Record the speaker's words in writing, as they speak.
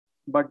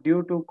But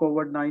due to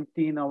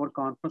COVID-19, our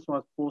conference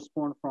was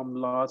postponed from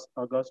last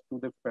August to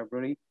the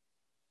February.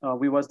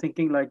 We was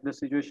thinking like the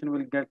situation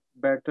will get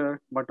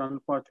better, but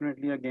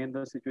unfortunately, again,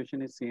 the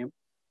situation is same.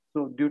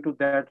 So due to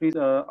that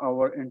reason,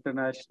 our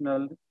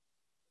international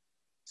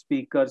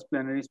speakers,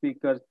 plenary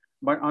speakers,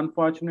 but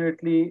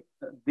unfortunately,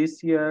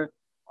 this year,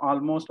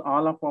 almost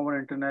all of our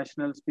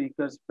international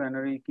speakers,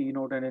 plenary,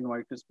 keynote, and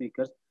invited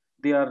speakers,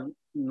 they are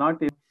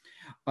not.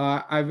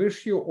 I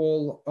wish you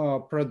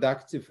all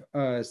productive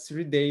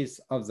 3 days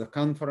of the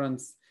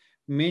conference,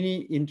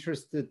 many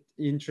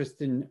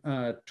interesting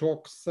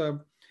talks,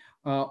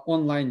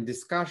 online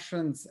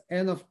discussions,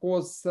 and of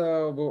course,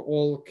 we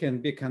all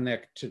can be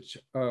connected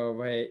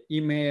via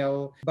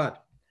email.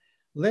 But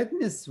let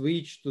me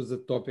switch to the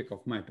topic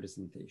of my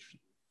presentation.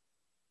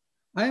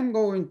 I am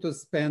going to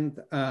spend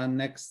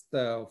next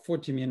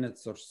 40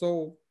 minutes or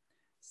so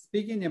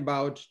speaking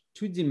about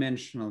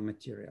two-dimensional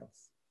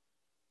materials.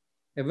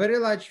 A very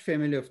large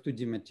family of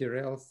 2D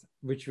materials,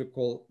 which we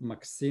call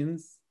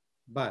MXenes.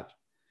 But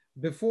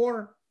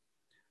before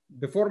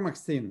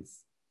MXenes,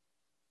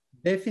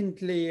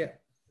 definitely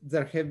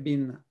there have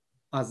been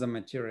other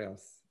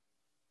materials.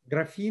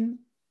 Graphene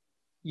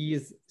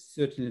is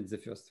certainly the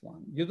first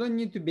one. You don't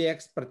need to be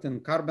expert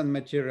in carbon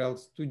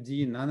materials,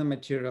 2D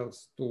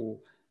nanomaterials to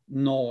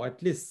know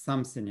at least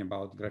something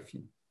about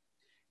graphene.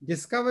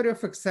 Discovery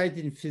of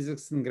exciting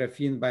physics in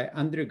graphene by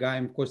Andrew Guy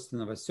and Kostya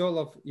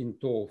Novoselov in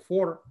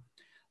 2004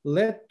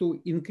 led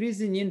to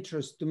increasing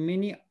interest to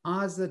many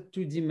other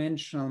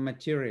two-dimensional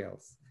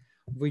materials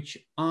which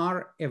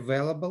are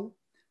available.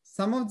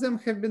 Some of them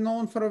have been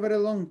known for a very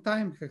long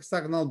time: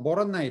 hexagonal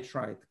boron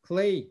nitride,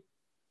 clay,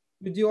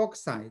 2D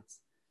oxides,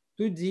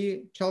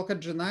 2D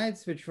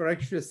chalcogenides, which were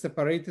actually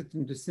separated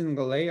into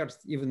single layers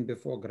even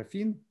before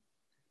graphene.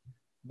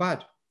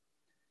 But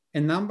a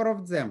number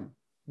of them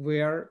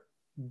were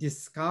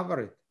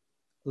discovered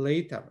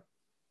later,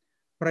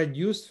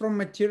 produced from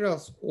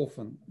materials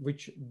often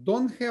which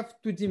don't have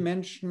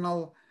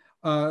two-dimensional,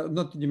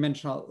 not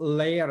two-dimensional,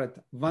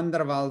 layered van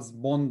der Waals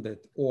bonded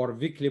or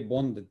weakly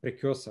bonded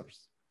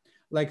precursors,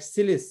 like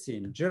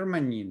silicene,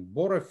 germanine,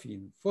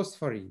 borofin,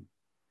 phosphorine.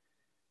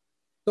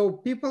 So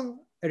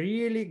people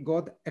really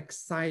got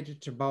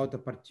excited about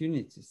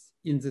opportunities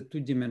in the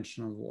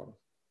two-dimensional world.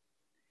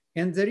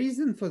 And the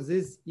reason for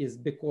this is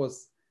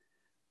because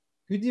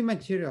 2D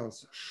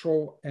materials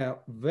show a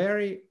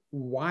very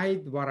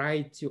wide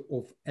variety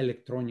of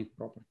electronic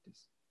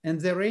properties. And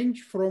they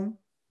range from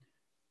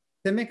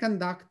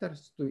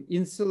semiconductors to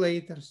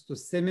insulators to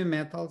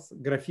semi-metals.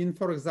 Graphene,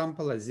 for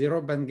example, a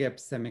zero band gap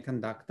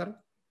semiconductor.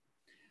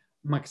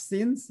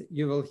 MXenes,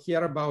 you will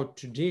hear about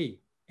today,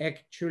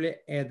 actually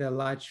add a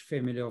large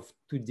family of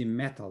 2D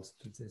metals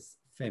to this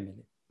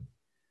family.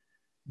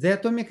 The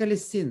atomically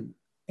thin,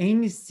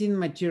 any thin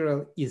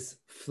material is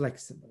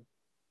flexible.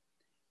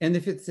 And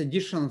if it's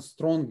additional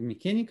strong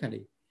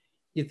mechanically,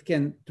 it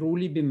can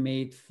truly be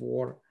made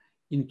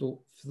into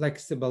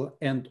flexible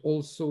and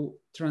also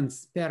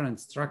transparent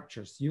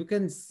structures. You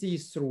can see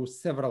through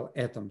several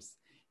atoms,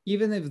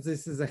 even if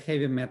this is a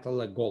heavy metal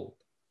like gold.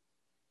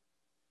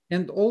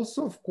 And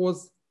also, of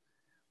course,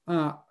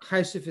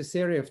 high surface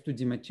area of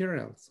 2D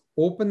materials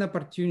open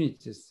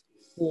opportunities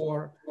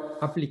for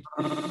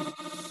application,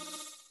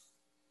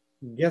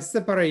 gas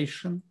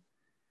separation,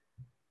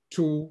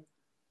 to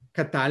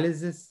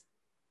catalysis,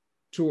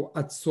 to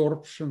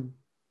adsorption,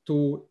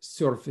 to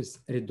surface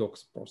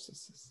redox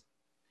processes.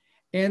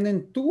 And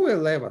in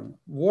 2011,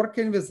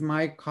 working with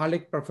my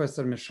colleague,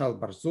 Professor Michel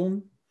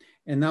Barzoum,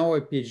 and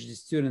our PhD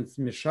students,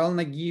 Michel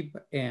Naguib,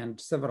 and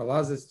several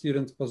other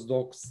students,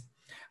 postdocs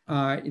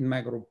in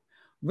my group,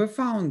 we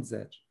found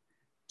that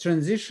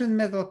transition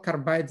metal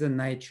carbides and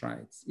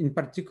nitrides, in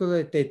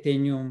particular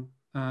titanium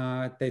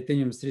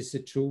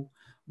 332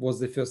 was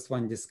the first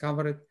one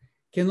discovered,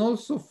 can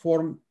also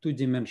form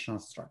two-dimensional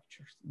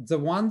structures. The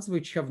ones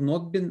which have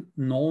not been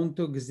known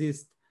to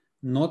exist,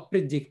 not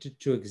predicted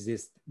to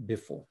exist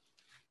before.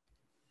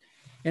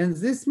 And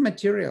these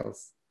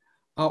materials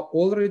are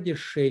already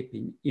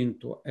shaping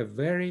into a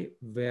very,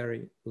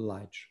 very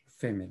large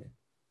family.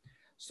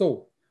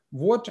 So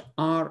what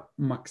are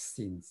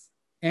MXenes?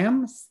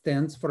 M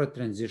stands for a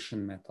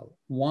transition metal,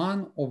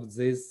 one of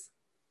these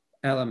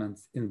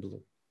elements in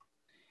blue.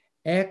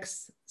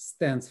 X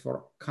stands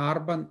for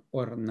carbon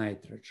or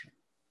nitrogen.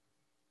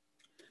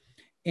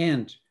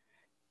 And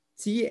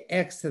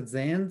TX at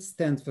the end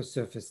stands for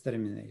surface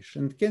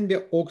termination. It can be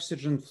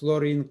oxygen,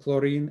 fluorine,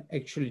 chlorine,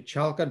 actually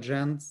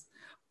chalcogens,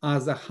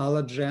 other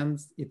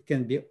halogens. It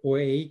can be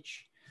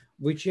OH,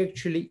 which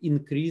actually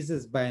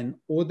increases by an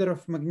order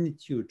of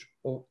magnitude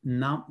of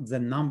the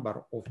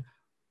number of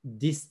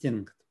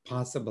distinct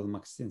possible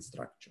MXene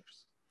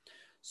structures.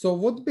 So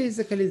what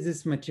basically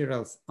these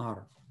materials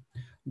are?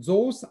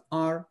 Those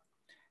are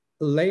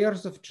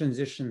layers of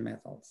transition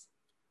metals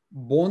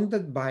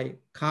bonded by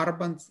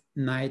carbons,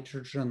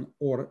 nitrogen,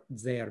 or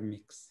their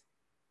mix.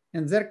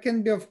 And there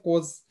can be, of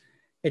course,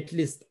 at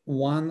least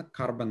one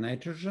carbon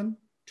nitrogen,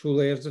 2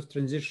 layers of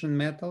transition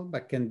metal,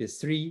 but can be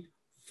 3,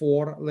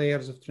 4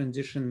 layers of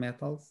transition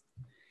metals.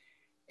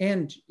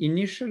 And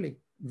initially,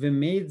 we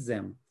made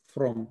them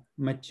from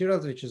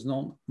materials which is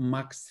known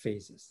max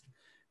phases.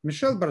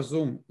 Michel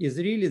Barzoum is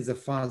really the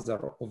father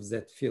of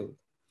that field,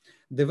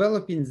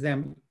 developing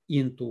them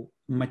into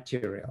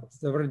materials.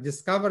 They were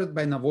discovered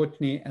by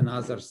Novotny and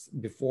others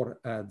before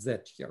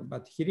that here,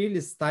 but he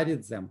really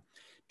studied them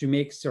to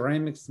make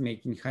ceramics,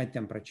 making high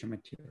temperature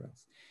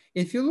materials.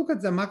 If you look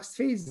at the max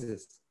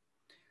phases,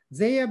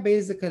 they are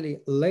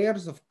basically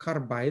layers of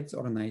carbides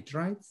or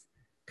nitrides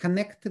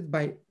connected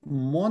by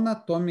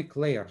monatomic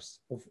layers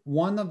of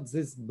one of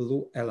these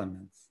blue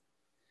elements.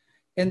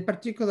 In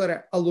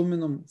particular,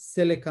 aluminum,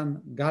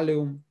 silicon,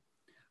 gallium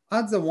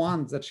are the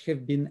ones that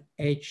have been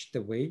etched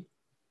away.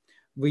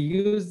 We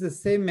use the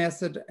same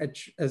method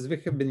as we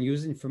have been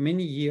using for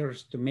many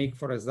years to make,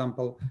 for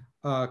example,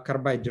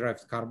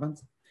 carbide-derived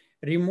carbons,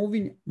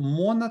 removing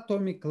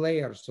monatomic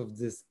layers of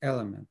this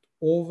element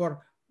over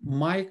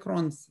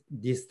microns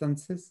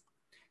distances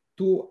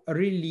to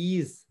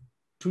release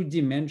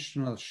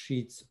two-dimensional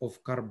sheets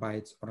of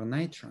carbides or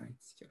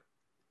nitrides here.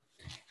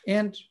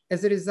 And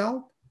as a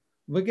result,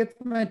 we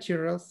get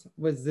materials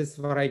with this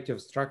variety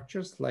of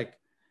structures like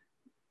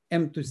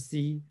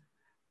M2C,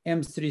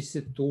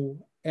 M3C2,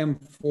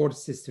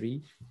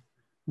 M4C3.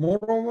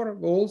 Moreover,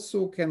 we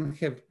also can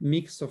have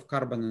mix of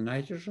carbon and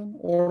nitrogen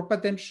or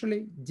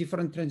potentially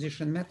different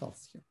transition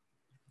metals here.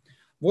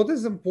 What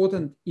is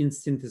important in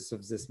synthesis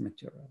of these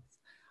materials?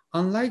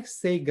 Unlike,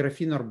 say,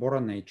 graphene or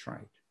boron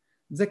nitride,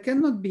 they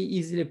cannot be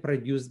easily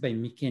produced by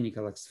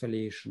mechanical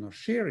exfoliation or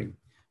shearing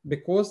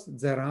because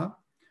there are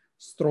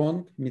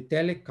strong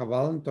metallic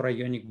covalent or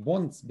ionic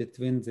bonds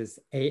between this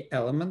A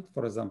element,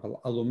 for example,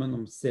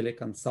 aluminum,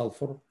 silicon,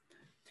 sulfur,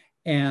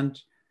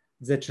 and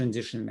the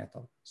transition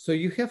metal. So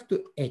you have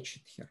to etch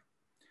it here.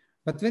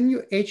 But when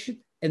you etch it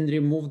and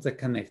remove the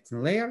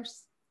connecting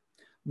layers,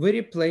 we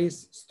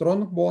replace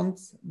strong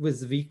bonds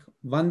with weak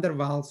van der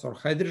Waals or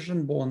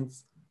hydrogen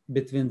bonds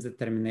between the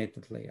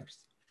terminated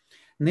layers.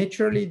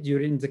 Naturally,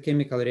 during the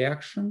chemical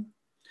reaction,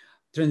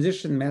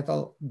 transition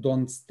metal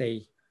don't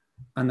stay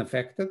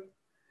unaffected.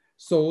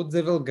 So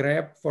they will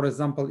grab, for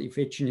example, if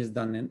etching is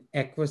done in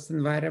aqueous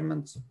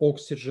environments,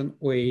 oxygen,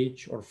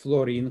 OH, or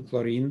fluorine,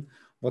 chlorine,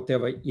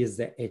 whatever is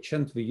the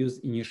etchant. We use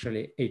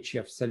initially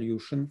HF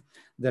solution.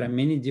 There are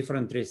many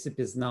different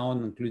recipes now,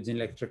 including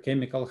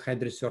electrochemical,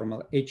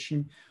 hydrothermal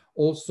etching.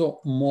 Also,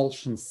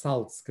 emulsion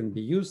salts can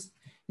be used.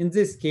 In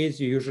this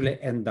case, you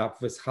usually end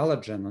up with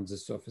halogen on the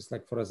surface,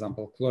 like, for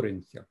example,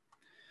 chlorine here.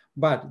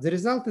 But the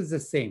result is the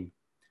same.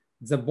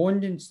 The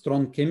bonding,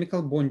 strong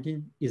chemical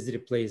bonding, is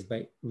replaced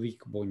by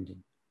weak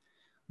bonding.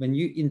 When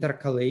you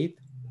intercalate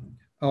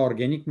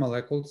organic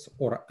molecules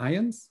or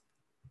ions,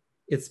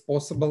 it's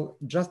possible,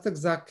 just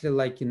exactly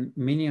like in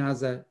many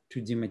other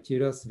 2D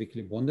materials,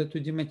 weakly bonded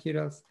 2D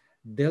materials,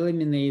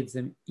 delaminate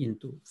them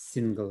into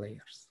single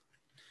layers.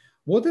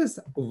 What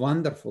is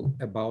wonderful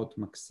about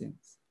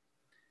MaxSynth?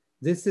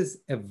 This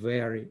is a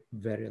very,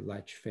 very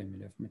large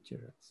family of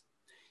materials.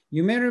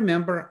 You may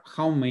remember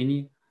how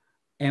many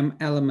M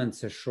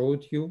elements I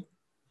showed you.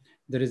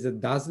 There is a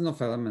dozen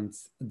of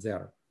elements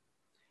there.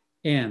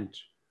 And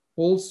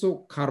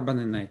also carbon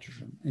and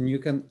nitrogen. And you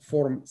can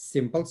form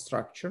simple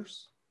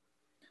structures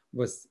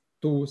with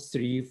 2,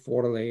 3,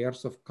 4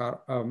 layers of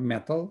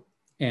metal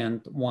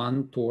and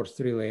 1, 2, or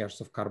 3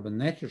 layers of carbon and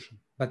nitrogen.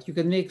 But you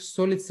can make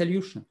solid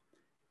solution,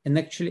 and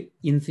actually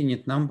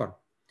infinite number.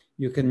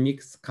 You can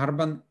mix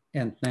carbon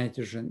and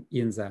nitrogen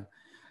in the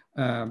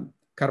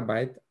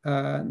carbide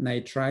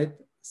nitride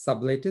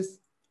sublattice,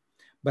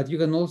 but you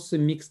can also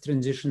mix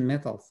transition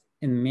metals,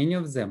 and many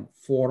of them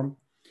form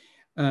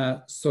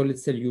solid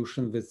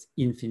solution with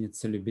infinite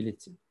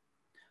solubility.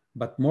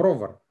 But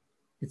moreover,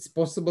 it's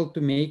possible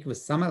to make with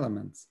some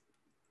elements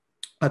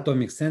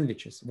atomic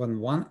sandwiches when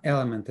one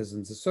element is on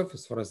the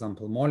surface, for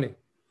example, moly,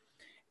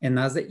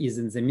 another is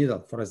in the middle,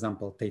 for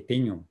example,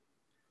 titanium.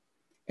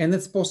 And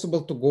it's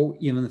possible to go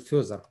even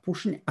further,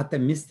 pushing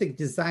atomistic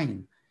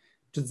design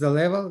to the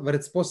level where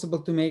it's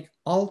possible to make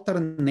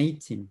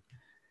alternating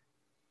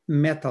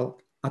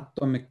metal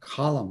atomic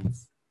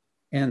columns.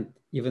 And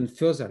even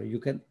further, you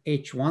can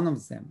etch one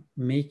of them,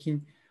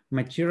 making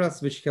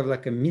materials which have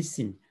like a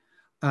missing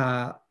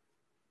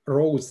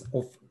rows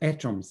of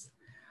atoms,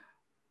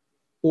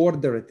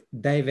 ordered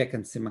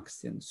divacancy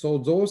MaxSynth. So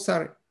those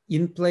are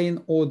in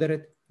plane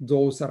ordered,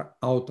 those are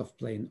out of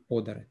plane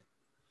ordered.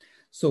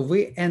 So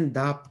we end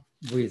up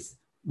with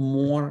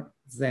more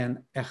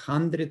than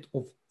 100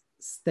 of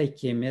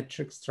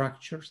stoichiometric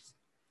structures.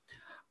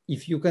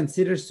 If you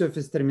consider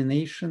surface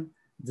termination,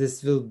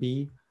 this will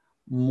be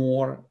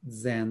more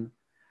than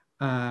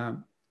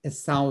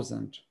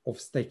 1,000 of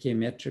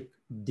stoichiometric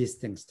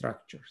distinct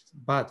structures.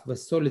 But with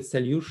solid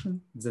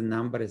solution, the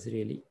number is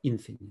really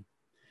infinite.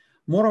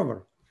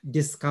 Moreover,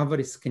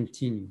 discoveries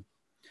continue.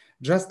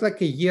 Just like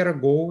a year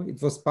ago,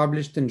 it was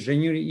published in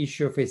January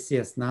issue of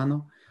ACS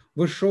Nano,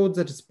 we showed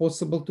that it's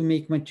possible to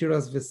make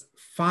materials with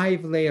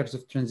 5 layers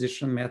of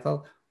transition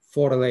metal,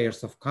 4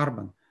 layers of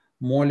carbon,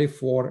 moly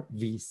 4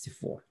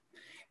 VC4.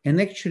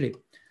 And actually,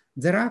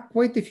 There are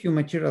quite a few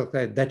materials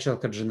like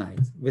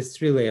dichalcogenides with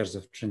 3 layers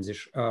of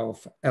transition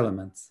of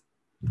elements.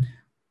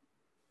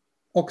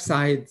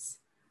 Oxides,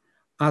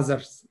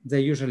 others, they're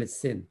usually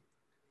thin.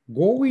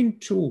 Go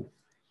into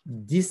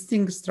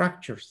distinct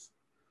structures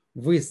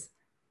with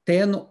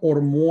 10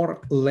 or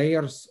more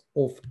layers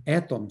of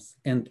atoms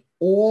and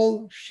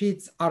all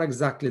sheets are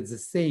exactly the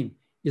same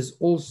is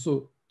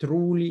also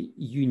truly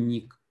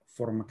unique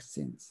for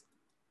MXenes.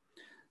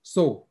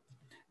 So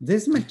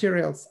these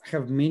materials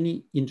have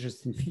many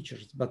interesting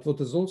features, but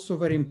what is also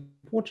very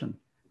important,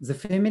 the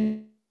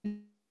family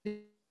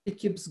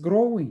keeps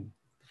growing.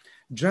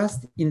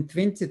 Just in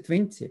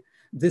 2020,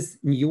 this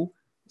new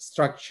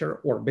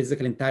structure, or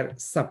basically entire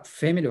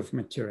subfamily of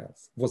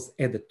materials, was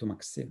added to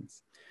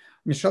MXenes.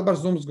 Michel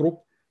Barzoum's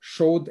group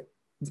showed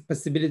the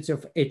possibility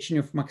of etching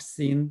of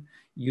MXene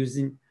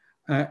using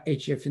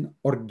HF in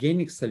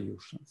organic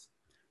solutions.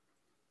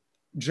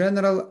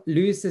 General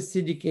Lewis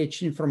acidic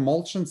etching from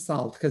molten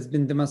salt has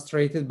been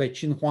demonstrated by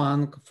Qin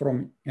Huang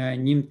from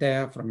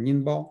NIMTE, from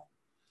Ningbo.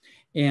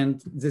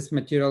 And this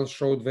material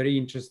showed very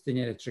interesting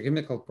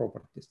electrochemical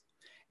properties.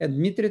 And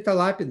Dmitry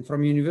Talapin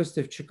from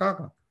University of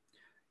Chicago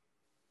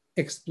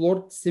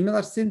explored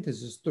similar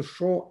synthesis to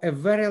show a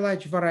very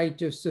large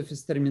variety of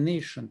surface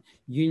termination,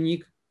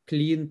 unique,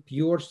 clean,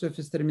 pure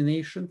surface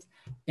terminations,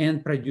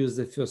 and produce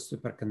the first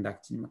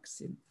superconducting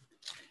MXene.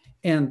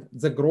 And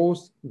the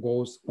growth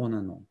goes on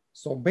and on.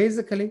 So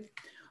basically,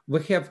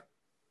 we have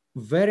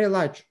very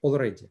large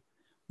already,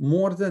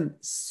 more than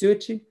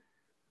 30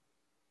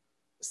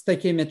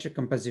 stoichiometric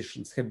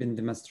compositions have been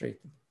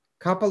demonstrated.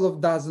 Couple of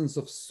dozens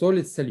of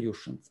solid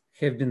solutions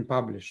have been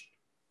published.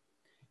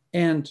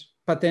 And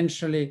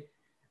potentially,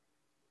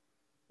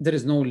 there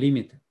is no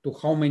limit to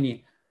how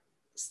many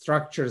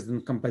structures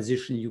and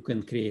composition you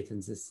can create in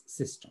this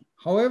system.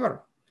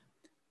 However,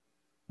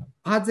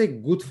 are they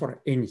good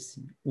for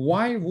anything?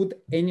 Why would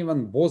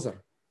anyone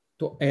bother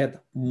to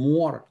add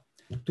more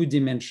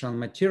two-dimensional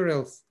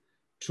materials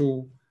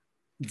to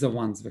the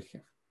ones we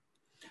have?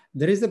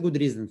 There is a good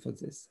reason for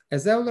this.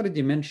 As I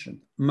already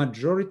mentioned,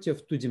 majority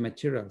of 2D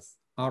materials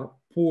are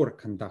poor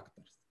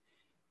conductors.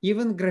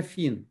 Even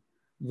graphene,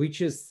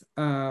 which is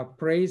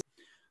praised,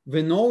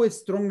 we know it's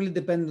strongly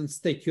dependent on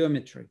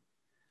stoichiometry.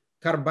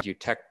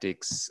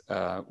 Eutectics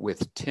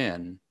with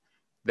tin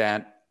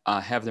that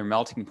have their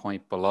melting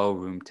point below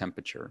room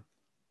temperature.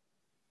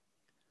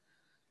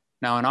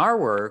 Now, in our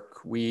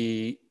work,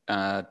 we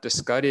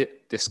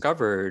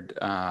discovered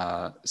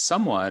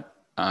somewhat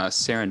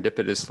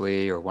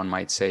serendipitously, or one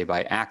might say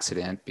by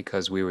accident,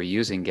 because we were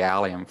using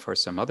gallium for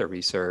some other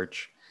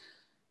research,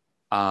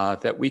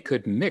 that we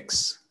could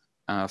mix,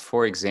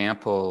 for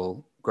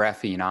example,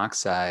 graphene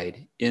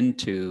oxide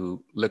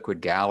into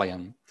liquid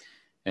gallium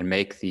and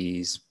make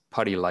these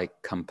putty-like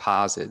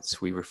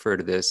composites. We refer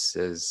to this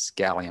as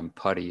gallium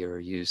putty, or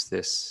use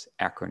this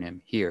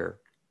acronym here.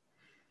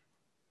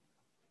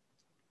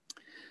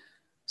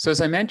 So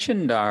as I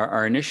mentioned,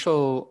 our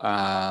initial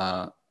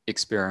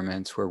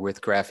experiments were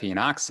with graphene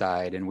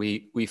oxide, and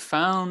we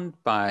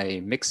found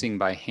by mixing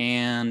by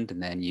hand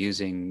and then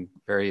using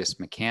various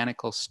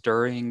mechanical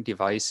stirring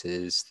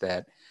devices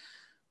that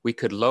we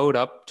could load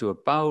up to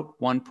about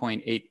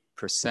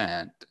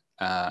 1.8%,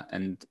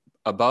 and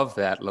above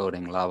that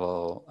loading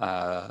level,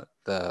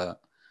 the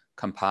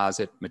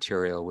composite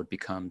material would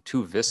become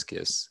too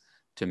viscous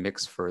to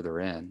mix further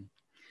in,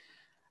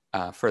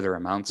 further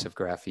amounts of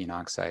graphene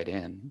oxide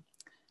in.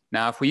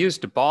 Now, if we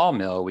used a ball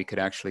mill, we could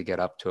actually get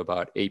up to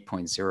about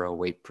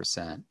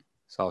 8.08%.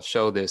 So I'll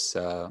show this,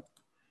 well,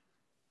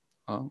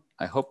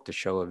 I hope to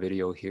show a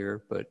video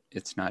here, but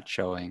it's not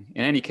showing.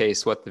 In any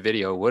case, what the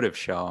video would have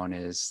shown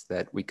is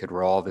that we could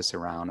roll this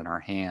around in our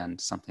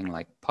hand, something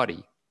like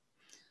putty.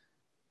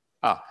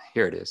 Ah,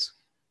 here it is.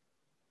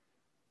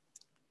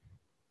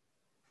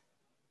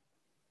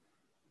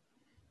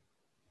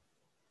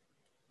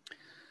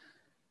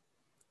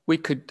 We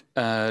could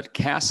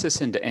cast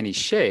this into any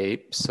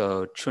shape.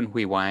 So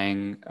Chunhui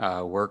Wang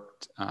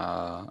worked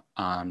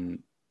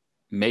on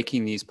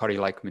making these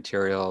putty-like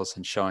materials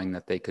and showing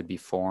that they could be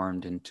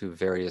formed into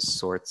various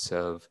sorts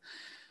of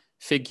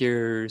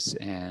figures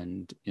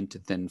and into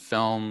thin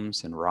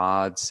films and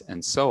rods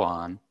and so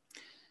on.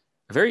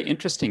 A very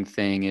interesting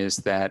thing is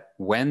that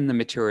when the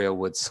material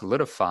would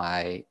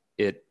solidify,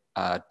 it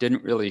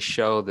didn't really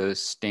show the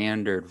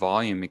standard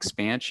volume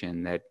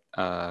expansion that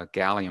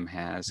gallium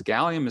has.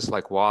 Gallium is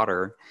like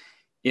water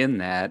in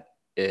that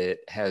it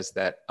has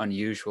that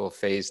unusual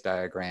phase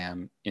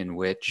diagram in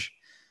which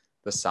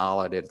the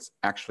solid is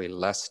actually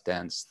less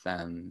dense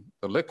than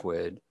the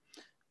liquid,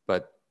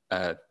 but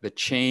the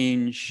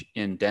change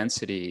in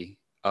density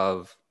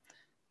of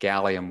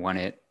gallium when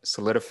it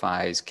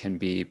solidifies can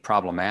be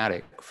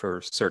problematic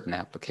for certain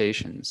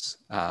applications.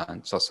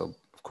 It's also,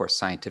 of course,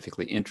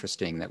 scientifically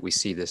interesting that we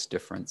see this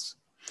difference.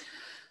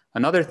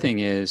 Another thing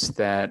is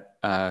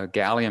that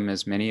gallium,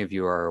 as many of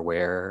you are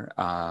aware,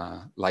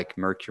 like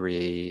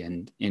mercury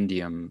and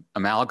indium,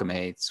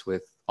 amalgamates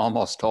with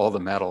almost all the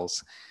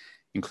metals,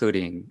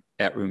 including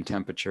at room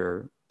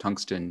temperature.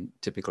 Tungsten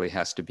typically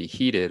has to be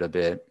heated a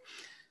bit.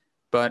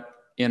 But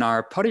in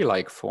our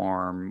putty-like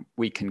form,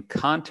 we can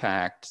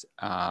contact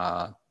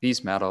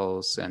these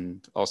metals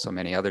and also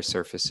many other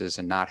surfaces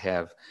and not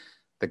have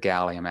the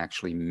gallium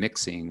actually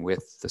mixing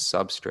with the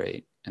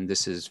substrate. And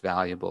this is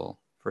valuable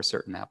for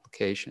certain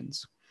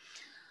applications.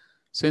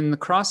 So in the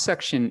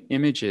cross-section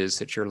images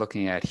that you're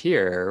looking at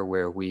here,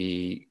 where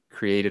we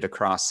created a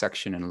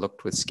cross-section and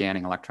looked with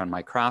scanning electron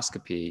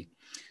microscopy,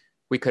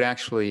 we could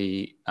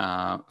actually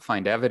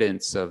find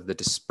evidence of the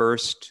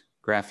dispersed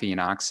graphene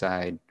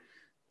oxide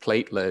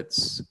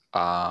platelets.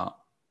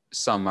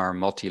 Some are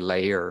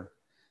multi-layer,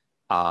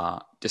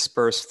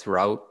 dispersed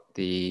throughout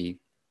the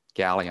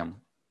gallium.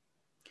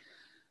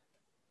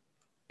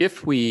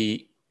 If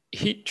we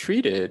heat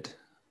treated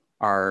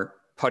our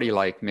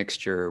putty-like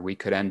mixture, we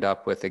could end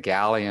up with a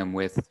gallium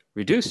with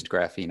reduced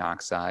graphene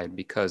oxide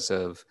because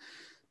of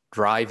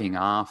driving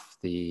off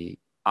the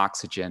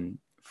oxygen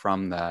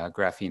from the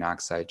graphene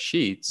oxide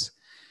sheets.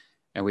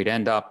 And we'd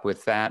end up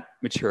with that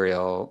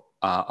material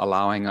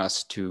allowing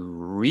us to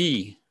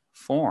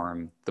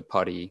reform the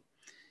putty.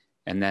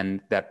 And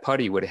then that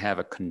putty would have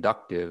a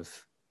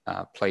conductive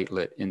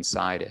platelet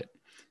inside it.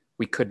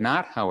 We could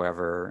not,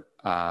 however,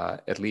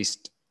 at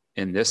least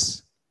in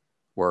this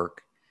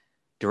work,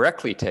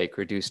 directly take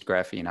reduced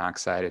graphene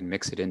oxide and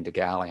mix it into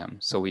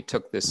gallium. So we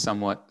took this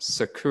somewhat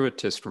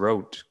circuitous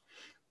route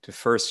to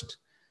first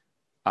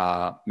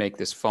make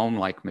this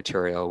foam-like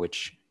material,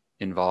 which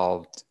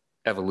involved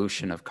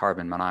evolution of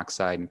carbon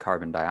monoxide and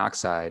carbon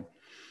dioxide.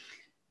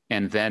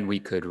 And then we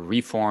could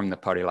reform the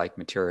putty-like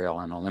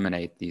material and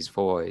eliminate these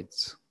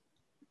voids.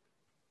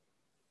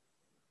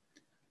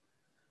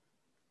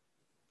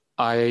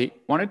 I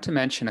wanted to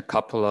mention a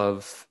couple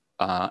of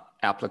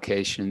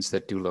applications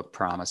that do look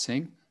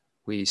promising.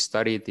 We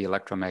studied the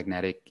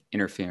electromagnetic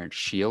interference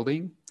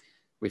shielding.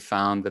 We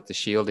found that the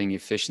shielding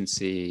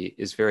efficiency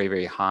is very,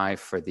 very high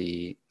for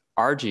the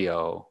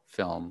RGO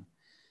film.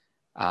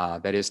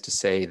 That is to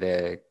say,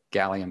 the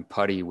gallium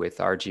putty with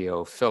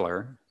RGO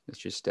filler,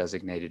 which is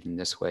designated in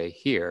this way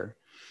here.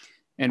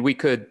 And we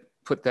could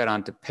put that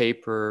onto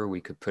paper.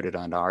 We could put it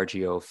onto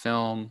RGO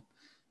film.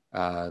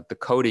 The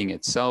coating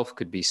itself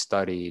could be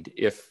studied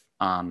if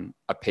on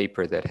a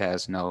paper that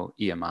has no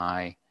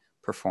EMI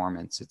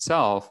performance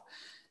itself.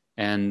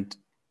 And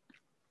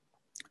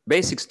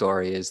basic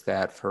story is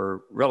that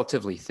for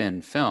relatively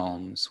thin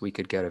films, we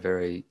could get a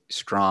very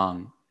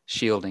strong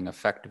shielding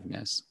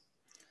effectiveness.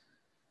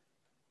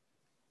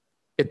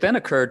 It then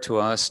occurred to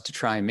us to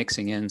try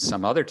mixing in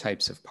some other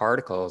types of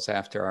particles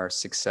after our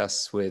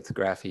success with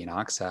graphene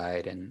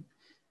oxide. And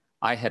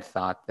I had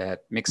thought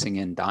that mixing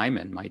in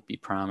diamond might be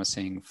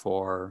promising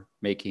for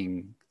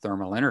making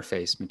thermal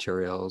interface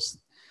materials.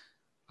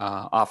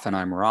 Often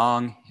I'm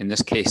wrong. In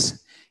this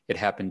case, it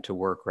happened to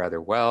work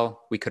rather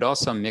well. We could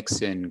also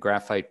mix in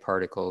graphite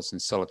particles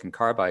and silicon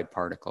carbide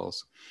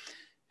particles.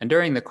 And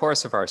during the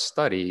course of our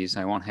studies,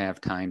 I won't have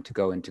time to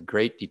go into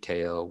great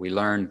detail, we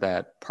learned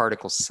that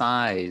particle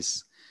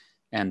size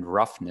and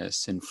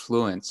roughness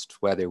influenced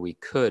whether we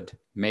could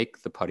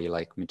make the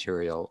putty-like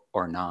material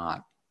or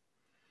not.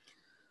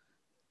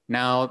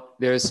 Now,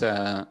 there's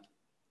a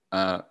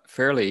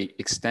fairly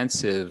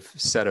extensive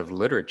set of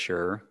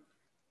literature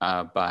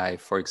by,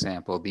 for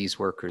example, these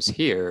workers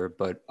here,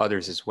 but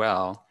others as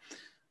well,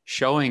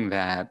 showing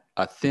that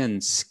a thin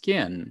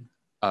skin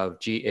of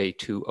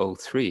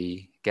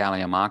Ga2O3,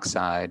 gallium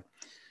oxide,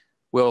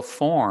 will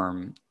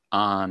form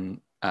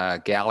on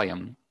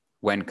gallium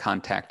when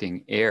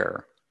contacting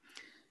air.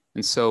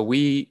 And so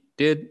we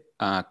did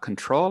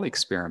control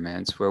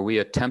experiments where we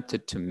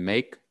attempted to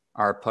make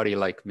our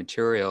putty-like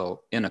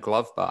material in a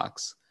glove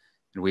box,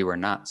 and we were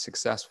not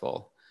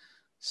successful.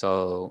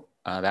 So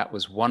that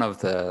was one of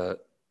the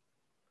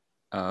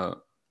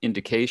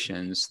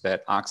indications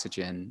that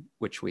oxygen,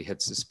 which we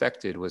had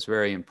suspected was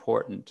very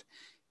important,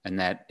 and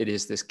that it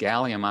is this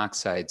gallium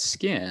oxide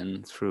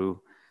skin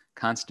through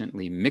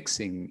constantly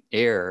mixing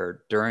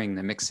air during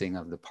the mixing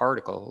of the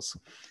particles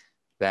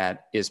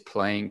that is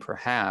playing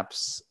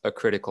perhaps a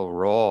critical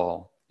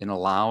role in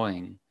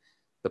allowing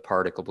the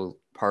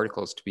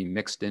particles to be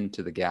mixed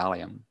into the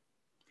gallium.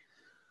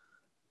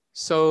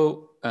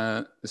 So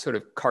the sort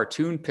of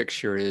cartoon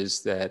picture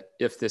is that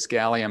if this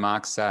gallium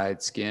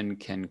oxide skin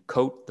can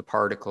coat the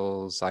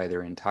particles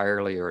either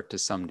entirely or to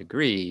some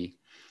degree,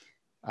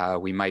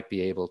 we might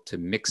be able to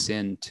mix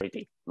into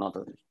 3D, not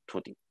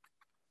 2D.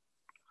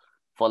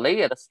 For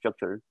layered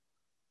structure,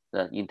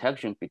 the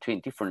interaction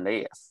between different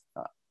layers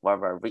are very,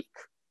 very weak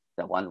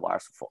than one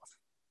wires force.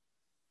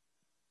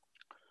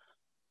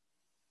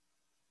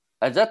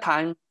 At that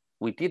time,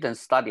 we didn't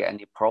study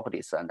any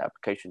properties and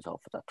applications of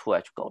the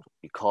 2H gold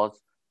because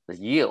the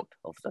yield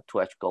of the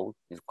 2H gold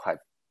is quite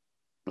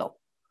low.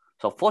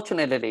 So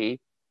fortunately,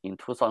 in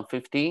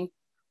 2015,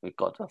 we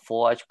got the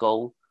 4H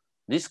gold.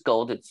 This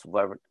gold is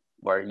very,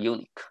 very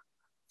unique.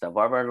 It's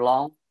very, very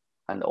long,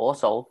 and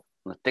also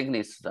the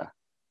thickness is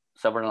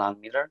several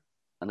nanometer,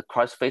 and the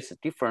cross phase is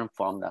different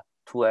from the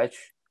 2H,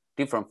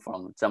 different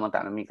from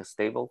thermodynamic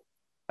stable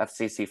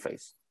FCC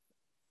phase.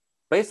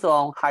 Based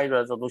on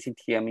high-resolution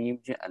TM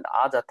imaging and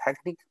other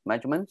technique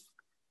measurements,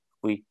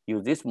 we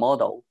use this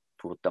model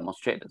to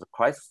demonstrate the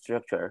crisis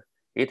structure,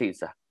 it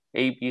is a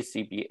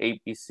ABCB,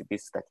 ABCB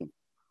stacking.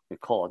 We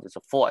call this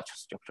a 4H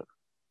structure.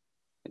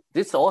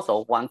 This is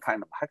also one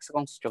kind of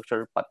hexagon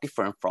structure, but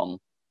different from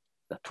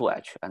the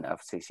 2H and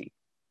FCC.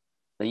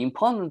 The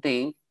important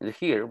thing is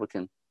here we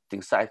can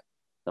decide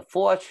the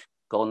 4H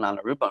gold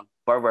nanoribbon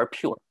very, very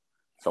pure.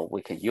 So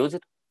we can use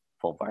it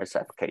for various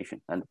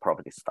application and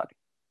property study.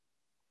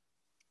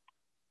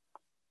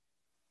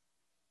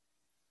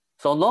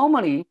 So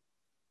normally,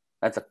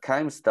 as a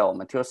chemist or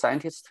material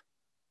scientist,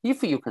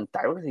 if you can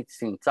directly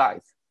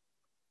synthesize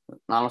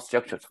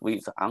nanostructures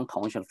with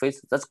unconventional phase,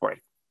 that's great,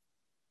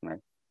 right?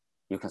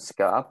 You can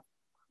scale up,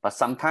 but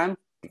sometimes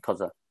because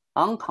the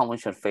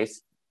unconventional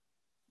phase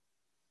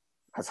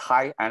has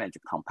high energy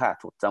compared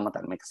to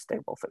thermodynamic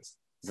stable phase,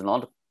 it's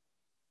not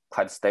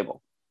quite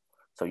stable.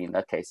 So in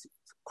that case,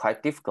 it's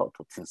quite difficult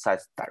to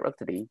synthesize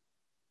directly.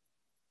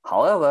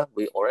 However,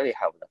 we already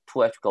have the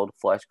 2H gold,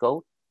 4H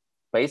gold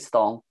based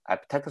on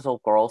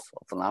epitaxial growth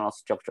of the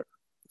nanostructure.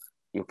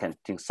 You can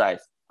synthesize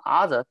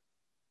other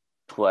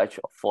 2H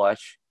or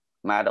 4H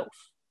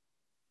metals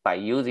by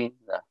using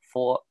the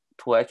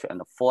 2H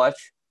and 4H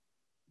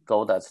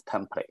gold as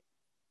template.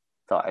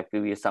 So I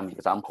give you some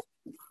example.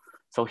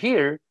 So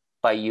here,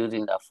 by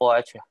using the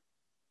 4H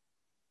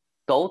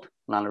gold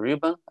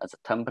nanoribbon as a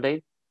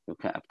template, you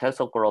can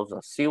epitaxial grow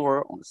the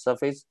silver on the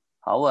surface.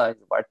 However,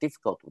 it's very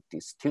difficult to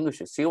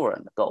distinguish silver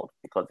and gold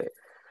because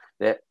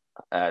they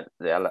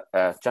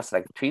are just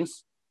like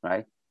twins,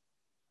 right?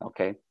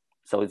 Okay,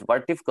 so it's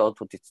very difficult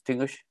to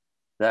distinguish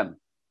them.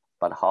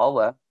 But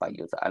however, by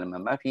using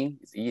element mapping,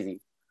 it's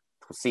easy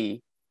to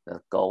see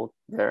the gold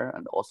there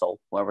and also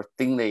whatever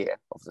thin layer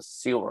of the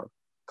silver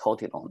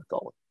coated on the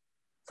gold.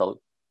 So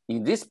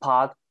in this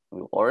part,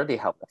 we already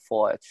have the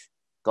 4H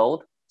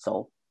gold.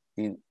 So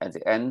at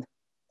the end,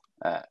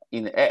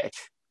 in the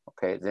edge,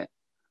 okay, then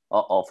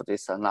of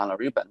this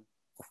nanoribbon,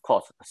 of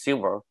course, the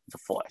silver is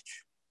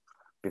 4H.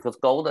 Because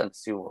gold and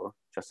silver,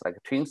 just like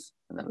twins,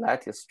 and the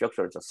lattice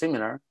structure is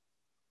similar,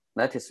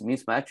 lattice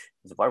mismatch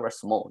is very, very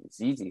small.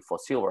 It's easy for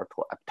silver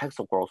to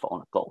epitaxial growth on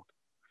the gold.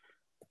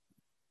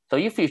 So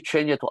if you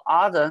change it to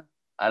other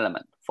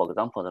element, for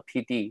example, the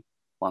PD,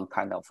 one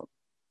kind of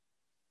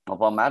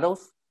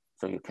metals,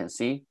 so you can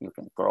see, you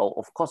can grow,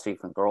 of course, you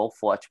can grow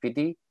 4H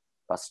PD,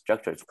 but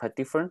structure is quite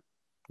different.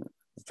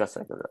 It's just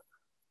like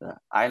the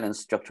island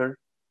structure.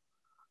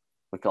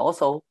 We can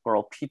also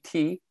grow PT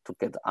to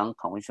get the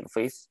unconventional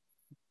phase,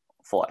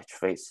 4H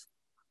phase,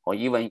 or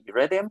even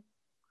iridium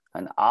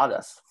and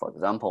others, for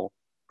example,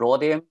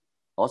 rhodium,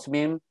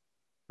 osmium,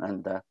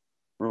 and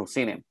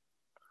ruthenium.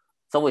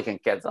 So we can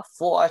get the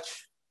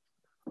 4H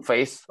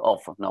phase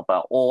of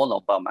all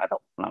noble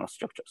metal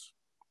nanostructures.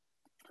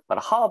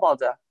 But how about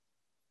the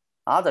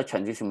other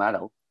transition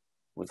metal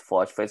with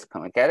 4H phase?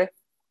 Can we get it?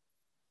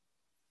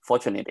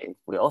 Fortunately,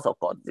 we also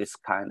got this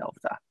kind of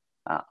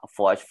the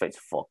 4H phase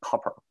for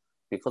copper,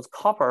 because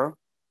copper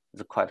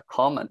is quite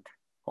common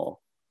for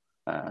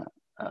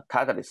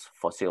catalyst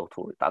for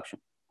CO2 reduction.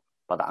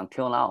 But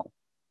until now,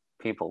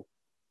 people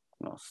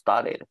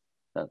studied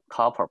the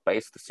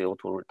copper-based CO2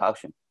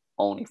 reduction,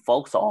 only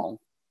focus on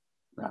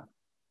the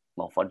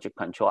morphology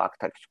control,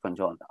 architecture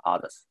control, and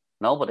others.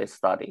 Nobody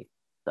studied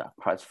the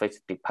crisis phase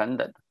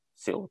dependent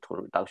CO2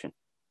 reduction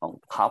on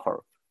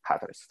copper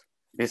catalyst.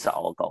 This is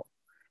our goal.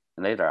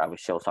 And later I will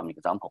show some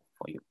example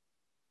for you.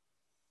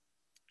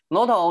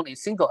 Not only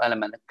single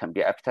element can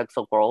be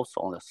epitaxial growth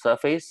on the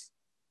surface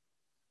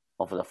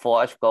of the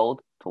 4H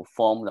gold to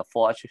form the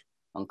 4H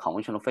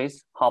unconventional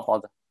phase. How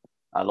about the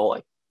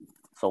alloy?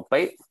 So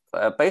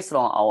based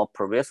on our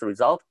previous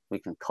result, we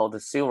can coat the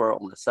silver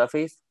on the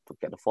surface to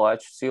get the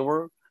 4H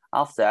silver.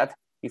 After that,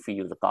 if you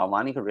use a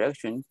galvanic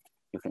reaction,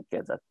 you can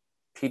get the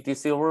PD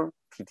silver,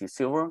 PT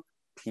silver,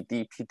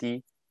 PD,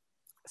 PT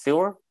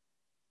silver,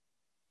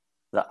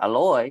 the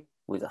alloy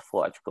with the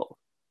 4H gold.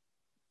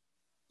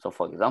 So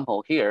for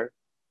example, here,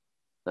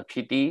 the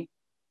PD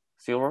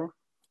silver,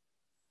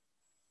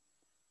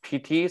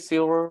 PT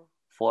silver,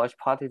 4H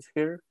part is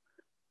here,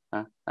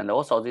 and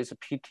also this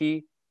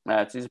PD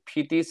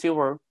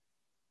silver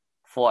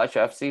 4H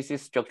FCC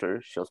structure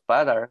shows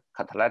better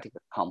catalytic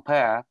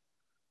compared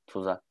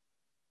to the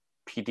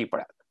PD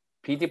black.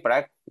 PD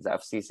black is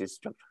FCC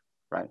structure,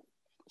 right?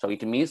 So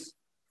it means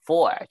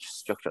 4H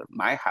structure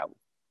might have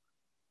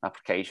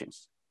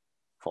applications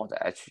for the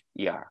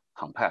HER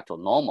compared to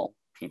normal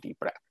PD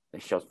black.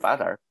 It shows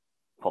better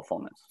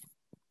performance,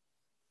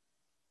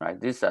 right?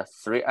 These are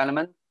 3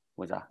 elements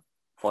with a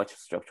 4H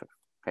structure,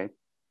 okay?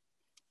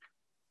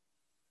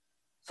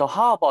 So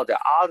how about the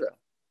other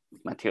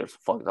materials?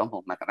 For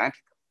example,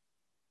 magnetic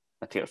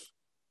materials,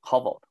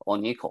 cobalt or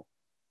nickel.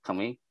 Can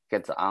we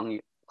get the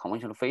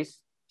unconventional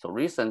phase? So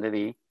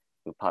recently,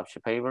 we published a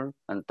paper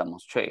and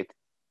demonstrate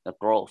the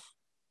growth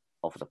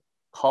of the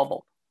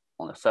cobalt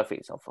on the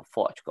surface of a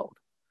 4H gold.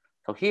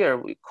 So here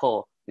we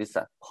call this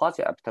a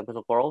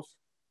quasi-epitaxial growth.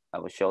 I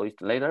will show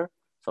it later.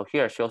 So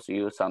here shows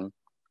you some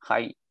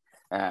high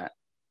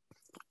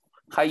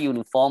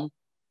uniform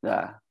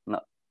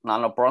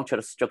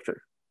nanobranchial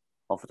structure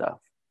of the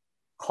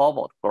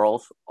cobalt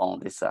grows on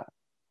this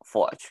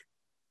 4H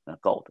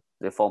gold.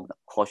 They form the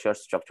core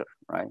structure,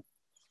 right?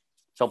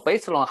 So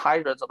based on high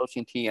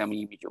resolution TEM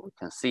image, we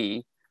can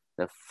see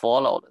they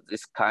followed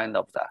this kind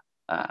of the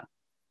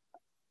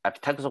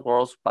epitaxial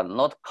growth, but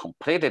not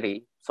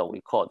completely. So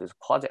we call this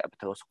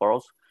quasi-epitaxial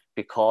growth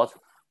because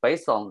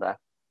based on the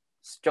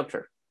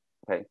structure,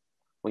 okay,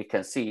 we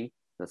can see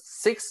the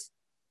 6th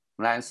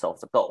length of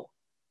the gold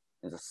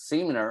is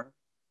similar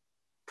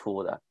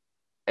to the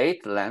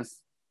 8th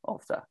length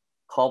of the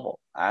cobalt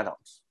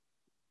atoms.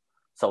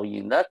 So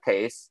in that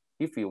case,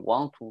 if you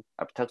want to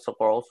epitaxial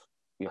growth,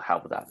 you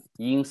have the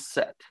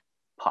inset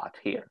part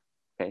here,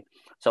 okay?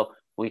 So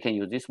we can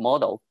use this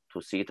model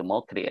to see it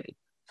more clearly.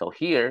 So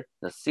here,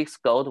 the 6th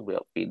gold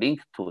will be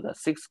linked to the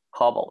 6th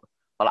cobalt,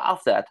 but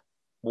after that,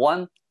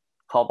 one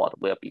cobalt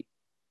layer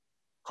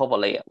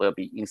will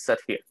be inset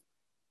here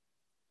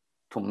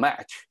to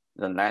match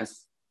the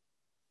length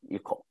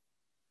equal.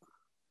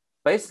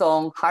 Based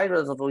on high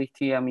resolution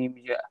TEM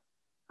image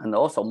and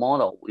also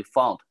model, we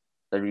found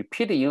the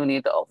repeated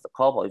unit of the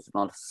cobalt is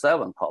not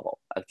 7 cobalt,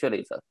 actually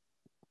it's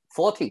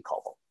 14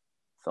 cobalt.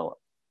 So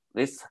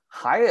this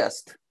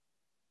highest,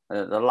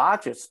 the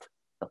largest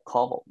the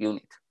cobalt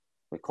unit,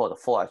 we call the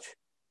 14H.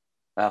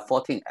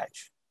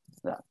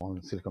 Yeah.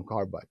 On silicon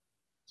carbide.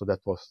 So that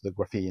was the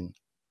graphene.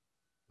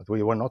 But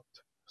we were not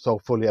so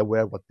fully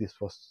aware what this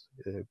was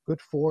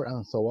good for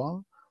and so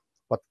on.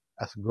 But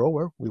as a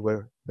grower, we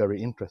were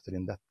very interested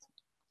in that.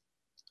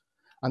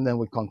 And then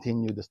we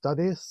continued the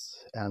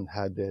studies and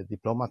had a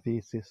diploma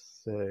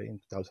thesis in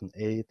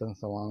 2008 and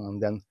so on.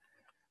 And then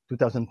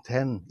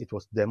 2010, it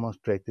was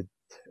demonstrated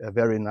a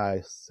very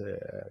nice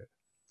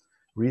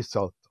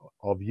result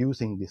of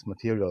using this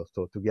material.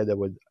 So together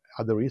with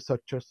other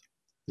researchers,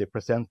 they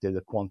presented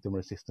a quantum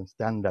resistant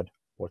standard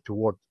or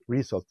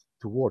results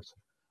towards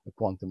a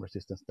quantum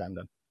resistant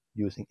standard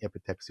using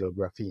epitaxial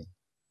graphene.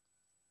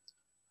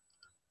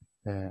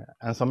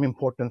 And some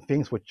important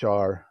things which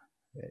are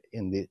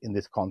in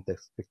this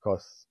context,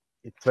 because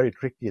it's very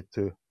tricky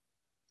to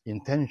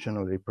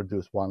intentionally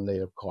produce one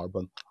layer of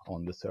carbon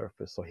on the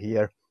surface. So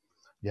here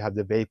you have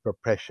the vapor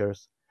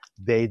pressures.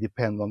 They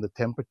depend on the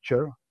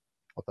temperature.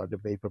 What are the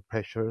vapor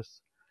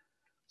pressures?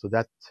 So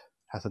that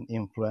has an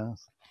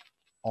influence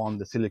on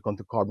the silicon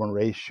to carbon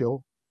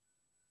ratio,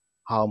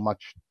 how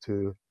much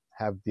to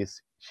have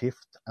this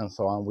shift and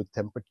so on with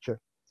temperature.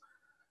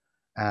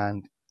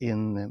 And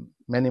in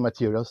many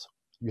materials,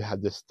 you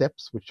have the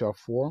steps which are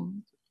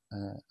formed,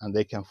 and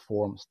they can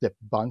form step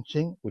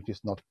bunching, which is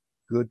not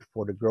good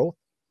for the growth.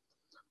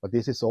 But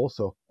this is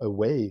also a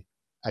way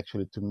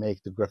actually to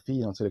make the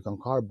graphene on silicon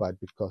carbide,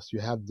 because you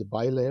have the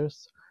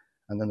bilayers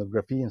and then the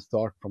graphene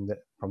start from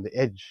the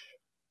edge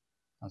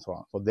and so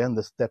on. So then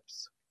the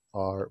steps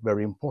are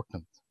very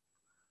important.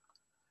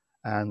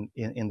 And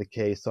in the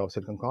case of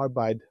silicon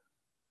carbide,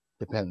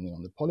 depending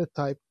on the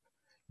polytype,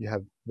 you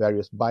have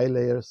various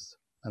bilayers,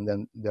 and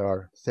then there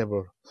are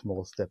several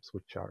small steps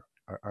which are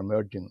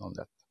merging on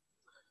that.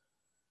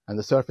 And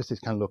the surfaces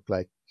can look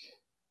like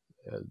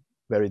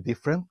very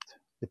different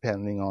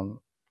depending on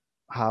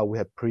how we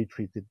have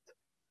pre-treated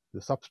the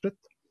substrate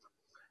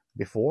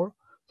before.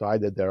 So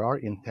either there are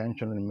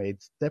intentionally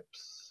made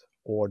steps,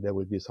 or there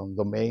will be some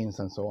domains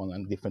and so on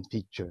and different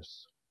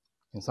features.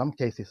 In some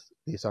cases,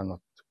 these are not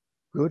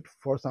good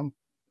for some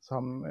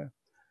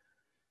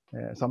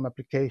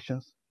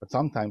applications, but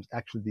sometimes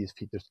actually these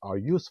features are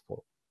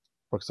useful.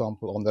 For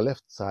example, on the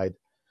left side,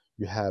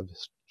 you have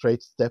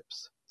straight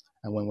steps,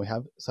 and when we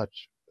have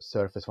such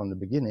surface from the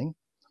beginning,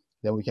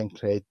 then we can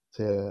create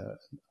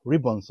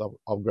ribbons of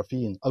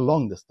graphene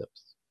along the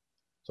steps.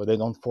 So they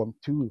don't form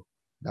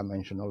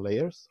two-dimensional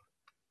layers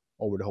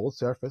over the whole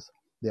surface,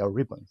 they are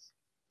ribbons,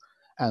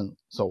 and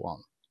so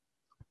on.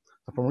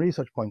 So from a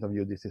research point of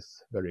view, this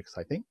is very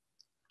exciting.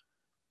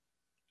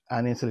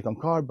 And in silicon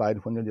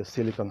carbide, when you do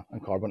silicon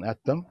and carbon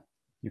atom,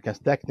 you can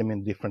stack them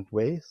in different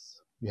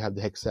ways. You have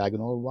the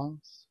hexagonal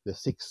ones, the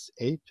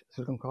 6H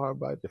silicon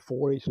carbide, the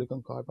 4H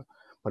silicon carbide,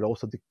 but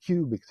also the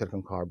cubic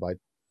silicon carbide,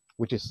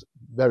 which is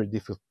very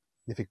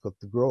difficult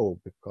to grow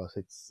because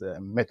it's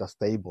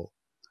metastable.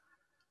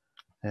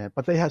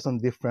 But they have some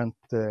different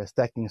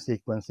stacking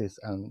sequences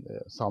and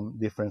some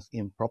difference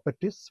in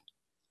properties.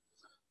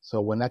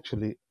 So when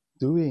actually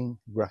doing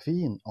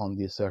graphene on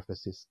these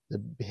surfaces, the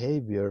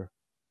behavior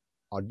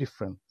are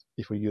different.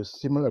 If we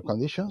use similar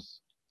conditions,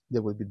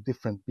 there will be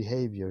different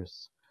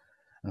behaviors.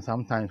 And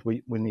sometimes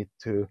we need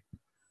to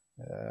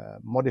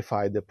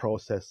modify the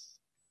process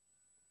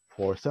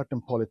for a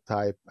certain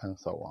polytype and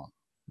so on.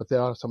 But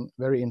there are some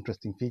very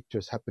interesting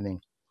features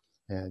happening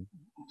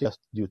just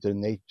due to the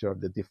nature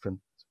of the different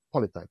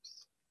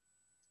polytypes.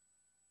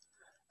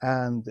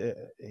 And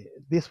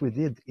this we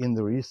did in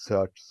the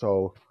research.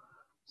 So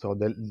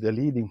the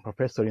leading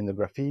professor in the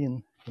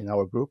graphene in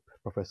our group,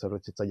 Professor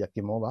Ruzica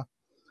Yakimova,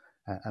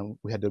 and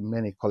we had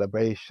many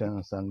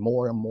collaborations and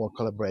more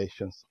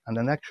collaborations. And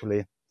then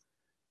actually,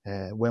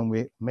 when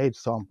we made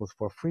samples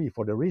for free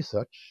for the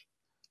research,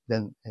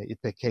 then it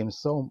became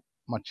so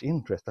much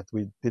interest that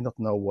we did not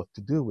know what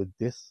to do with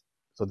this.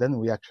 So then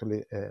we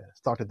actually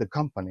started the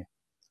company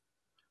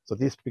So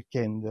this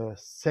became the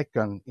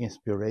second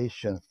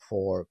inspiration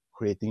for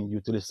creating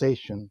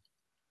utilization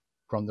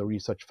from the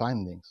research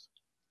findings.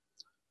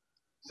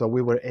 So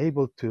we were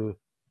able to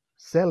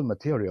sell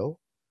material,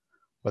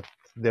 but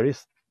there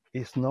is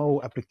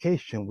no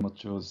application.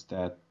 Materials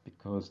that,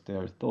 because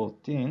they're so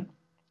thin,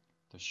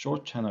 the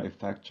short channel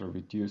effects are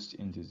reduced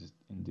in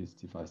these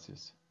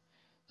devices.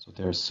 So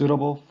they're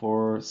suitable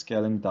for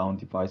scaling down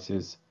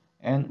devices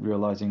and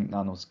realizing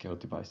nanoscale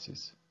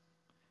devices.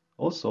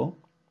 Also,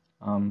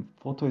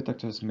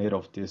 photodetectors made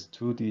of these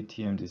 2D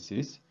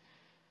TMDCs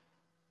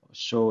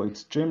show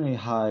extremely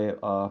high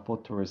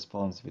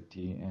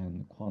photoresponsivity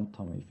and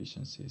quantum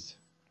efficiencies.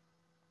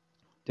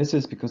 This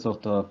is because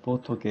of the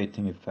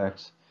photogating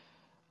effects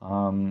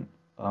from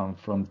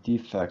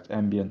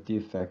ambient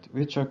defect,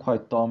 which are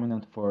quite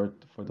dominant for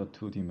the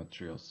 2D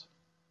materials.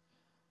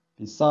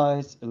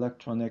 Besides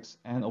electronics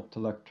and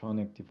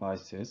optoelectronic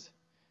devices,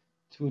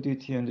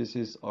 2D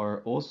TMDCs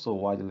are also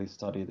widely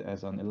studied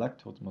as an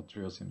electrode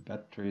materials in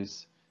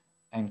batteries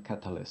and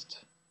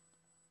catalysts.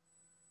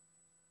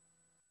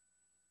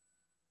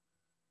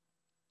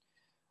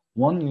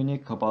 One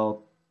unique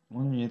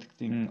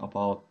thing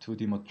about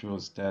 2D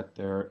materials is that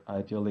they're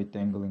ideally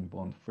dangling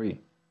bond-free,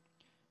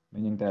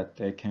 meaning that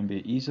they can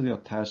be easily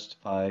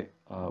attached by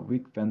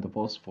weak van der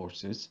Waals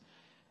forces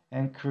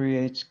and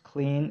create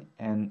clean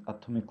and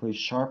atomically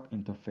sharp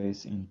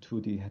interface in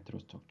 2D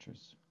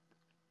heterostructures.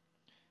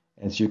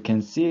 As you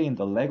can see in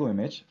the LEGO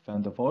image,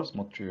 van der Waals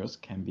materials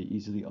can be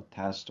easily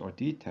attached or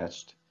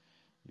detached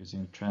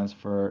using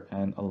transfer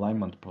and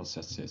alignment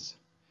processes.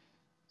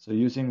 So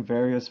using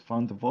various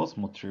van der Waals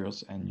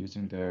materials and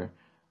using their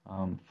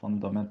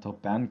fundamental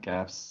band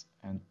gaps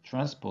and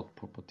transport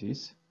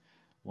properties,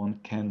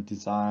 one can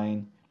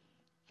design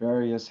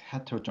various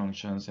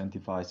heterojunctions and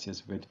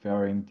devices with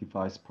varying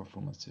device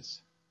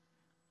performances.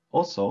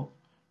 Also,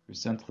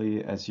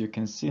 recently, as you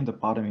can see in the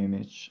bottom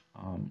image,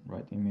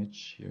 right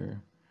image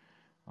here,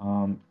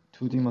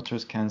 2D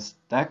materials can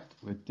stack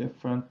with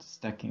different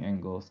stacking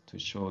angles to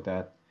show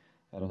that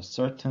at a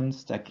certain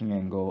stacking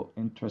angle,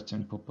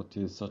 interesting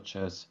properties such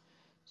as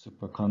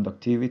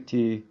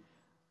superconductivity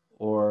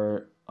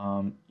or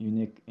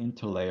unique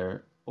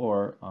interlayer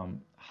or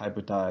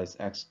hybridized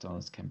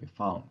exciton's can be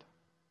found.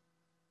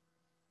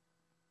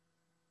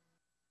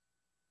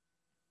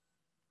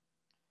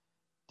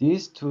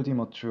 These 2D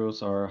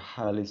materials are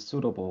highly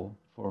suitable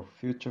for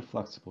future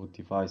flexible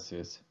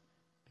devices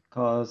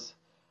because,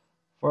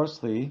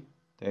 firstly,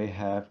 they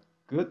have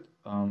good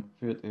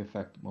field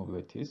effect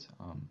mobilities.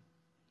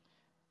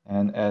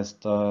 And as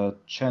the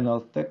channel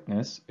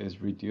thickness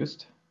is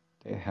reduced,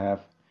 they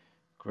have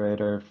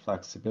greater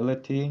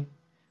flexibility,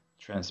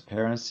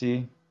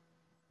 transparency,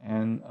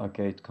 and a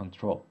gate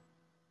control.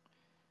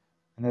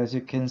 And as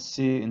you can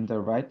see in the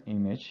right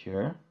image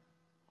here,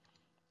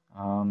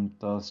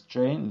 the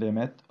strain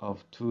limit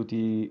of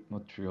 2D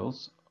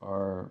materials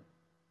are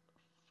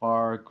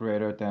far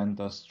greater than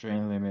the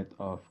strain limit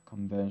of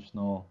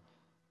conventional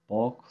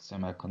bulk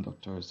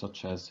semiconductors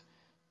such as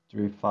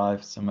 3-5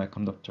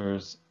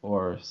 semiconductors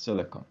or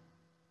silicon.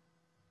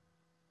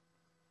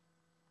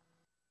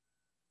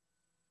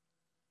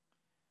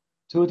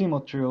 Two D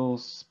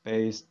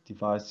materials-based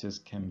devices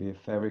can be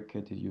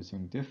fabricated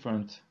using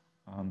different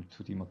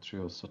 2D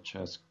materials such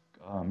as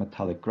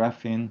metallic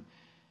graphene,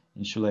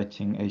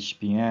 insulating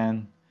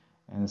HBN,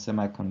 and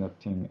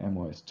semiconducting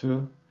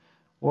MOS2,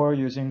 or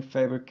using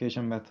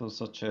fabrication methods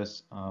such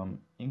as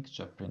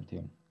inkjet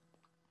printing.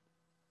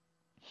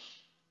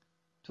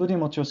 2D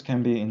materials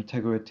can be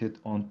integrated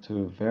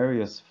onto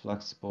various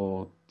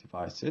flexible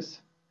devices.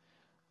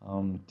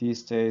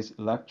 These days,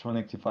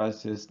 electronic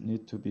devices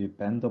need to be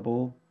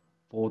bendable,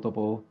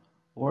 foldable,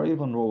 or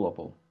even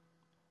rollable.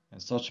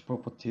 And such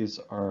properties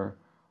are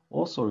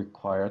also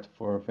required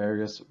for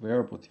various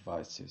wearable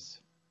devices.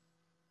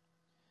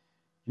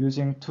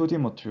 Using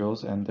 2D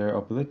materials and their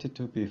ability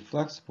to be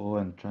flexible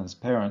and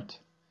transparent,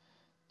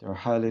 they are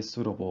highly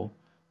suitable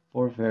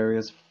for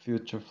various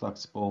future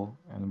flexible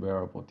and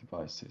wearable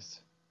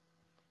devices.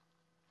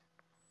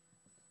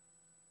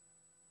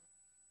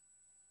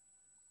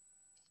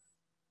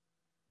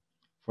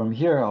 From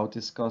here, I'll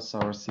discuss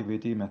our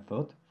CVD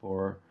method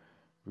for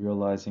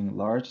realizing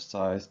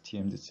large-size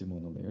TMDC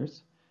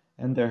monolayers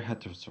and their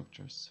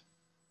heterostructures.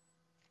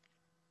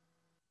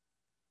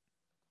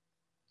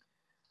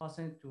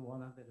 To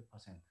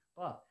 100%.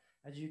 But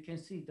as you can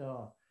see,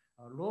 the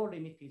low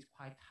limit is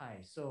quite high,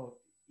 so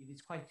it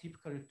is quite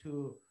difficult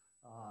to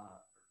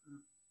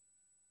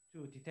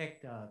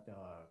detect the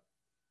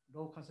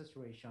low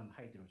concentration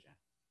hydrogen.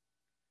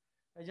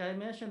 As I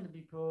mentioned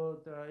before,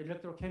 the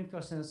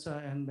electrochemical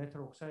sensor and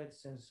metal oxide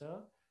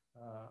sensor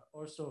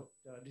also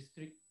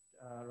restrict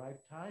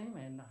lifetime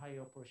and high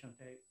operation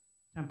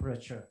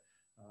temperature,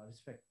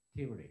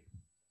 respectively.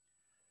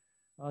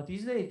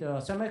 These days,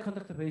 the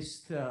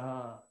semiconductor-based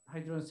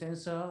hydrogen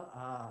sensor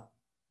are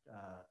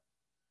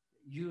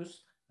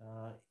used.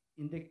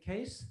 In the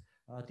case,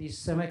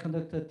 this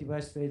semiconductor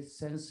device-based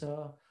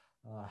sensor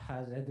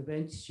has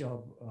advantage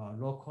of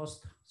low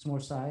cost, small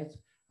size,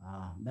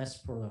 mass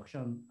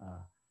production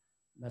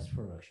mass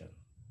production.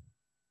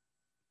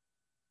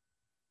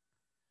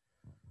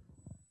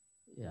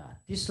 Yeah,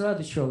 this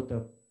slide shows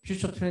the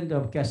future trend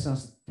of gas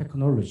sensor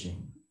technology.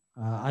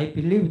 I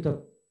believe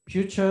the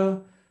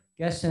future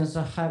gas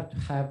sensor have to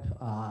have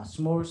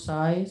small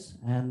size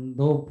and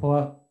low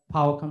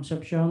power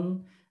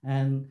consumption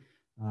and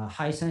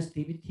high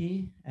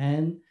sensitivity,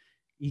 and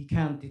it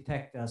can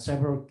detect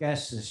several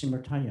gases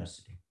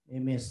simultaneously.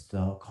 It means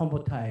the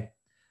combo type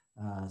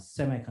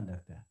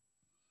semiconductor.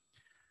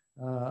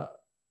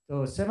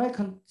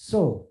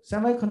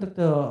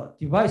 Semiconductor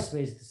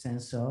device-based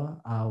sensor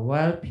are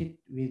well fit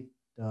with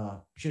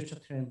the future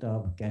trend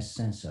of gas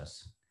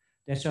sensors.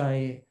 That's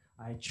why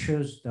I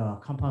choose the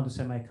compound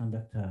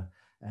semiconductor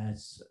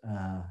as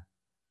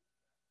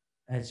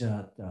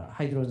the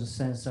hydrogen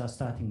sensor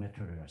starting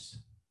materials.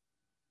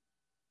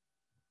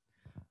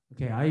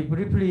 Okay, I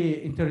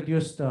briefly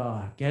introduced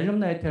the gallium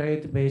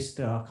nitride-based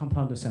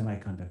compound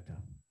semiconductor.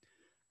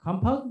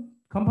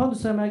 Compound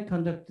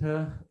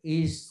semiconductor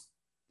is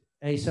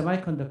a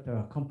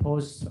semiconductor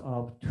composed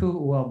of 2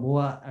 or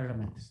more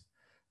elements,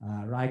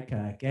 like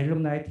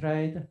gallium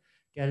nitride,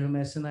 gallium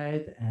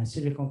arsenide, and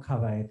silicon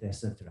carbide,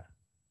 etc.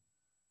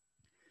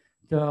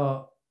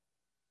 The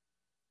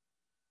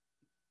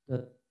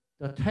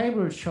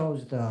table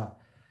shows the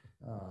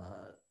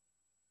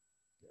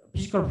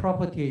physical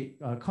property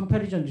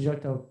comparison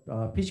result of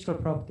physical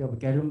property of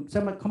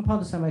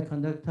compound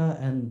semiconductor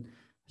and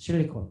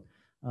silicon.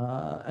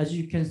 As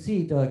you can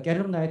see, the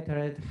gallium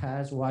nitride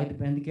has wide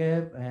band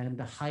gap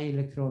and high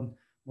electron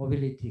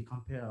mobility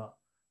compared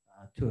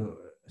to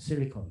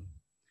silicon.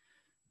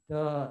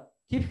 The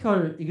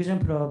typical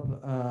example of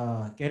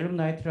gallium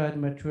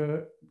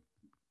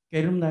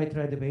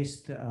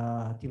nitride-based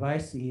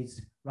device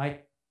is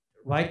light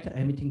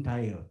emitting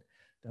diode,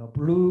 the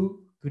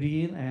blue,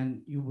 green,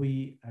 and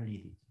UV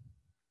LED.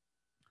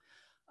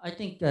 I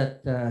think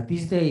that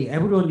these days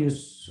everyone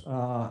uses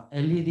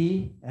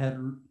LED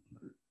and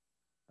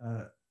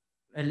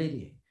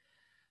LED,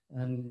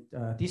 and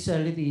this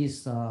LED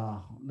is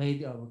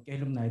made of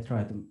gallium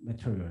nitride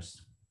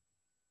materials.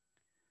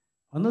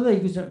 Another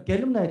example,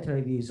 gallium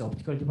nitride is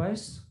optical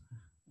device,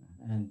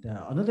 and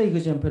another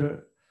example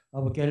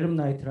of gallium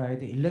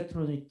nitride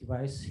electronic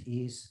device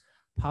is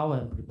power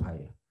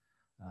amplifier,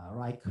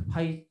 like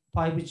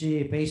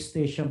 5G base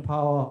station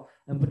power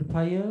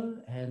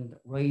amplifier and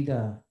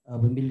radar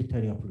of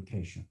military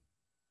application.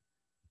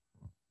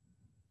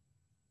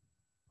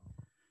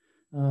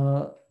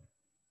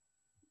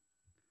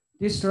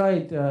 This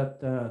slide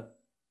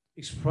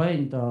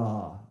explains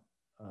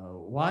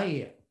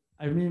why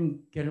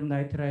aluminum gallium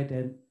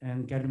nitride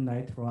and gallium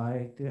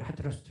nitride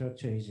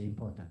heterostructure is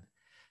important.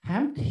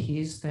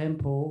 HAMT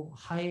stands for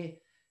high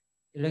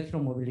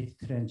electron mobility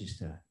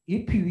transistor.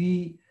 If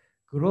we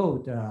grow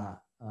the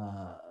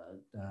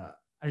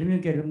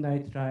aluminum gallium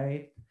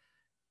nitride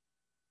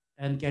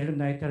and gallium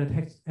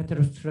nitride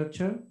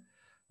heterostructure,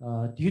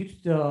 due to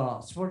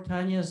the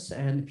spontaneous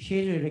and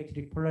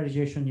piezoelectric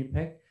polarization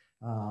effect,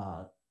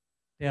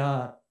 there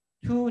are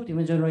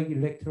two-dimensional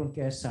electron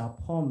gases are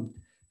formed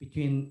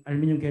between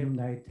aluminum gallium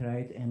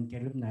nitride and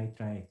gallium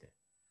nitride.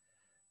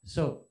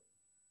 So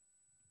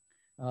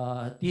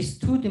this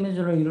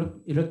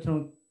two-dimensional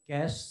electron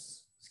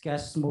gas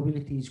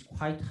mobility is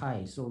quite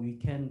high, so we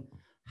can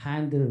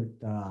handle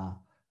the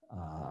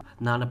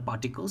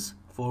nanoparticles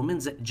forming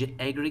the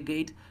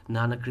J-aggregate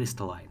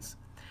nanocrystallines.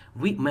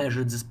 We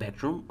measured the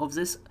spectrum of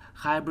these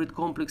hybrid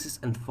complexes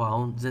and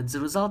found that the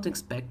resulting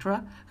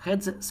spectra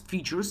had the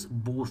features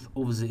both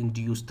of the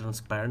induced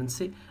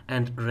transparency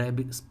and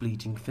Rabi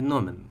splitting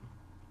phenomenon.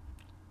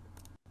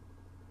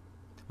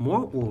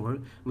 Moreover,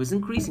 with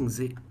increasing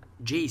the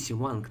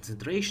JC1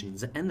 concentration,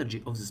 the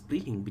energy of the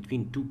splitting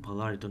between two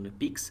polarity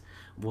peaks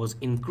was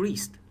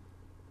increased.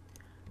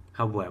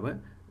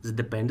 However, the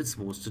dependence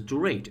was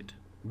saturated.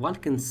 One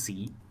can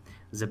see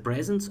the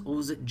presence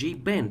of the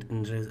J-band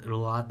in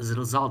the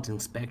resulting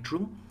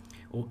spectrum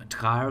at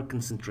higher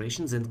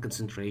concentrations than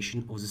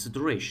concentration of the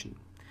saturation.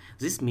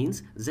 This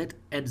means that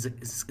at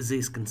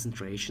these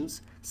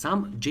concentrations,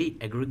 some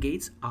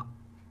J-aggregates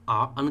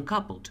are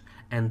uncoupled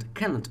and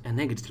cannot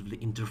negatively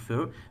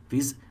interfere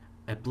with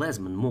a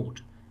plasmon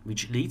mode,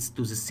 which leads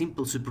to the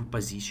simple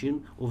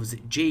superposition of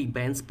the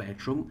J-band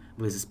spectrum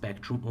with the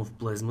spectrum of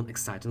plasmon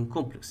exciton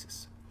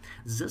complexes.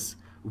 Thus,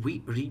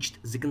 we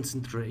reached the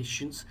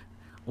concentrations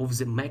of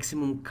the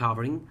maximum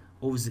covering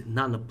of the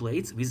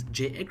nanoplates with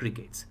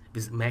J-aggregates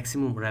with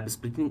maximum Rabi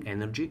splitting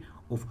energy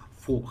of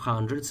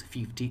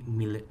 450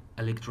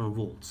 millielectron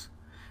volts.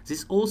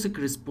 This also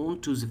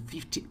corresponds to the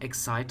 50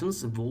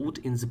 excitons involved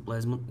in the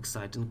plasmon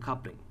exciton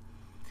coupling.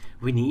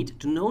 We need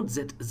to note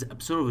that the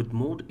observed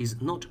mode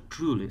is not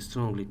truly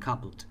strongly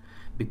coupled,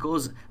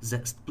 because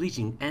the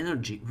splitting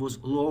energy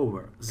was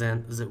lower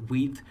than the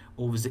width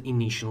of the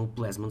initial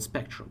plasmon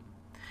spectrum.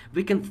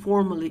 We can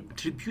formally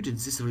attribute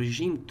this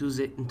regime to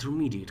the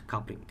intermediate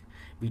coupling,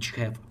 which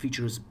have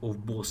features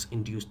of both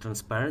induced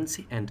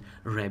transparency and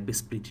Rabi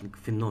splitting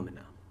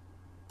phenomena.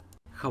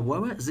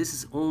 However, this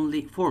is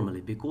only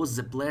formally, because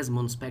the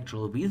plasmon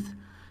spectral width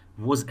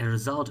was a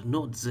result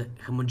not the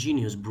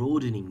homogeneous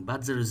broadening,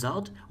 but the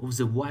result of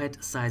the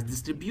wide size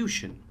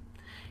distribution.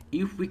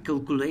 If we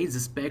calculate the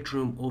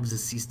spectrum of the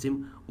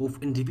system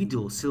of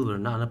individual silver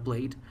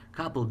nanoplate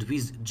coupled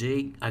with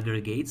J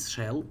aggregates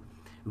shell,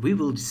 we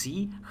will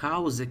see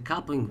how the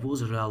coupling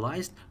was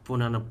realized for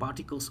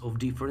nanoparticles of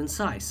different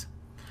size.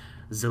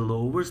 The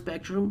lower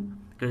spectrum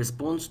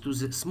corresponds to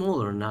the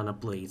smaller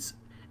nanoplates,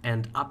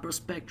 and upper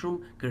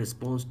spectrum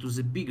corresponds to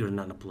the bigger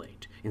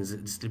nanoplate in the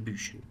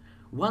distribution.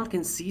 One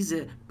can see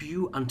the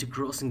pure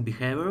anti-crossing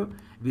behavior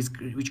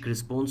which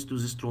corresponds to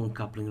the strong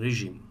coupling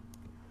regime.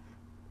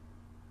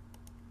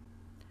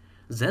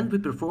 Then we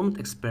performed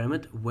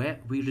experiment where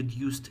we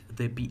reduced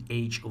the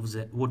pH of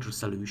the water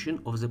solution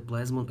of the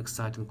plasmon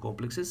exciton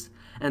complexes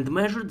and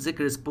measured the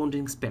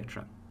corresponding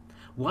spectra.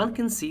 One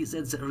can see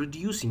that the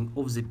reducing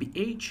of the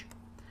pH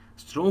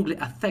strongly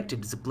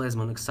affected the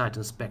plasmon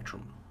exciton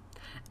spectrum.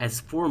 As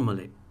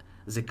formally,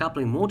 the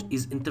coupling mode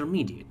is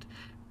intermediate,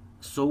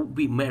 so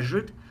we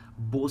measured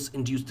both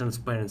induced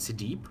transparency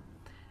dip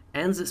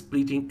and the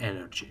splitting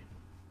energy.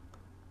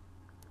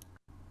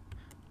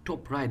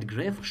 Top right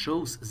graph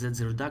shows that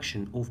the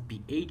reduction of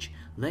pH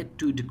led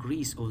to a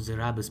decrease of the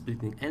Rabe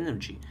splitting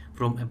energy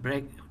from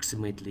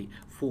approximately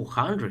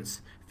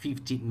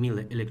 450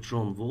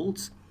 millielectron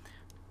volts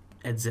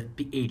at the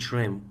pH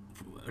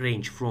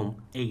range from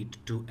 8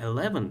 to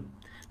 11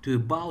 to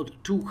about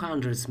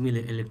 200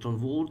 millielectron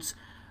volts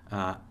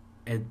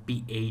at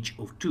pH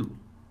of 2.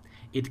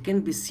 It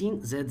can be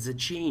seen that the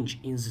change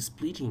in the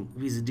splitting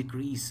with a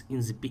decrease in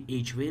the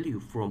pH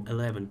value from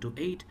 11 to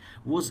 8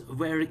 was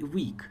very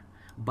weak,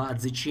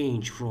 but the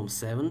change from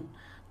 7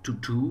 to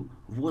 2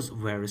 was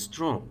very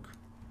strong.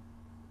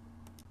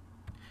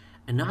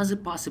 Another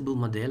possible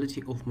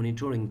modality of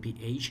monitoring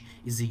pH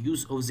is the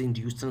use of the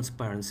induced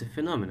transparency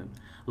phenomenon.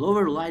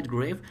 Lower light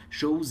graph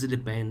shows the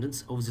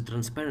dependence of the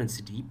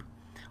transparency dip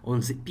on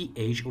the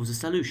pH of the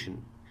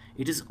solution.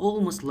 It is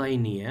almost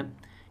linear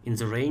in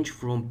the range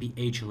from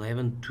pH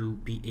 11 to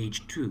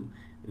pH 2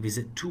 with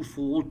a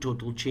twofold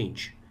total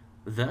change.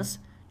 Thus,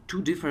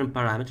 two different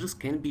parameters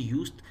can be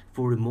used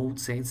for remote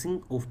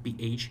sensing of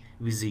pH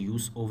with the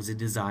use of the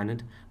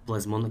designed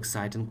plasmon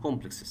exciton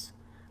complexes,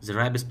 the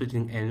Rabe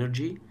splitting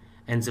energy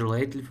and the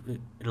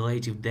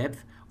relative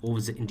depth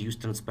of the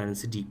induced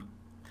transparency dip.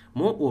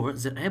 Moreover,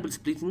 the Rabe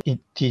splitting in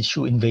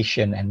tissue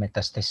invasion and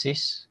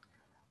metastasis,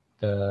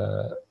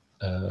 the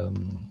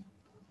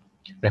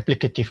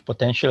replicative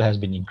potential has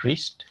been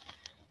increased,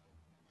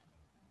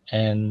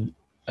 and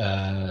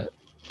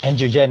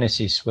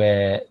angiogenesis,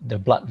 where the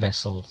blood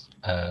vessels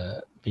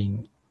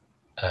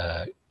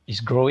is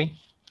growing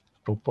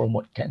to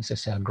promote cancer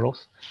cell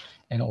growth,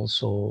 and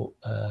also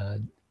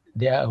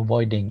they are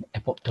avoiding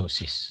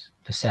apoptosis,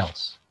 the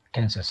cells,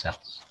 cancer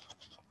cells.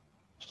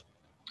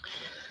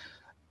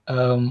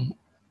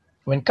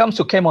 When it comes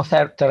to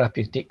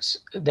chemotherapeutics,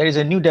 there is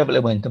a new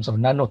development in terms of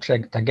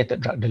nano-targeted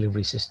drug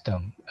delivery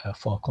system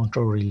for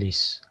control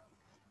release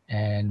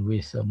and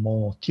with a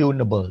more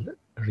tunable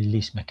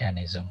release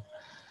mechanism,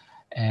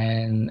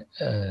 and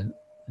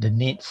the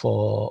need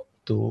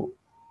to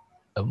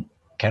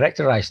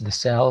characterize the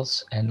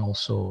cells and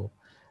also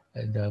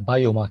the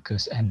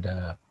biomarkers and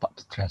the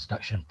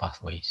transduction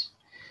pathways.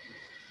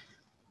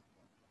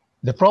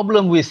 The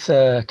problem with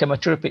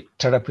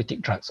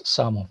chemotherapeutic drugs,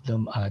 some of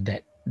them are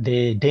that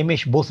they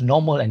damage both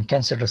normal and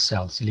cancerous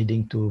cells,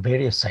 leading to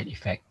various side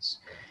effects.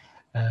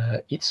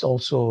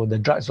 The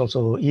drug is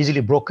also easily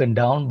broken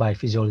down by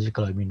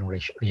physiological immune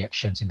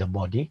reactions in the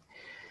body.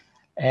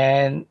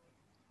 And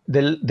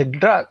the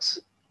drugs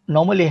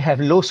normally have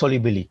low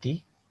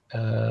solubility,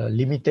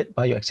 limited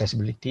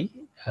bioaccessibility,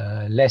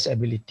 less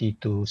ability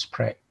to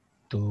spread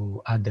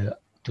to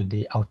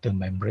the outer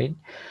membrane,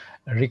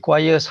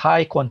 requires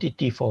high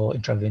quantity for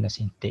intravenous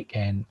intake,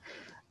 and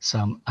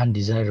some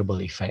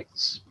undesirable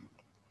effects.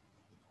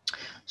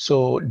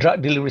 So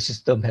drug delivery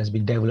system has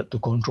been developed to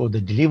control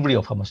the delivery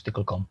of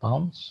pharmaceutical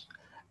compounds.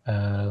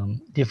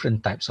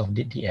 Different types of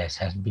DDS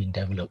has been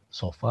developed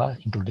so far,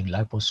 including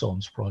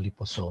liposomes,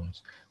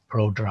 proliposomes,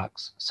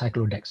 prodrugs,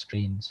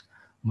 cyclodextrins,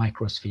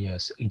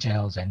 microspheres,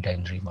 gels, and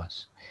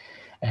dendrimers.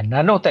 And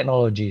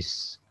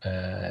nanotechnologies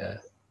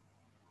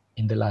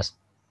in the last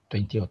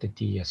 20 or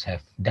 30 years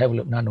have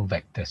developed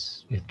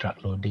nanovectors with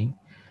drug loading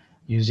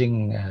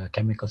using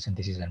chemical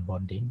synthesis and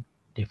bonding,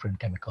 different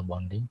chemical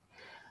bonding,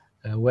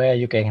 where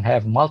you can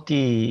have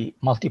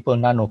multiple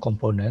nano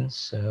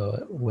components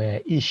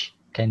where each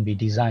can be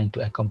designed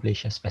to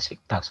accomplish a specific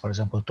task, for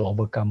example, to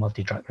overcome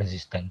multi-drug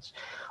resistance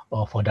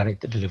or for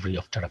directed delivery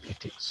of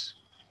therapeutics.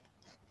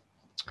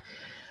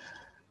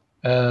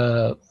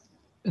 The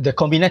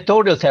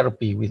combinatorial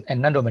therapy with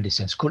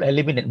nanomedicines could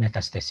eliminate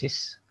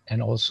metastasis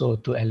and also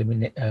to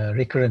eliminate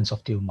recurrence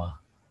of tumor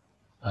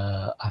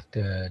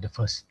after the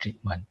first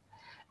treatment.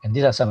 And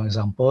these are some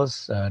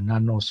examples: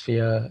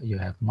 nanosphere, you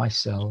have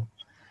micelle,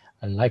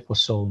 a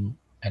liposome,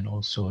 and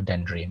also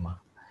dendrimer.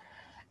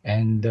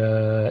 And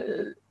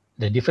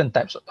the different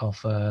types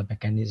of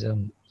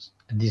mechanisms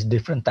these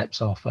different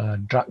types of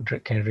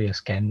drug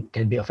carriers can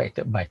be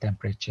affected by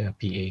temperature,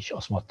 pH,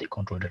 osmotic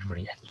control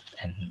delivery,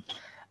 and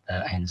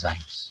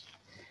enzymes.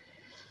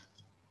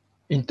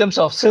 In terms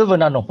of silver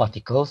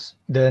nanoparticles,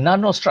 the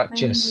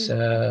nanostructures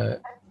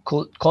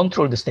could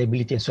control the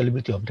stability and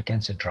solubility of the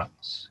cancer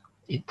drugs.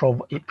 It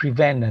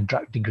prevents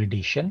drug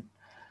degradation,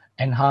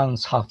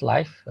 enhance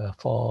half-life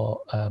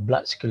for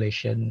blood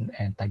circulation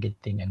and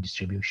targeting and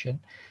distribution.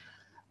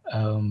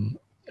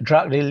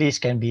 Drug release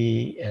can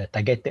be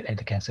targeted at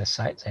the cancer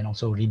sites and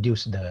also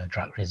reduce the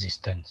drug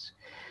resistance.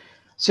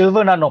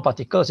 Silver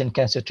nanoparticles in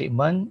cancer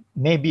treatment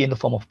may be in the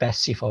form of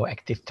passive or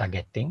active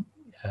targeting,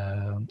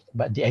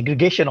 but the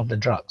aggregation of the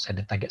drugs at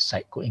the target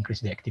site could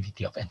increase the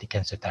activity of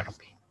anti-cancer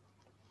therapy.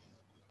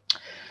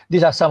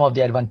 These are some of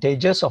the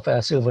advantages of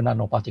silver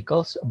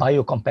nanoparticles: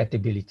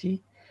 biocompatibility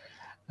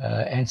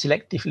and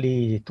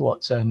selectively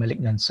towards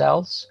malignant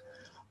cells,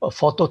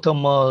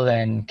 photothermal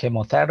and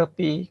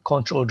chemotherapy,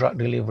 controlled drug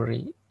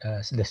delivery,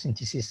 the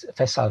synthesis,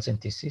 facile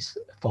synthesis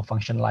for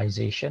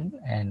functionalization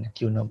and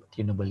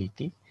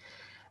tunability,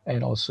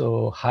 and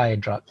also high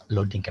drug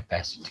loading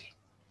capacity.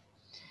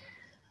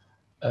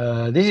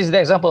 This is the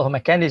example of a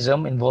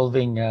mechanism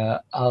involving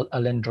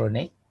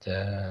alendronate,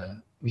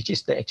 which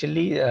is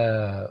actually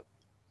a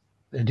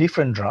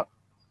different drug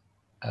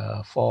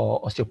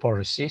for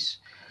osteoporosis.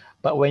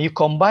 But when you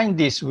combine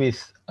this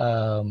with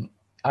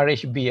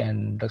RHB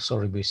and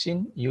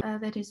doxorubicin,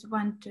 that is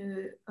 1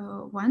 to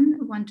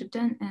 1, 1 to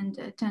 10,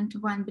 and 10 to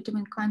 1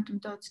 between quantum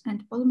dots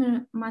and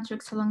polymer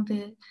matrix along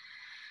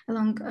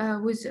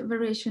with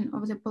variation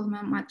of the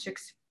polymer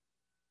matrix.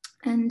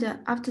 And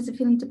after the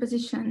film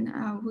deposition,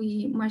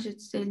 we measured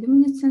the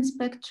luminescence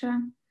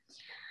spectra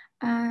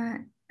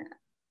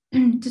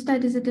to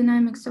study the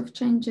dynamics of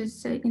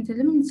changes in the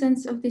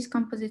luminescence of these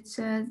composites.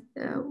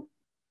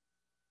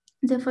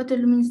 The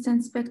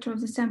photoluminescence spectra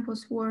of the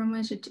samples were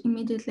measured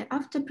immediately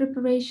after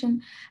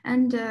preparation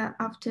and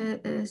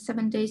after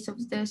 7 days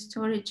of their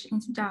storage in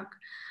the dark.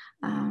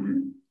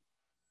 On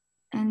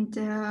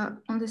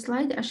the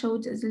slide, I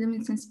showed the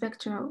luminescence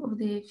spectra of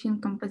the film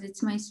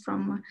composites made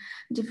from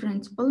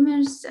different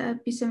polymers,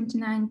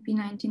 P79,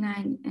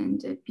 P99,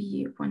 and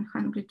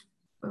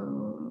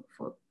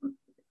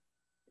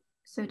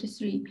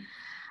P133,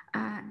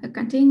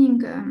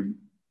 containing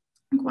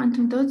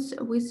quantum dots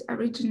with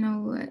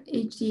original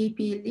HDAP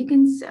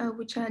ligands,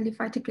 which are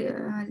aliphatic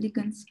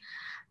ligands.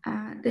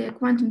 The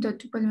quantum dot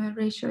to polymer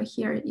ratio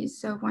here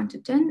is 1 to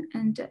 10,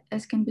 and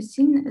as can be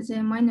seen,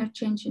 the minor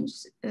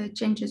changes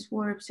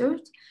were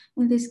observed.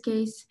 In this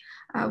case,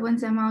 when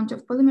the amount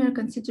of polymer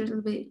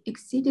considerably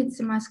exceeded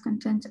the mass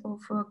content of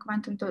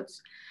quantum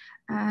dots.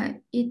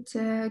 It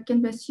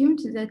can be assumed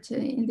that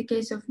in the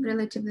case of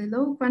relatively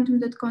low quantum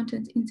dot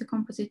content in the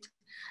composite,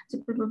 the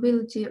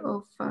probability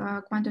of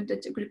quantum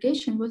dot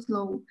aggregation was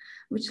low,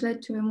 which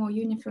led to a more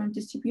uniform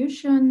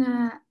distribution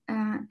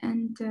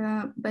and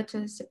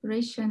better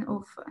separation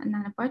of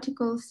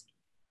nanoparticles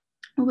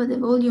over the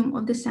volume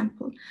of the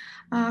sample.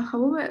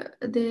 However,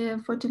 the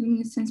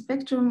photoluminescence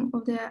spectrum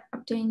of the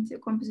obtained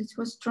composites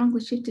was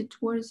strongly shifted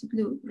towards the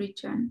blue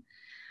region.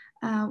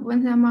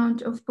 When the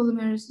amount of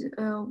polymers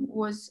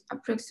was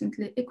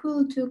approximately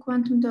equal to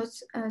quantum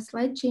dots,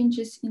 slight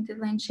changes in the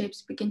line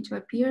shapes began to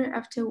appear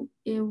after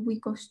a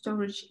week of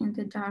storage in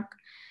the dark.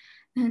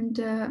 And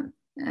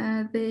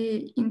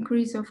the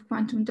increase of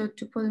quantum dot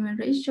to polymer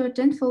ratio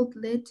tenfold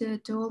led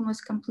to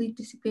almost complete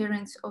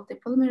disappearance of the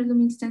polymer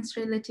luminescence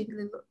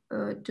relatively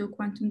to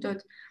quantum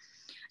dot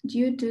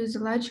due to the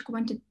large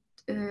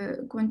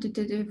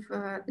quantitative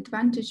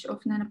advantage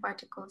of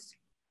nanoparticles.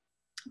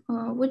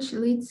 Which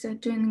leads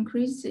to an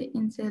increase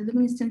in the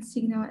luminescence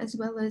signal as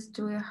well as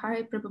to a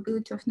high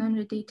probability of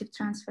non-radiative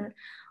transfer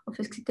of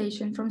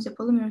excitation from the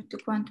polymer to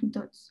quantum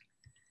dots.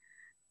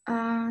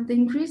 The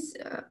increase,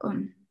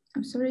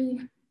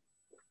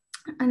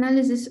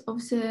 analysis of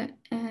the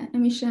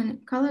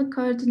emission color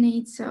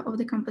coordinates of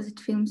the composite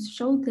films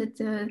showed that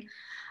the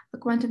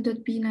quantum dot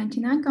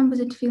P99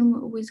 composite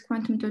film with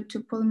quantum dot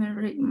to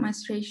polymer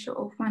mass ratio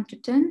of 1 to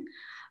 10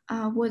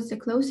 was the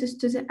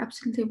closest to the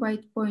absolutely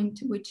white point,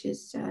 which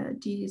is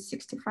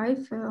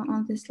D65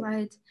 on the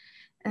slide,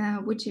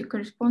 which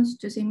corresponds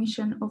to the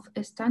emission of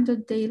a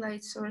standard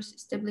daylight source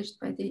established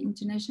by the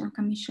International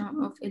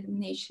Commission of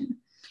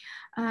Illumination.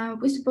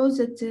 We suppose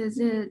that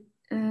the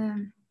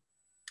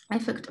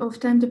effect of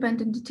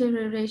time-dependent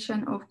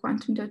deterioration of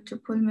quantum dot to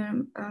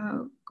polymer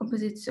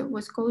composites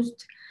was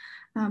caused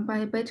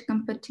by better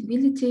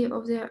compatibility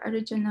of the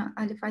original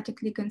aliphatic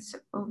ligands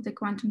of the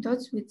quantum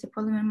dots with the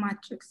polymer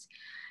matrix.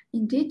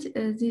 Indeed,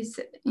 this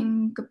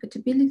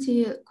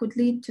incompatibility could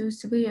lead to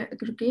severe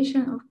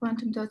aggregation of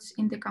quantum dots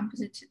in the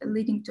composite,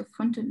 leading to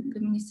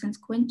photoluminescence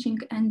quenching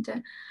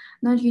and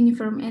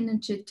non-uniform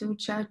energy to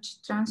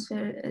charge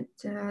transfer at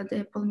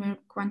the polymer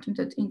quantum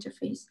dot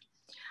interface.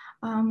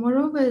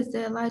 Moreover,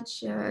 the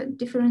large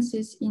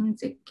differences in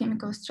the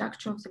chemical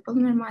structure of the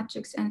polymer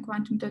matrix and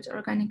quantum dot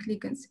organic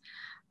ligands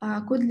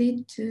could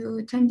lead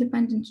to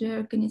time-dependent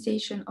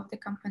reorganization of the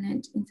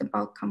component in the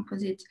bulk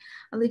composite,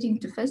 leading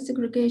to phase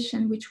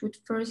segregation, which would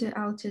further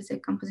alter the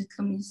composite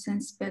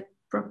luminescence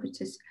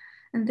properties.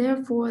 And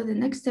therefore, the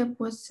next step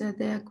was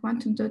the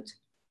quantum dot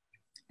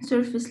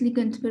surface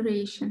ligand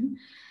variation.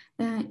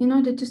 In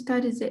order to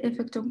study the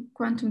effect of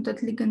quantum dot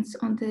ligands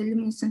on the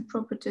luminescent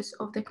properties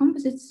of the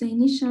composites, the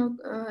initial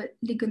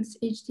ligands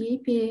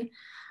HDAPA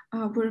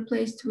were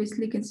replaced with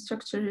ligand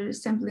structure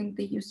resembling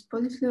the used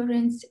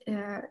polyfluorines,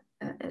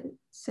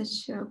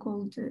 such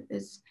called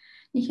as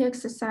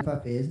nihexoside.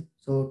 Alpha phase.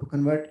 So to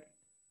convert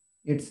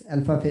its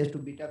alpha phase to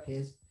beta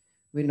phase,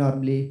 we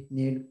normally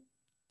need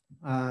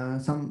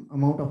some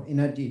amount of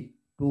energy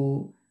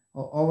to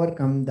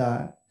overcome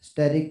the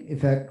steric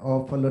effect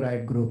of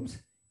fluoride groups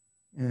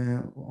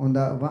on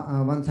the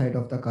one side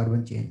of the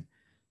carbon chain.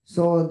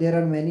 So there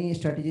are many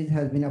strategies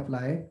has been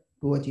applied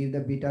to achieve the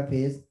beta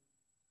phase,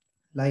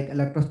 like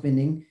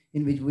electrospinning,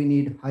 in which we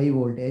need high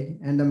voltage,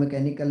 and the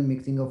mechanical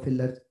mixing of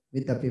fillers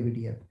with the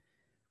PVDF.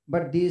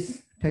 But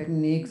these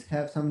techniques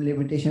have some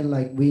limitation,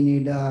 like we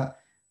need a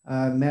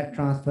matte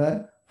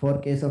transfer for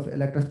case of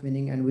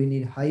electrospinning, and we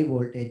need high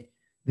voltage,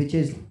 which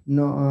is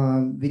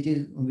some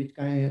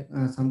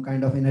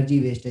kind of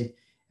energy wastage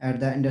at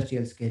the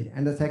industrial scale.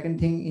 And the second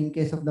thing, in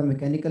case of the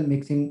mechanical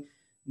mixing,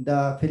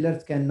 the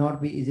fillers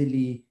cannot be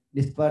easily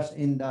dispersed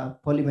in the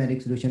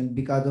polymeric solution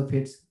because of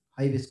its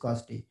high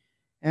viscosity.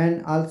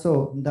 And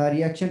also the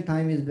reaction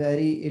time is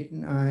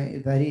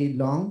very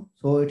long,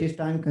 so it is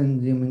time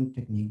consuming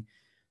technique.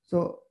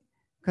 So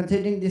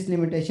considering this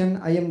limitation,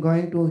 I am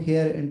going to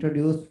here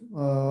introduce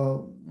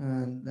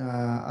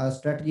a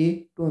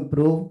strategy to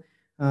improve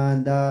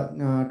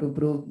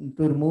to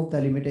remove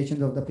the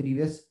limitations of the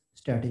previous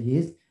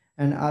strategies.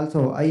 And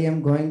also I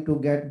am going to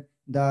get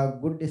the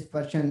good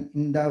dispersion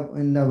in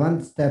the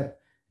one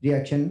step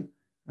reaction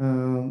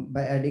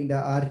by adding the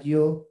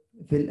RGO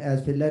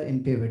as filler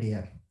in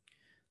PVDF.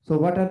 So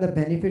what are the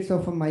benefits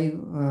of my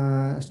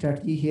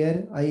strategy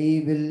here?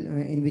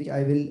 In which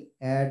I will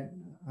add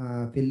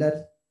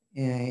fillers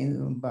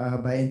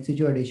by in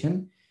situ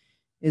addition.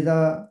 Is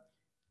a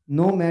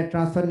no matte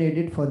transfer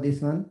needed for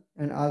this one,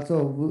 and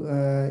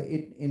also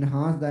it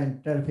enhance the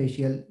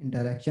interfacial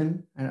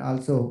interaction, and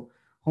also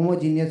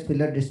homogeneous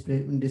filler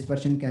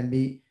dispersion can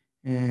be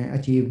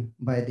achieved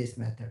by this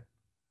method.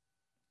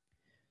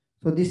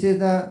 So this is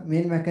the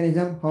main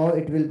mechanism how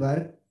it will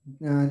work.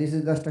 This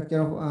is the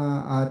structure of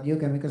RGO,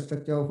 chemical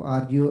structure of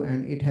RGO,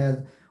 and it has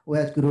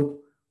OH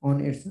group on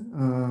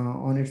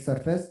its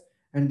surface.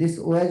 And this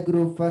OH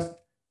group first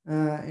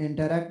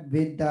interact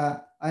with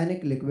the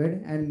ionic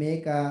liquid and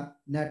make a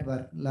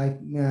network like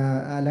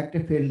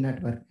electric field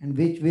network, and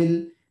which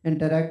will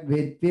interact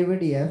with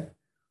PVDF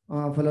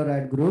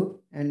fluoride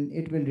group, and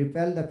it will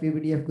repel the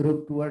PVDF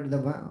group toward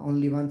the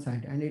only one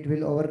side, and it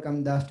will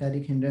overcome the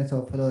steric hindrance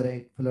of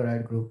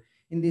fluoride group.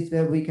 In this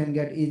way, we can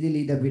get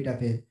easily the beta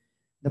phase.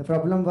 The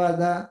problem was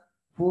the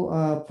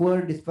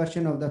poor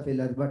dispersion of the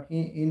fillers, but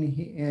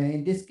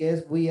in this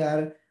case, we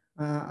are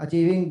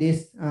achieving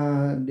this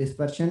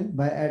dispersion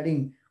by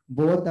adding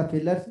both the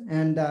fillers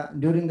and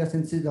during the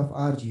synthesis of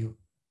RGO.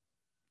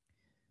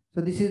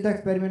 So this is the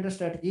experimental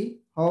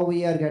strategy, how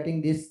we are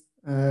getting this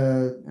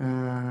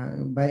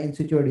by in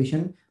situ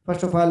addition.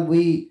 First of all,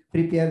 we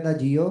prepare the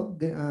GO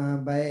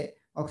by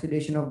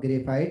oxidation of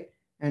graphite,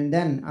 and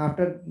then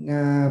after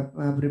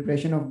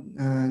preparation of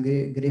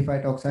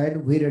graphite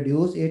oxide, we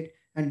reduce it,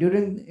 and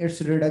during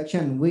its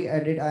reduction, we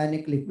added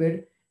ionic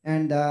liquid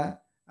and the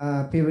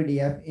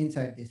PVDF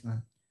inside this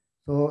one.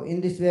 So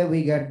in this way,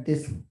 we get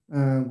this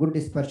good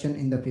dispersion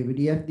in the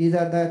PVDF. These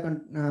are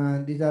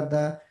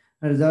the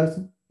results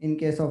in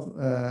case of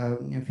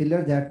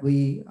fillers that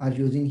we are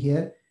using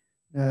here.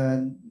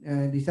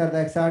 These are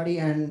the XRD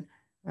and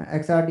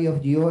XRD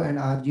of GO and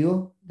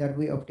RGO that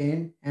we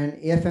obtained, and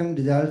AFM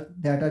results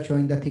that are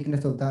showing the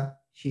thickness of the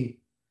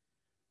sheet.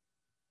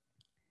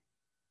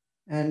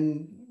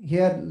 And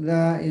here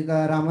is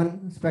the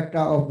Raman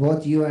spectra of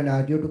both GO and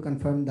RGO to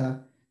confirm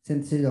the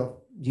synthesis of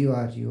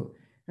GO-RGO.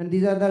 And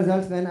these are the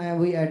results when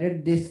we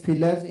added these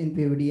fillers in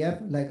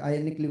PVDF, like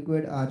ionic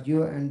liquid,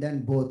 RGO, and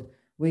then both.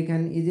 We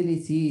can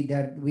easily see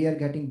that we are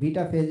getting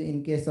beta phase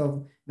in case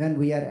of when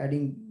we are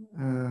adding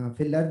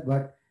fillers,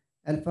 but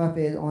alpha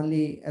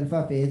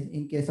phase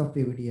in case of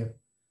PVDF.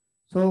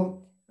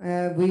 So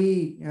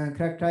we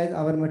characterize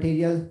our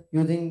material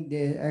using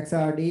the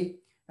XRD,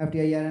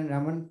 FTIR, and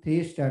Raman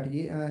 3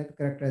 strategy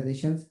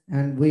characterizations,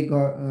 and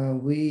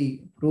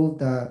we prove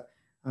the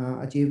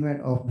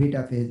achievement of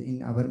beta phase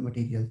in our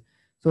materials.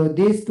 So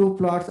these two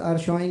plots are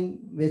showing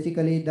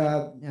basically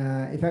the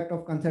effect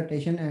of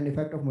concentration and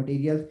effect of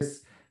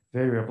materials.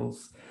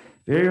 Variables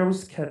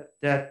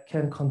that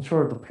can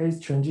control the phase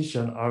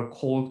transition are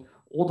called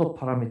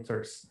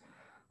autoparameters.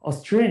 A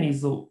strain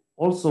is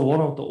also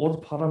one of the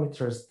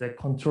autoparameters that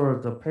control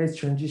the phase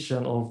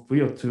transition of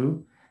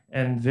VO2,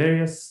 and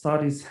various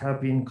studies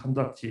have been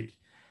conducted.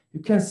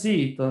 You can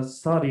see the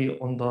study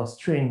on the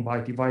strain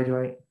by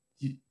dividing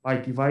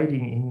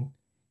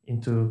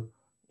into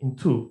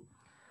two.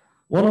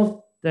 One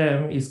of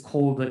them is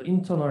called the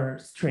internal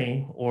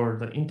strain or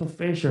the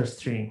interfacial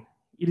strain.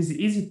 It is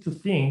easy to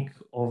think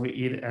of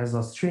it as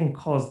a strain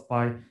caused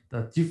by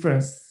the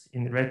difference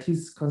in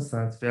lattice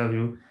constant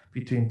value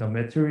between the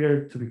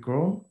material to be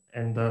grown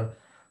and the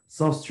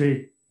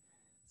substrate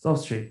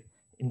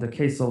in the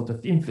case of the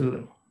thin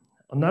film.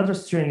 Another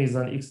strain is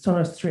an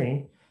external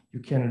strain. You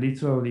can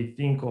literally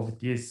think of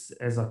this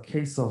as a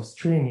case of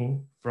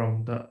straining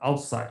from the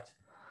outside.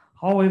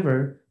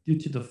 However, due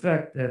to the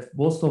fact that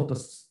most of the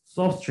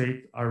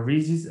substrate are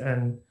rigid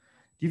and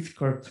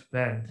difficult to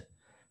bend,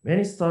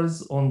 many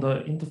studies on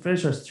the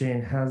interfacial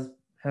strain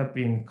have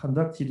been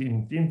conducted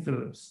in thin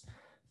films.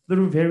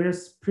 Through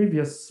various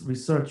previous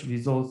research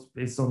results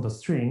based on the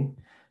strain,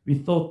 we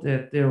thought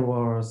that there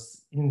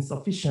was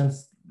insufficient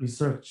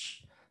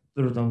research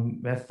through the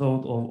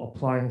method of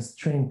applying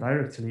strain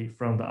directly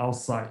from the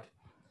outside.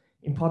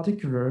 In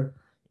particular,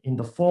 in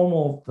the form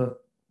of the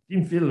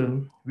thin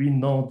film, we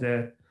know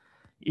that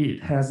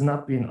it has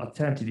not been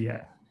attempted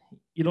yet.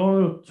 In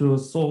order to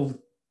solve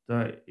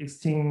the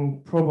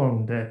existing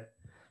problem that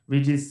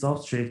rigid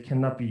substrate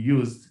cannot be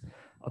used,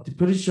 a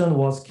deposition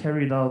was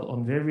carried out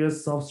on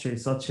various substrates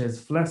such as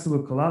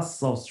flexible glass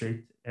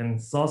substrate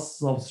and SOS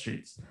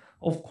substrates.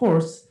 Of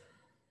course,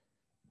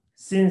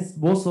 since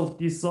most of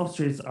these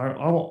substrates are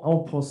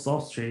unporous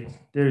substrate,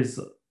 there is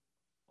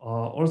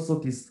also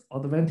this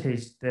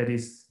advantage that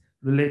is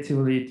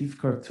relatively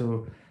difficult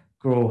to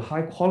grow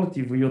high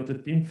quality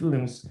VO2 thin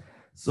films.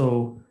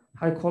 So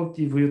high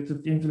quality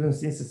VO2 thin film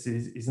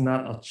synthesis is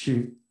not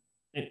achieved.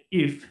 And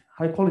if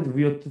high quality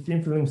VO2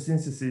 thin film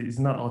synthesis is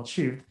not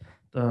achieved,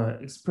 the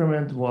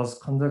experiment was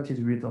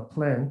conducted with a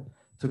plan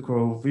to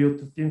grow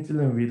VO2 thin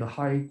film with a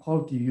high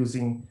quality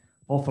using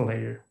buffer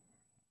layer.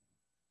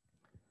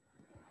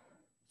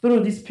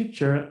 Through this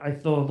picture, I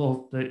thought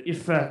of the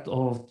effect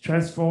of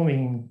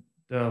transforming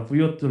the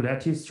VO2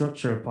 lattice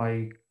structure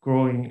by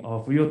growing a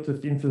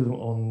VO2 thin film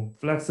on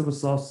flexible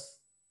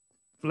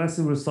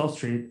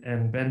substrate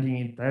and bending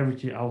it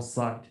directly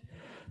outside.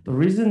 The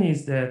reason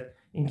is that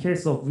in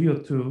case of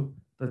VO2,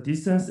 the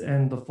distance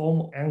and the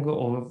form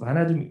angle of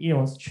vanadium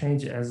ions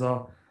change as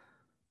a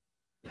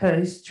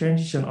phase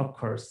transition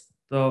occurs.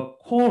 The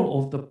core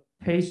of the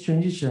phase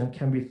transition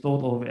can be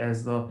thought of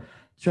as the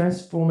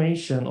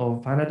transformation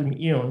of vanadium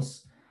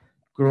ions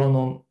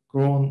grown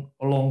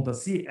along the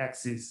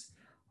z-axis.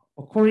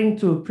 According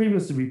to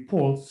previous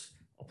reports,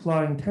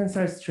 applying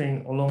tensile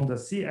strain along the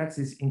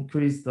z-axis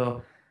increased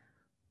the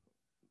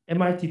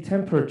MIT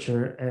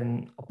temperature,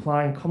 and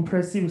applying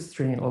compressive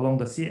strain along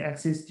the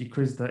z-axis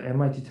decreased the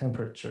MIT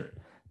temperature.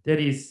 That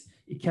is,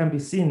 it can be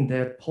seen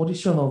that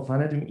position of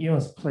vanadium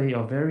ions play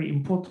a very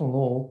important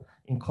role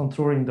in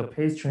controlling the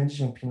phase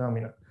transition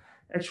phenomena.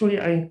 Actually,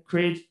 I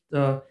create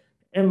the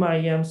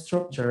MIM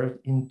structure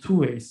in two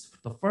ways.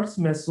 The first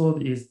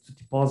method is to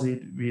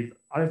deposit with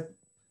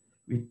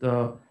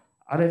the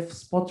RF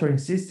sputtering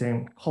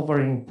system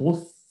covering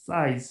both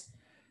sides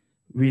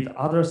with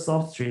other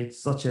substrates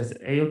such as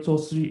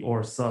Al2O3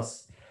 or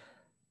SOS.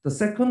 The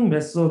second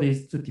method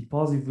is to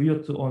deposit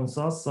VO2 on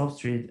SOS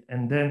substrate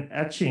and then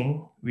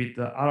etching with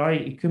the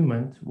RI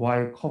equipment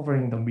while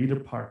covering the middle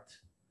part.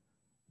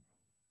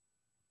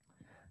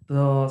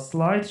 This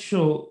slide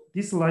shows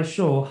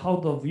how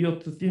the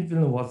VO2 thin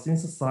film was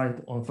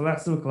synthesized on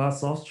flexible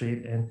glass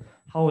substrate and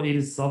how it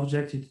is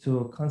subjected to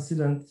a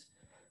constant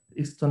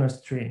external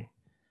strain.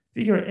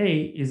 Figure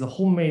A is a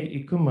homemade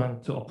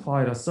equipment to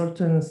apply a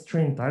certain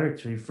strain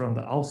directly from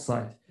the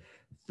outside.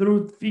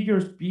 Through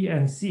figures B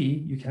and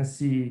C, you can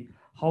see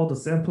how the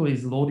sample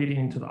is loaded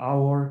into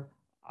our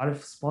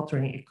RF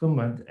sputtering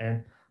equipment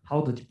and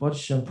how the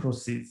deposition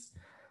proceeds.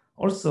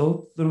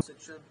 Also, through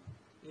section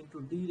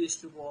into d raised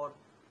to power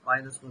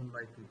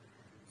 -1/2.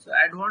 So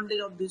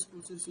advantage of this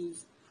process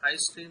is high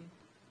strain,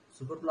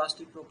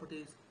 superplastic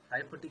properties,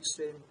 high fatigue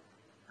strain,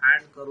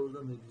 and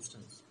corrosion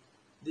resistance.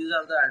 These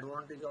are the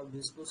advantages of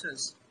this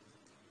process.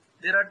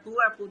 There are two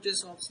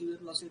approaches of severe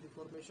plastic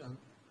deformation: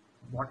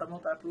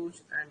 bottom-up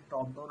approach and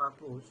top-down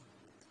approach.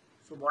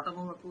 So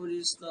bottom-up approach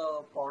is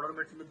the powder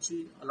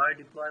metallurgy, alloy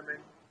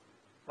deployment,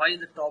 while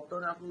the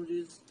top-down approach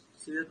is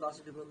severe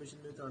plastic deformation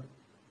method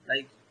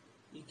like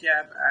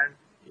ECAP and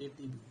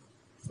ATB.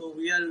 So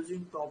we are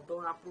using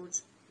top-down approach.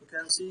 You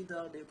can see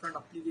the different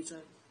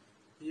application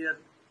here.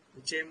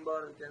 The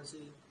chamber, you can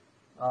see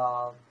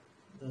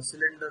the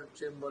cylinder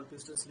chamber,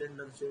 piston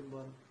cylinder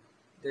chamber,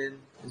 then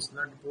this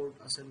nut bolt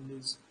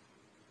assemblies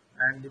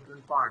and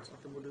different parts,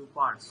 automotive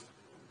parts.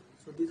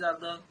 So these are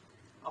the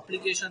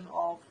application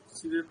of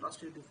severe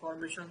plastic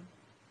deformation.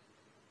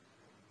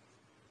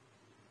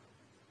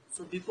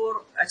 So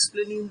before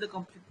explaining the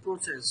complete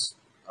process,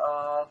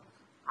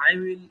 I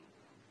will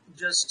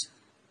just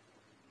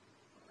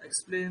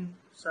explain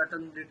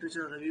certain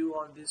literature review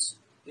on this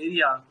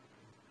area.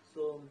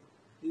 So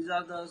these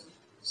are the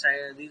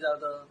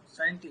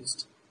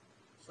scientists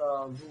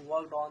who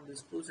worked on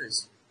this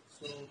process.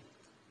 So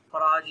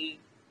Faraji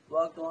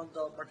worked on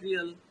the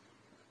material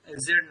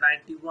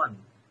Z91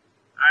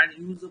 and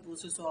use the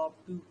process of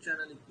tube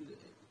channel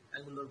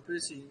angular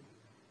pressing.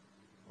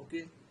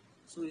 Okay,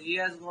 so he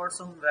has got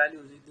some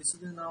values. This is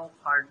the now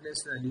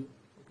hardness value.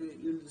 Okay,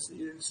 yield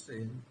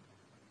strain.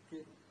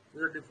 Okay,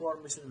 these are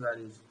deformation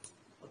values.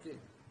 Okay,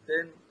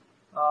 then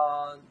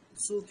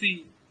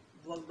Sufi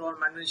worked on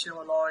magnesium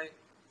alloy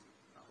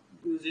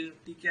using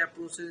TCAP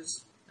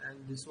process,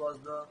 and this was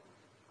the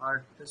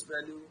hardness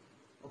value.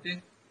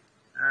 Okay,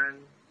 and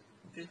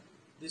okay,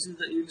 this is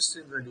the yield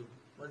strain value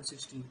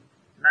 160.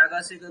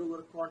 Nagasekar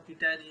worked on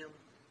titanium,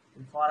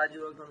 and Faraji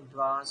worked on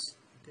brass.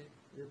 Okay,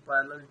 with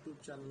parallel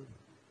tube channel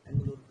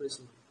angular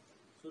pressing.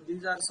 So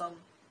these are some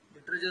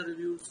literature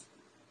reviews.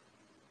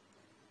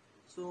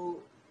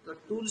 So the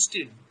tool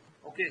steel,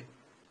 okay,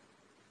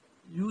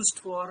 used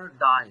for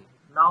die.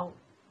 Now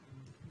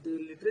the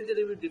literature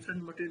review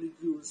different material is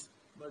used,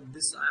 but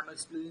this I am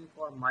explaining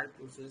for my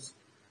process.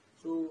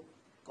 So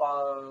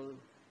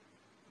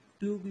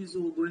tube is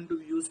going to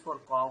be used for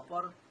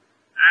copper,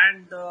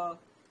 and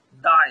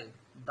die.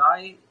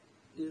 Die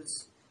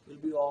will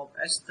be of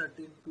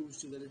S13 tool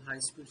steel, that is high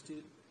speed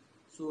steel.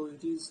 So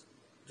it is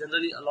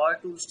generally alloy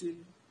tool steel,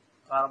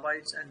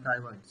 carbides and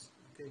diamonds.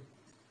 Okay.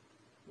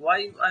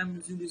 Why I am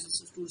using this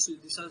tool steel?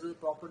 These are the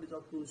properties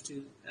of tool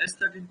steel.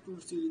 S13 tool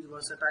steel is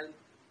versatile,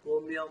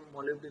 chromium,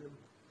 molybdenum,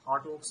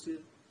 hot work steel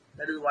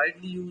that is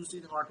widely used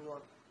in hot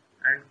work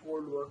and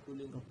cold work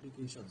tooling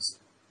applications.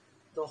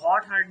 The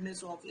hot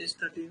hardness of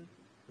S13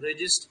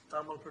 resists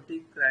thermal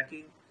fatigue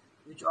cracking,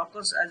 which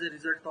occurs as a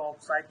result of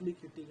cyclic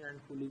heating and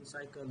cooling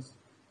cycles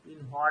in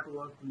hot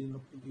work tooling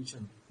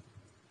application.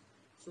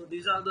 So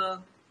these are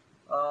the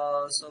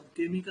some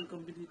chemical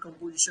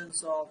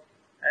compositions of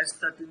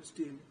S13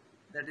 steel,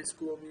 that is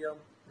chromium,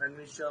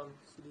 magnesium,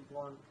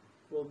 silicon,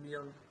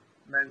 chromium,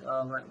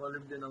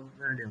 molybdenum,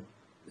 vanadium.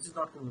 This is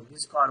not chromium, this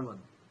is carbon.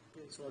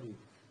 Okay, sorry.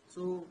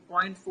 So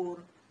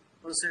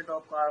 0.4%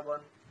 of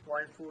carbon,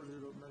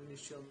 0.40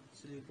 magnesium,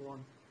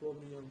 silicon,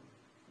 chromium.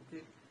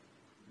 Okay,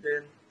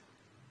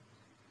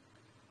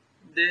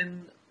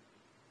 then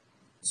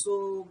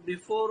so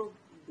before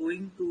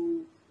going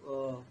to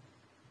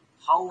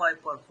how I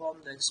perform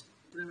the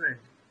experiment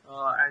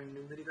and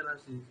numerical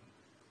analysis,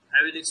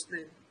 I will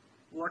explain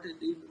what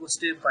it is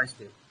step by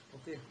step.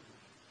 Okay,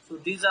 so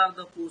these are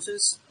the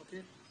process.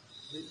 Okay,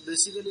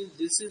 basically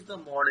this is the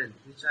model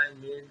which I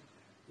made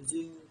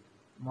using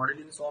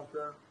modeling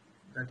software,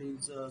 that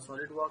is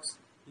SolidWorks.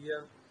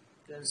 Here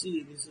you can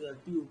see this is a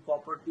tube,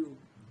 copper tube,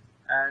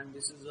 and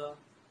this is a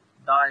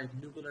die,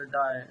 blue color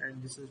die,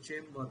 and this is a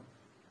chamber,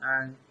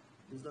 and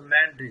this is the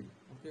mandrel.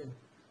 Okay,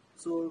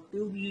 so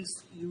tube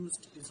is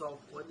used is of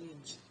 1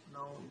 inch.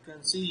 Now you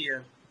can see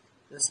here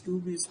this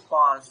tube is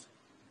passed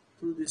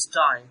through this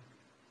die,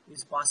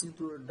 is passing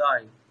through a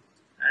die,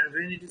 and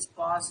when it is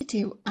passed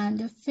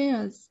and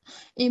fails,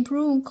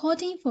 improve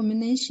coating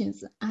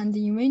formulations and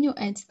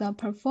evaluate the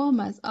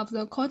performance of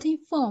the coating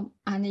foam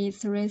and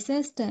its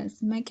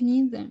resistance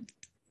mechanism.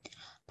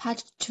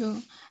 Part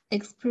 2.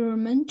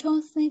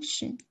 Experimental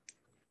section.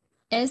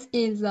 S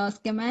is the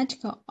schematic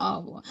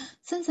of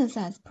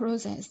synthesis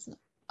process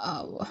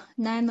of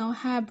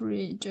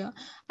nanohybrid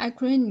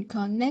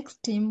acrylic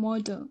nesting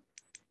model.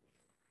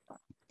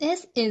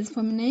 This is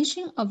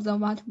formulation of the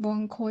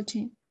waterborne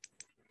coating.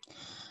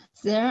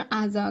 There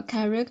are the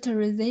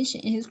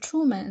characterization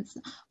instruments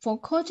for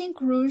coating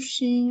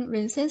corrosion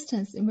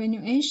resistance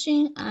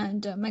evaluation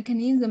and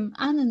mechanism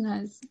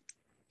analysis.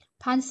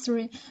 Part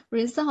 3.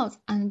 Results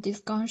and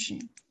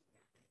discussion.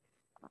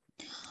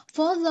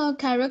 For the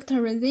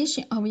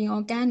characterization of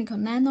inorganic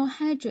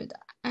nanohydride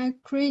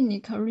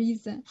acrylic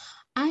resin,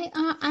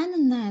 IR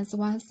analysis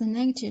was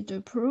selected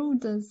to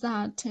prove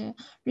that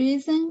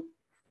resin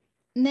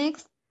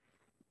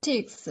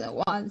Nextix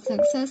was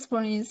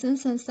successfully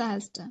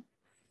synthesized.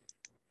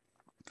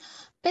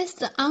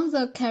 Based on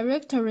the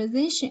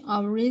characterization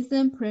of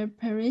resin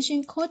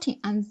preparation coating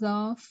and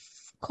the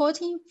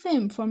coating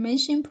film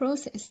formation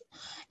process,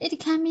 it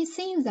can be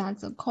seen that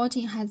the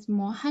coating has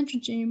more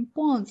hydrogen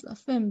bonds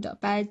formed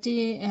by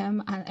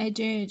DAM and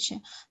AGH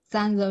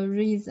than the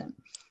resin,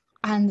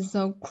 and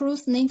the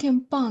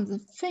cross-linking bonds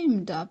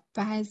formed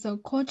by the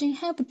coating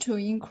help to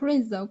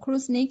increase the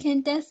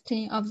cross-linking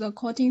density of the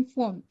coating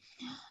foam.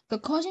 The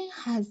coating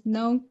has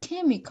no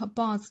chemical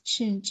bonds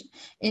change,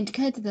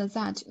 indicating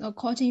that the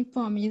coating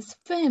foam is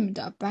formed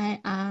by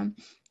an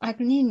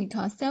acrylic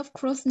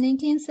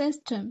self-cross-linking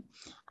system,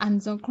 and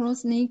the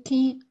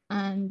cross-linking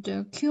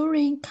and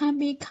curing can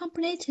be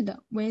completed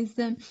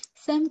within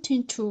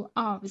 72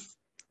 hours.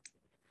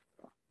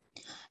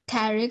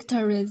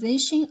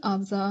 Characterization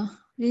of the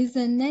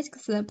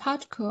resin-next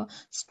particle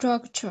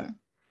structure.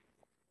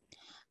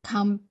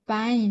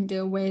 Combined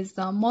with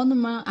the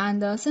monomer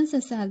and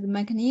synthesis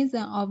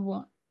mechanism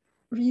of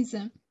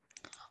resin,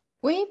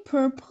 we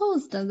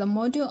proposed the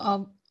model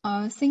of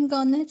a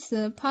single net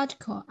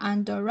particle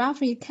and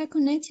roughly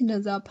calculated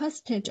the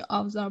percentage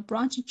of the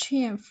branch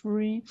chain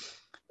free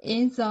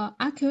in the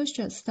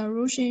aqueous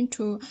solution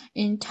to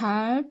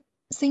entire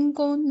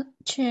single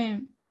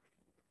chain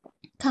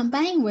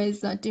combined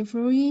with the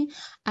diffusion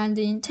and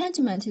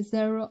entanglement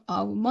theory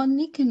of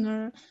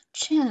molecular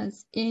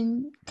chains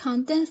in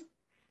condensed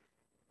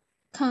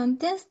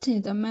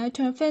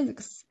matter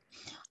physics,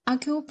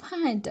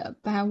 occupied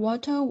by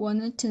water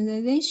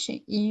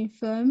volatilization in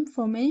film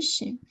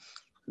formation.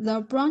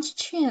 The branch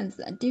chains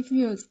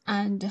diffuse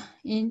and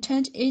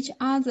entangle each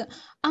other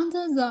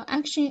under the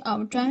action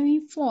of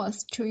driving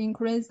force to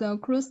increase the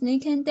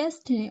cross-linking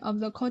density of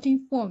the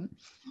coating film.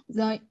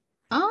 The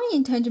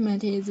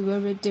unentanglement is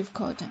very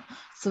difficult,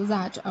 so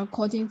that a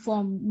coating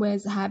film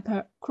with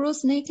hyper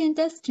cross-linking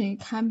density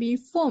can be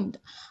formed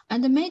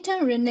and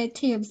maintain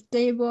relative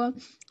stable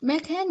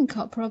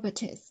mechanical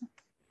properties.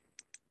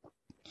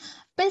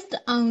 Based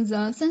on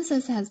the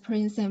synthesis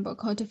principle,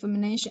 coating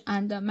formation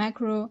and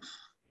macro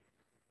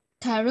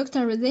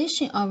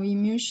characterization of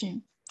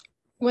emulsion,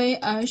 we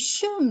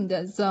assumed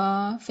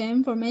the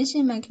film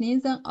formation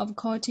mechanism of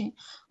coating.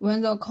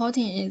 When the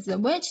coating is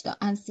wedged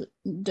and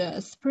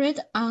spread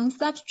on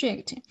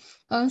substrate,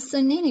 a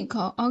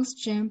cylindrical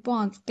oxygen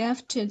bonds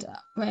gifted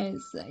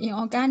with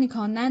inorganic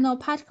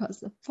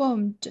nanoparticles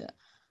formed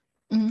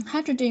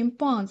hydrogen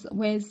bonds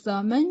with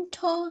the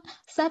metal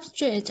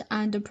substrate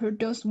and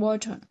produce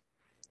water.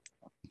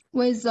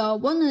 With the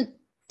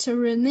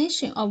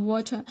volatilization of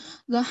water,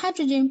 the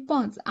hydrogen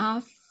bonds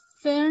are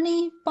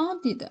fairly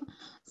bonded.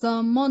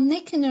 The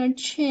molecular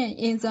chain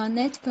in the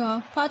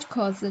electrical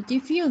particles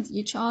diffuse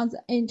each other's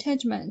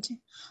entanglement.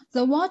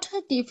 The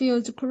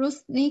water-diffused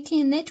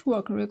cross-linking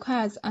network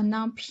requires a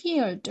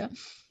non-period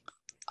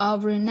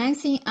of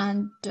relaxing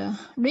and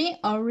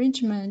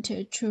rearrangement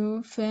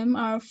to form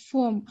a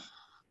form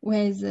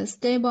with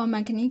stable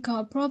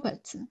mechanical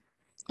properties.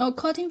 A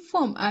coating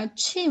film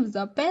achieves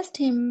the best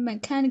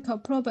mechanical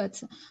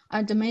properties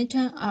and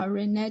maintains a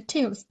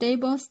relative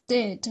stable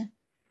state.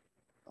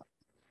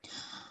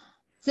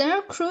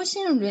 Their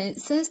crushing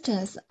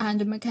resistance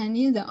and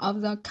mechanism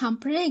of the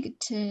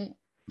complete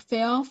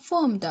field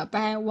formed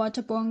by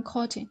waterborne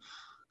coating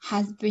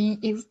has been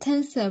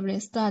extensively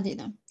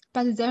studied,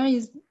 but there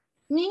is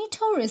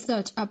little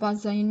research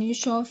about the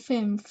initial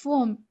film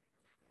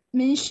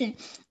formation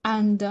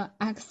and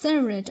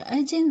accelerate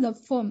aging the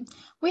film.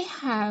 We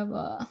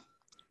have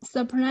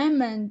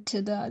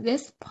supplemented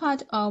this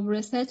part of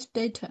research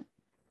data.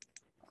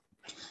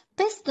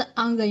 Based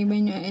on the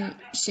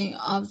evaluation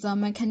of the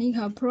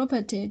mechanical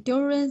property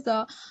during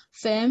the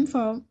film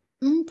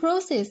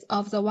process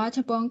of the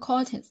waterborne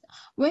coatings,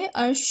 we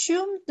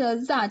assumed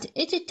that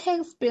it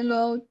takes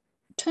below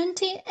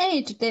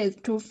 28 days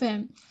to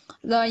film.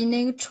 The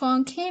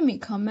electron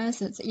chemical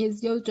method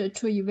is used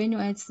to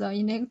evaluate the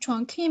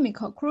electron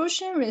chemical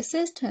crushing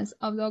resistance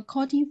of the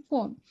coating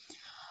film.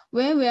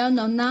 We will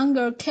no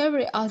longer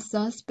carry out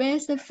the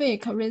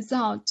specific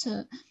result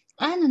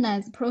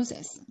analysis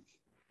process.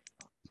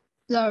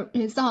 The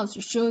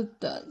results showed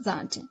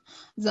that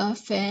the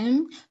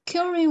film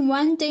curing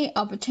 1 day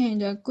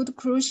obtained a good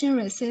crushing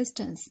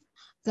resistance.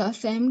 The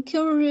film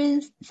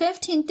curing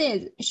 15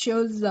 days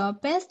shows the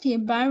best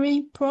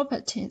bearing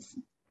properties.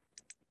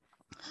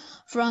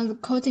 From the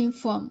coating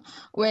film,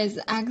 with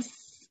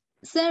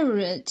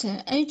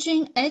accelerated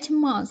aging 8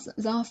 months,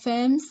 the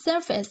film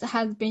surface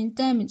has been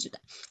damaged.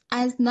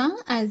 As long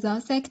as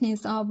the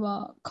thickness of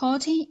a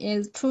coating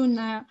is true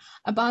now,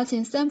 about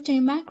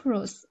 70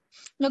 microns,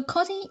 the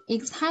coating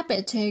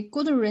exhibits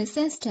good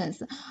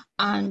resistance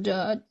and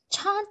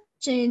charge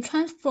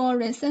transfer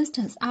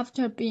resistance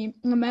after being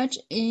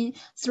immersed in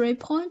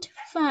 3.5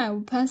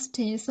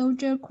 opacity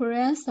sodium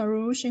chloride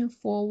solution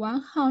for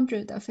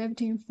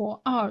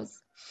 154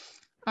 hours,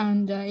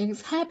 and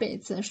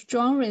exhibits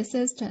strong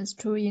resistance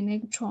to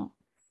electron.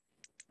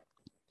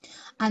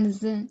 And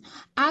then,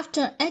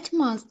 after 8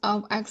 months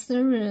of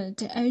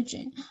accelerated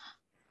aging,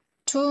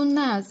 to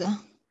now,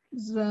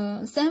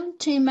 the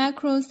 70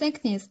 micron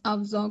thickness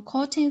of the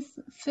coating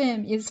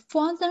film is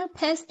further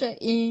pasted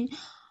in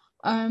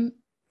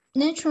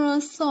natural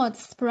salt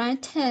spray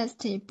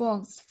test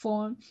box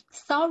for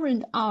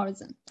 1,000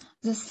 hours.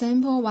 The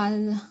sample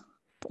was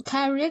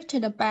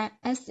characterized by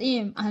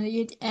SM and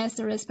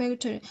EDS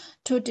respectively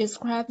to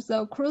describe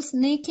the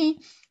cross-linking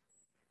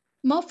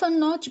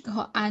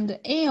morphological and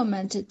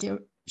element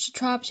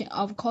distribution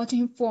of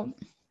coating film.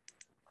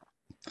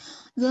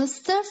 The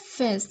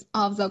surface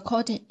of the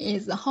coating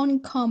is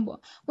honeycomb,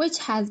 which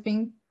has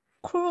been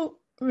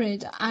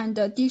crushed and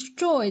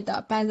destroyed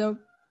by the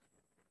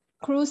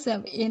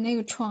corrosive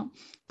electron,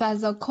 but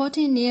the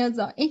coating near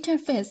the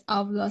interface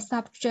of the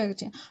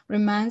substrate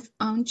remains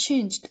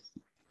unchanged.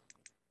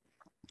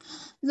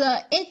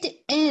 The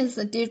EDS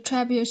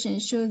distribution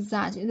shows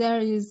that there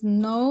is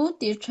no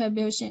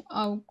distribution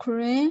of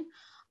chlorine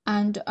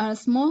and a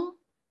small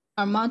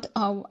amount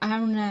of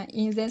iron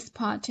in this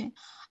part,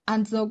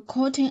 and the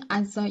coating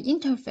at the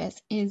interface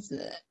is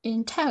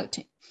intact.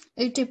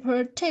 It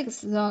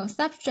protects the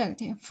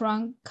substrate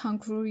from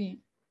conclusion.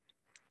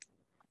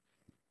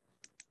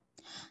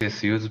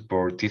 Is used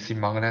for DC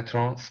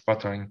magnetron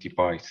sputtering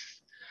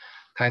device.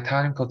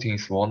 Titanium coating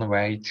is one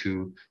way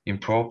to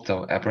improve the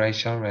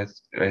abrasion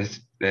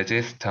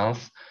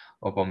resistance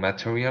of a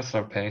material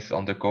surface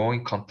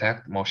undergoing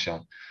contact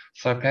motion.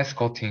 Surface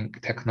coating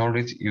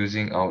technology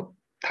using a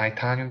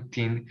titanium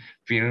thin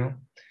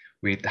film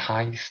with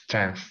high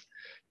strength,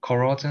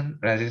 corrosion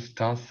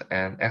resistance,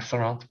 and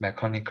excellent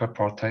mechanical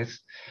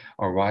properties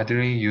are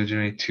widely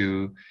used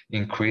to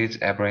increase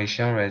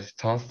abrasion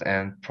resistance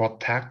and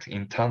protect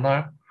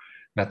internal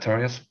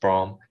materials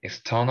from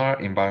external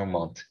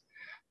environment.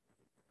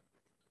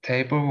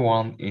 Table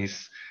 1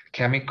 is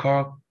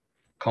chemical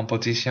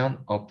composition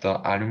of the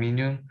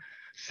aluminum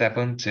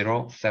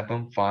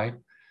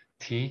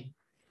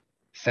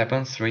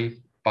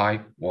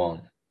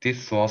 7075T7351.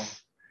 This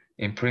was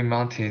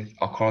implemented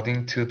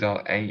according to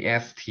the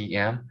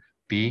ASTM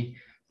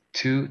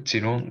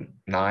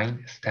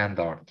B209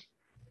 standard.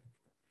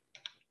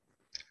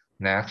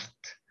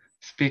 Next,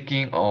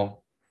 speaking of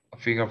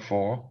figure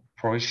 4,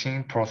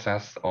 polishing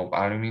process of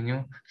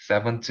aluminum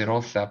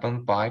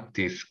 7075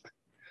 disc.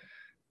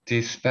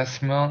 This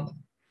specimen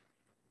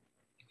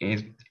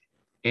in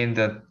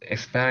the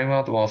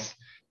experiment was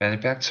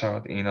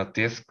manufactured in a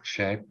disc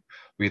shape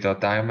with a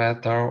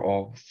diameter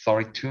of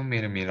 32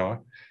 mm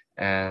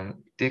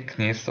and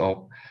thickness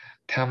of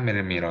 10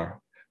 mm.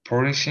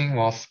 Polishing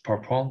was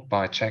performed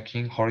by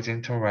checking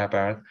horizontal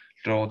rubber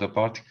through the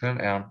vertical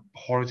and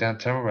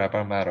horizontal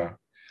rubber metal.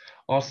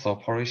 Also,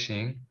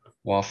 polishing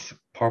was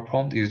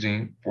performed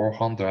using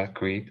 400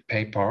 grit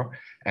paper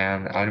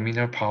and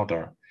aluminum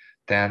powder.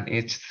 Then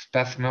each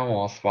specimen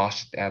was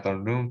washed at a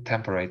room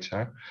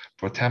temperature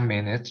for 10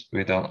 minutes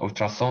with an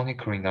ultrasonic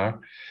cleaner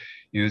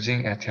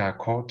using ethyl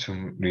alcohol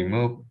to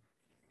remove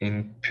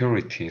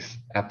impurities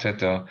after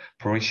the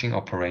polishing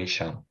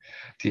operation.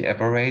 The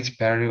average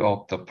value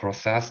of the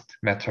processed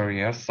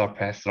material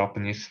surface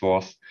roughness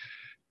was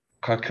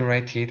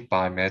calculated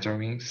by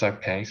measuring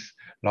surface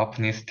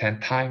roughness 10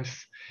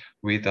 times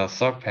with the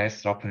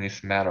surface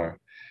roughness meter.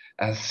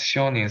 As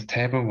shown in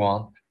table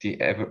 1,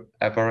 the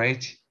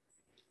average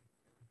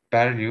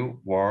value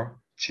were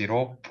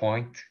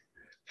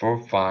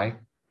 0.45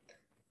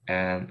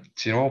 and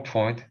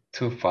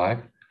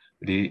 0.25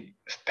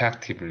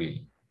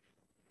 respectively.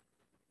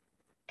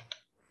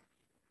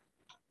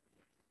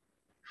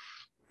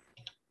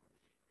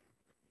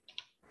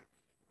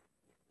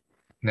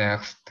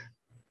 Next,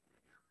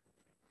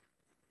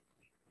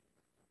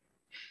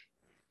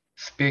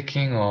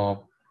 speaking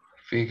of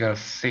figure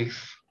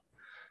 6,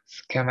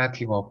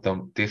 schematic of the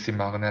DC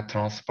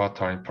magnetron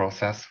sputtering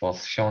process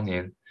was shown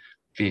in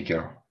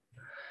figure.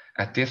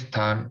 At this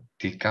time,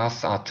 the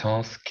gas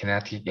atom's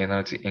kinetic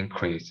energy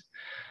increased,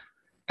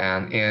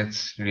 and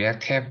its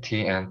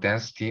reactivity and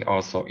density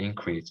also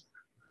increased.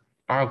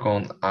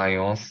 Argon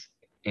ions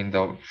in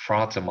the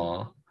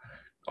plasma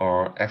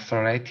are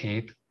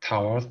accelerated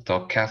towards the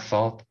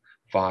cathode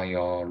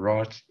via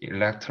large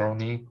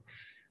electronic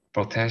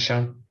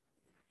potential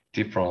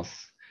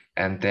difference,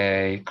 and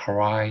they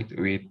collide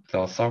with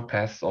the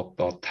surface of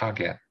the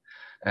target.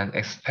 An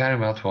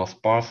experiment was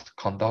first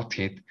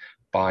conducted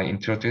by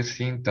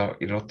introducing the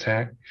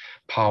electric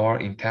power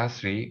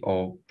intensity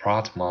of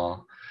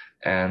plasma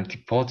and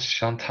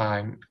deposition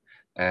time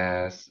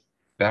as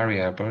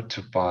variable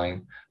to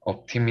find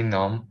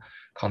optimum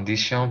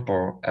condition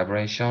for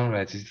abrasion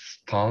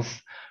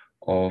resistance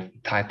of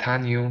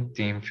titanium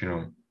thin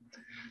film.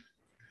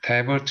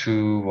 Table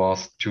 2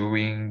 was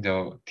during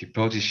the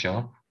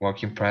deposition.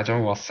 Working pressure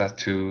was set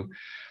to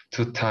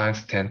 2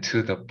 times 10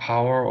 to the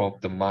power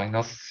of the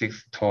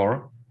 -6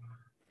 torr.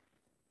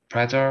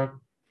 Pressure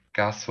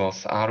gas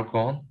was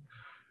argon.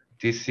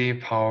 DC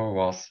power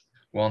was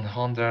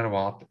 100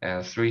 watt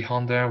and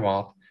 300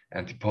 watt,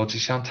 and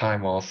deposition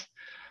time was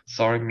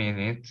 30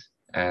 minutes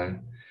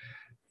and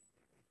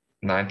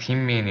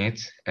 19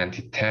 minutes, and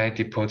detailed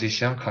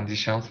deposition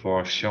conditions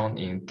were shown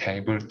in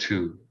table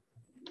 2.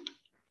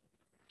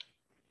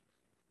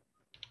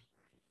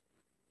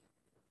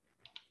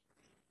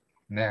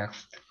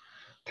 Next,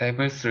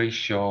 table 3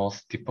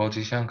 shows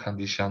deposition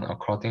condition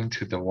according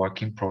to the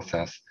working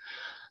process.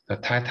 The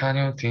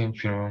titanium thin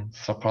film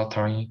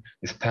sputtering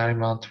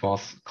experiment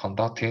was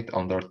conducted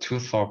under 2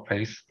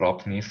 surface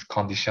roughness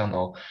conditions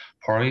of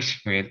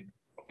polish with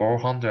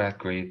 400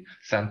 grit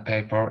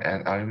sandpaper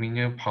and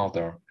aluminum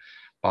powder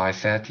by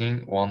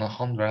setting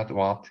 100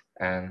 watt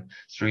and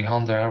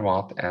 300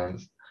 watt and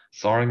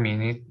 30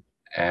 minutes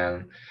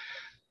and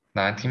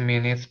 19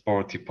 minutes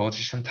for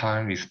deposition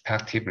time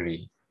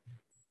respectively.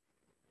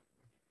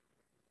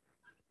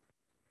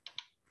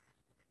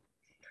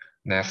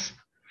 Next,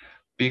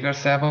 figure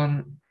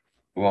 7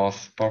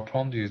 was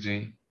performed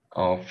using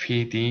a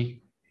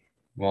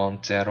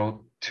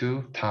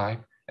PD102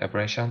 type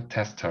abrasion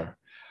tester,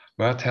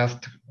 where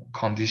test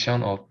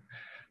conditions of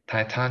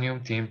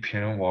titanium thin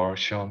film were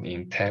shown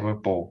in table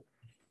 4.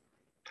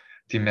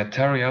 The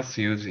materials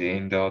used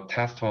in the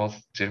test was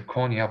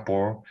zirconia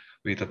bore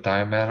with a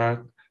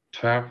diameter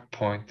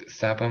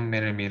 12.7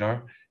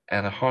 mm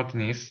and a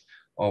hardness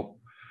of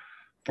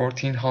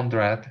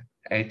 1400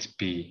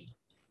 HB.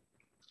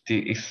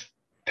 The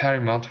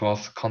experiment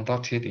was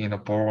conducted in a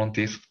boron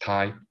disc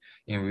type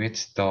in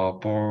which the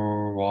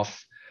bore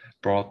was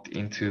brought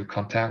into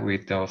contact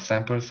with the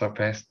sample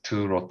surface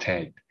to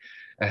rotate.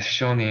 As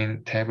shown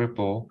in table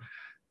below,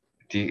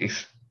 the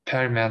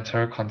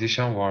experimental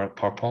conditions were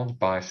performed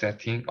by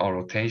setting a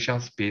rotation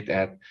speed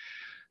at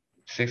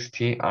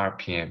 60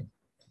 RPM,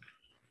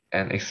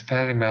 an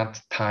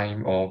experiment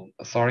time of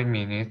 30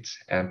 minutes,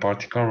 and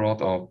vertical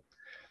load of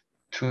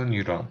 2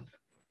 newtons.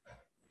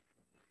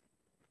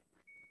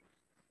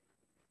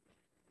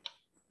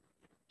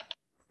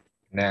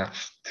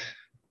 Next.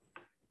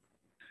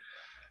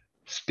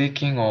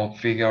 Speaking of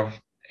figure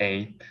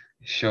 8,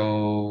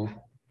 show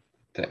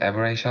the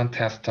aberration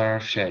tester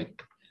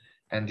shape,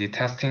 and the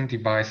testing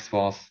device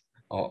was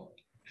a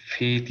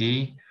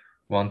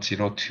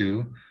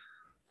PD102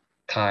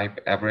 type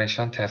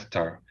aberration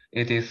tester.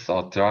 It is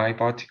a dry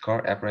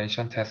vertical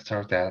aberration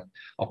tester that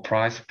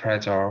applies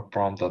pressure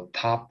from the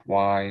top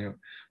while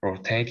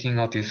rotating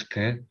a disc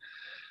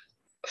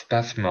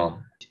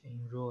specimen.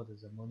 Erode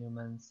the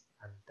monuments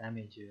and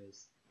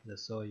damages the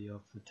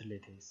soil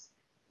fertilities.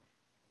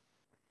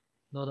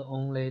 Not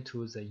only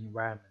to the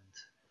environment,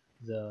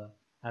 the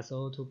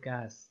SO2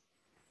 gas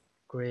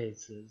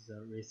creates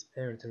the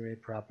respiratory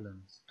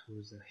problems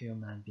to the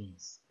human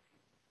beings.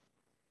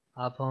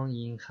 Upon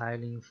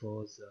inhaling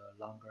for the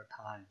longer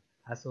time,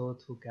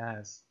 SO2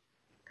 gas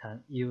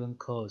can even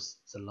cause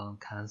the lung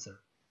cancer.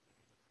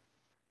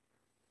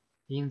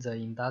 In the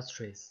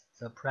industries,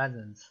 the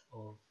presence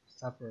of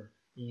sulfur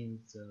in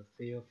the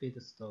fuel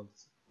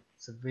feedstocks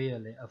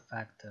severely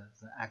affects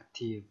the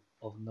activity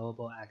of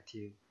noble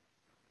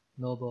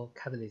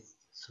catalysts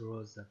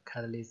through the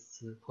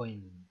catalyst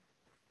poisoning.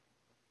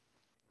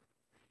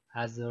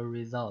 As a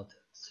result,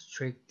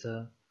 strict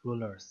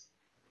rules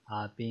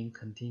are being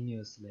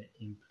continuously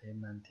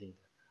implemented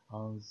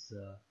on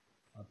the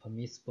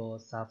permissible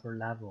sulfur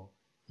level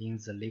in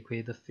the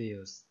liquid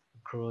fuels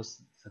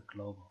across the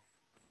globe.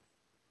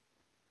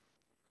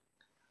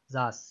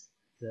 Thus,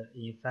 the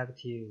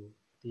effective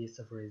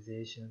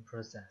desulfurization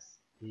process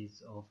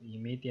is of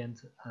immediate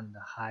and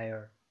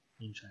higher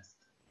interest.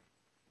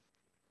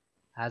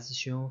 As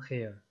shown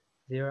here,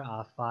 there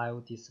are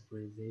 5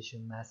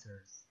 desulfurization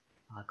methods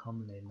are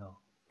commonly known.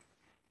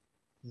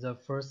 The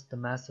first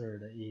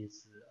method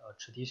is a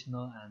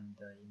traditional and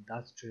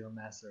industrial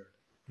method,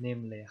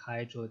 namely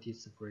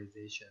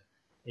hydrodesulfurization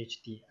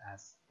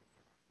 (HDS).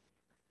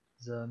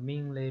 The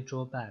mainly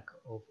drawback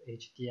of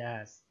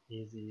HDS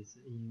is its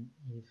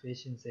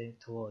inefficiency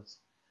towards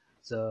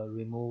the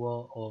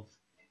removal of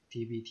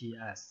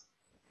TBTS,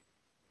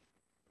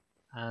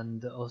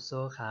 and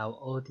also have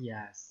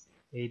ODS,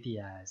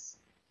 ADS,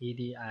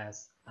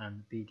 EDS,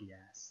 and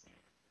BDS.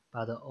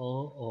 But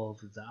all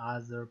of the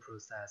other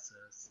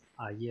processes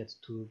are yet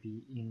to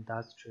be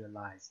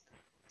industrialized.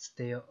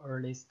 Still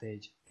early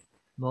stage,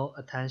 more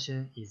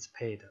attention is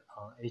paid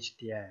on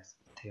HDS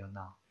till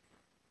now.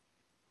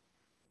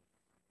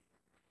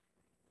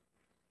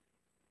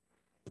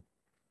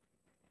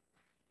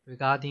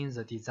 Regarding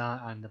the design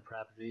and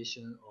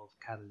preparation of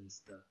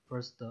catalyst,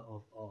 first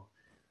of all,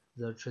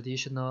 the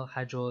traditional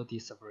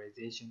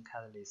hydrodesulfurization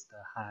catalyst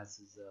has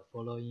the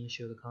following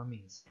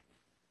shortcomings: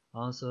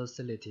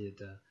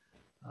 unsolidated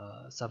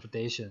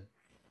sulfidation,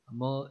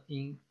 more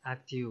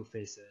inactive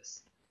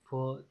phases,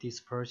 poor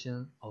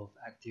dispersion of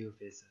active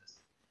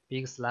phases,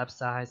 big slab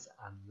size,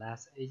 and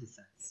less edge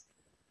size.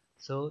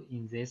 So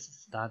in this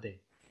study,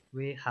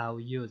 we have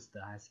used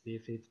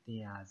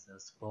SP15 as a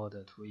support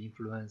to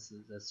influence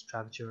the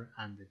structure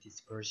and the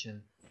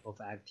dispersion of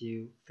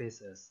active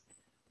phases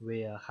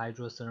via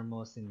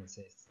hydrothermal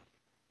synthesis.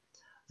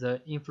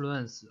 The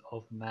influence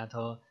of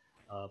metal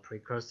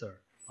precursor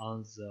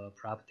on the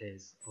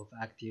properties of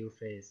active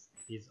phase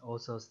is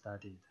also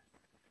studied.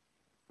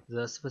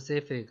 The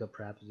specific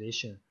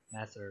preparation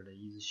method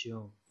is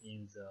shown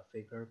in the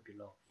figure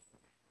below.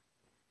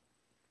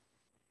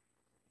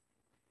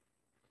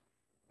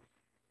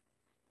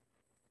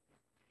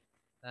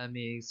 Let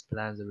me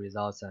explain the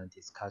results and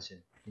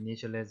discussion.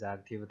 Initially, the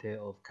activity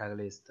of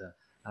catalyst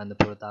and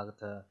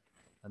product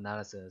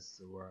analysis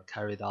were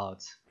carried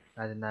out.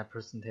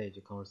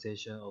 99%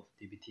 conversion of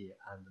DBT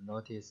and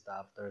noticed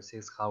after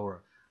 6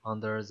 hours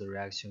under the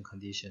reaction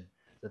condition.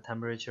 The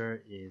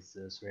temperature is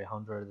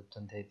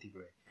 320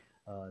 degrees.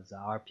 The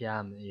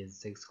RPM is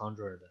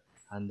 600,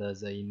 and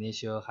the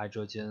initial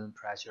hydrogen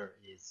pressure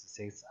is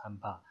 6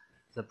 MPa.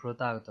 The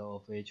product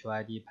of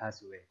HYD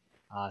pathway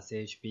are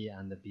CHB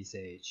and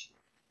BCH.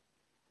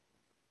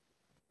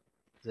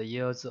 The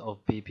yields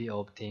of PP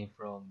obtained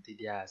from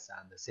DDS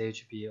and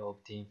CHB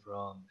obtained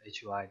from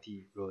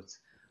HYD routes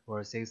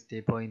were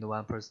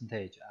 60.1%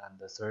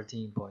 and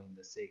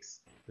 13.6%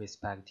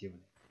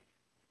 respectively.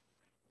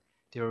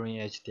 During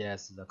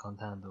HDS, the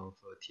content of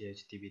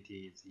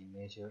THDBT is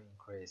initially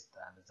increased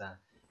and then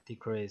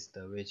decreased,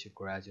 which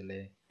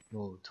gradually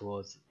moved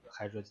towards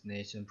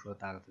hydrogenation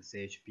product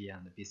CHB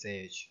and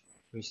BCH,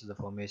 which is the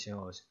formation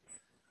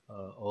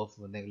of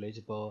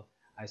negligible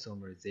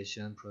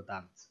isomerization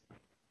products.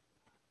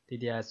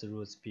 DDS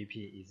roots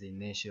PP is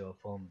initially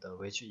formed,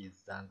 which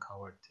is then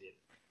converted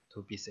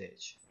to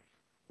BCH.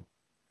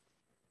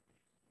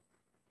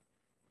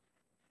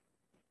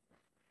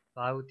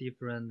 5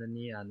 different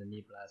Ni and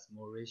Ni plus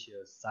mole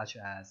ratios, such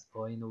as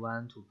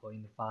 0.1 to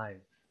 0.5,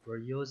 were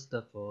used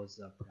for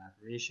the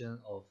preparation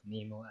of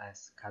NiMo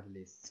as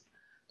catalysts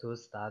to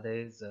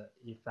study the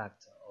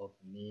effect of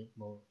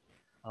NiMo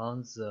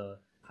on the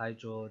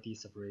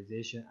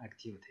hydrodesulfurization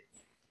activity.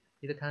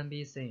 It can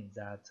be seen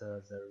that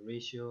the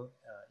ratio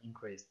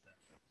increased.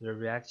 The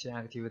reaction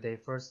activity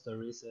first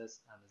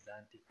rises and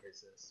then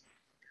decreases.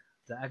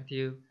 The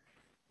active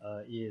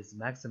is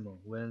maximum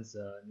when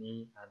the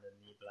Ni and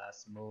Ni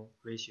plus mole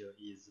ratio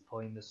is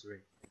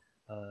 0.3.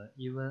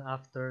 Even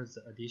after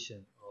the addition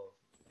of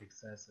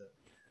excess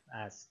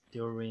S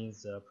during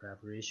the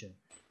preparation,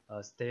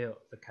 still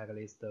the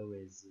catalyst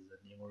with the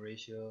NiMo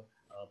ratio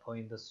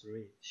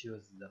 0.3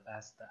 shows the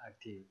best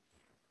active,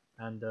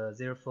 and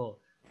therefore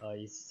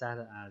is set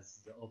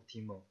as the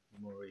optimal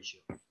NiMo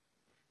ratio.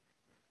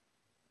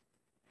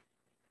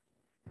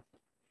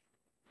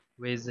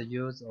 With the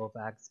use of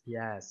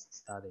XPS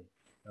study,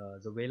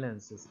 the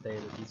valence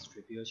state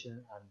distribution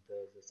and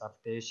the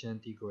substitution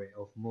degree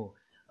of mole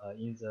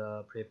in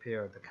the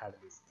prepared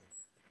catalyst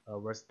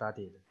were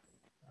studied.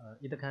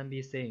 It can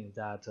be seen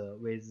that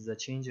with the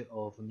change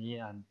of Ni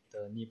and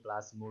Ni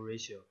plus mole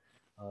ratio,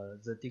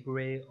 the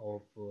degree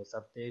of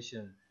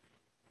substitution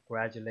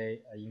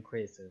gradually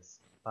increases,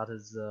 but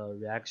the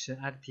reaction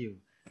active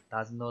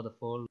does not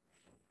follow.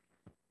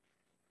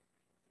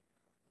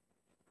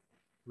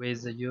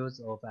 With the use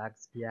of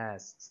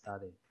XPS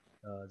study,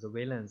 the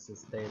valence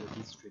state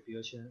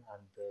distribution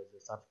and the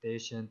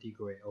substitution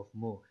degree of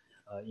mole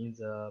in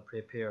the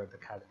prepared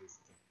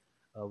catalyst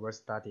were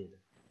studied.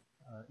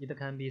 It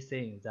can be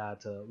seen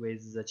that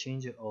with the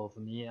change of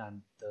Ni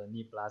and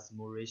Ni plus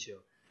mole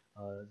ratio,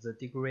 the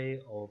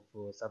degree of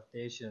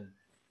substitution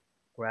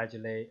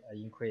gradually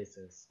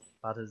increases,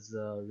 but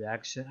the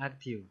reaction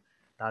active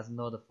does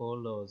not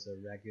follow the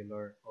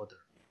regular order.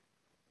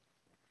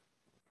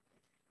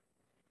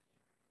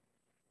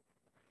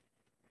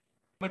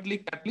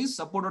 Catalyst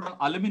supported on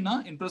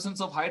alumina in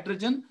presence of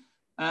hydrogen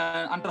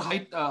under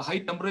high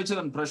temperature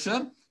and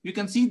pressure. You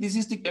can see this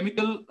is the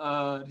chemical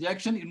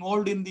reaction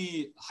involved in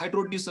the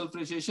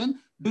hydrodesulfurization.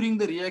 During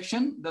the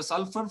reaction, the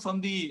sulfur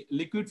from the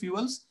liquid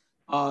fuels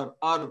are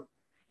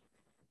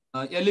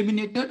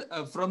eliminated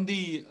from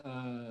the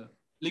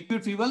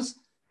liquid fuels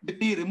with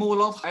the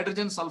removal of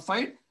hydrogen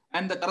sulfide,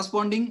 and the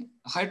corresponding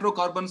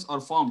hydrocarbons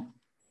are formed.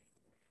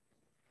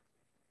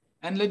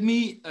 And let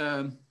me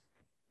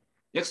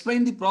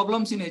explain the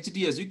problems in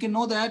HDS. You can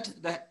know that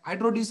the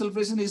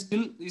hydrodesulfurization is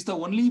the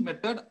only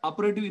method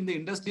operative in the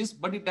industries,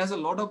 but it has a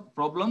lot of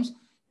problems.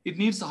 It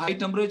needs high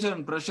temperature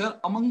and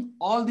pressure. Among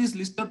all these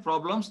listed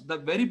problems, the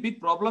very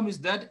big problem is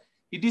that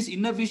it is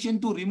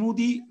inefficient to remove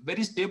the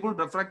very stable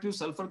refractive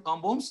sulfur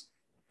compounds.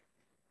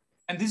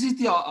 And this is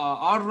the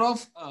order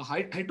of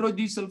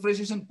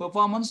hydrodesulfurization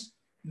performance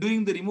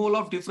during the removal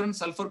of different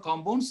sulfur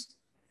compounds.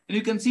 And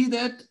you can see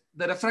that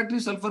the refractory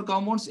sulfur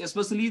compounds,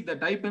 especially the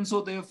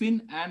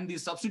dibenzothiophene and the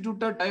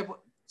substituted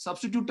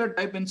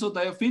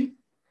dibenzothiophene,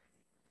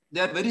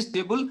 they are very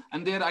stable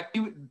and their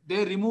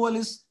removal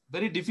is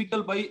very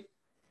difficult by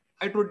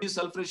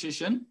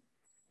hydrodesulfurization.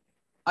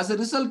 As a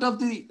result of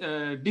the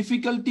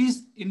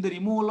difficulties in the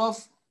removal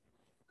of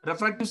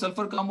refractive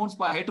sulfur compounds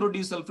by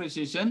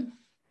hydrodesulfurization,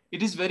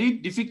 it is very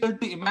difficult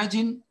to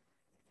imagine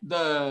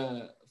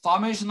the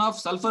formation of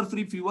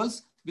sulfur-free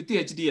fuels with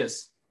the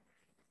HDS.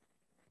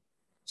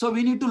 So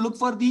we need to look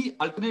for the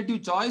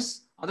alternative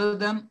choice other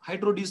than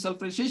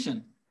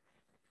hydrodesulfurization.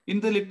 In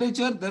the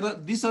literature,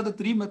 these are the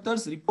three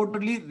methods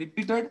reportedly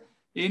repeated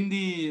in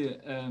the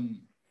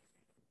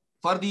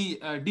for the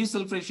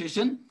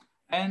desulfurization,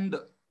 and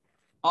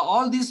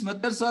all these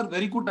methods are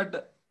very good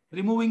at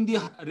removing the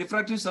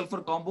refractory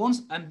sulfur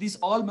compounds, and these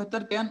all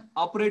method can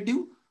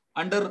operative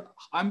under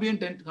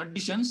ambient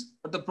conditions.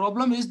 But the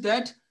problem is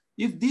that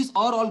if these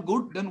are all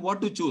good, then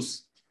what to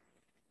choose?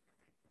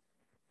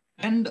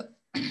 And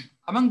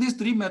among these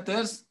three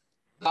methods,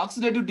 the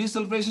oxidative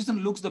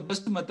desulfurization looks the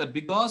best method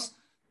because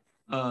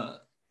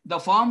the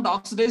formed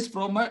oxidized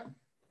from a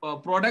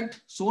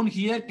product shown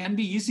here can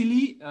be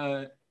easily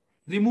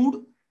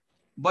removed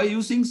by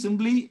using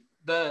simply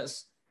the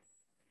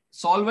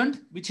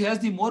solvent, which has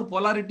the more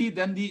polarity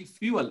than the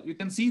fuel. You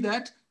can see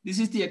that this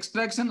is the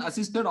extraction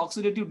assisted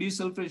oxidative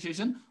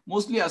desulfurization.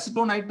 Mostly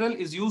acetonitrile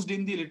is used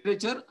in the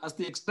literature as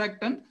the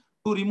extractant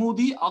to remove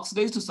the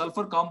oxidized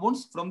sulfur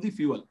compounds from the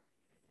fuel.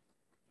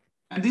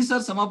 And these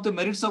are some of the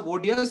merits of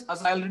ODS.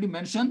 As I already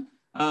mentioned,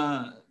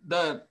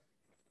 the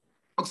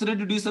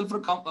oxidative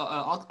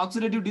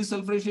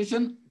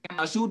desulfurization can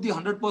assure the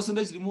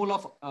 100% removal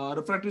of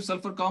refractory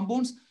sulfur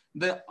compounds.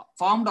 The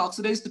formed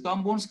oxidized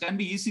compounds can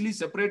be easily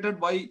separated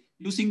by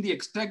using the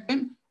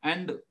extractant,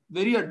 and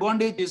very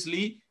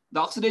advantageously,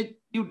 the oxidative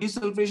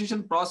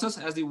desulfurization process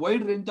has a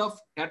wide range of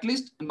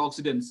catalysts and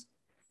oxidants.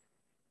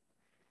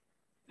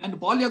 And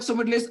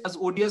polyoxometalase as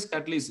ODS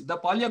catalyst. The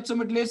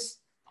polyoxometalase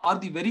are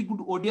the very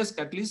good ODS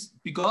catalysts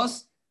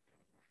because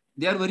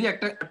they are very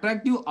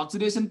attractive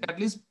oxidation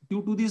catalysts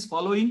due to these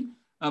following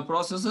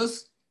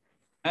processes.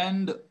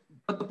 And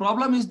But the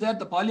problem is that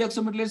the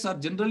polyoxymetalates are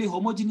generally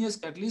homogeneous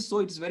catalysts, so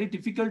it's very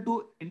difficult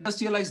to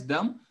industrialize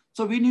them.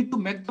 So we need to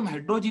make them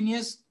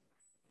heterogeneous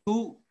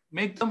to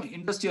make them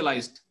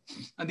industrialized.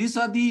 And these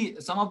are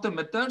some of the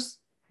methods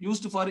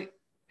used for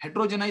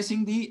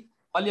heterogenizing the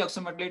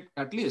polyoxymetalate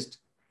catalyst.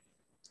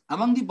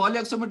 Among the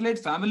polyoxymetalate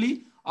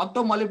family,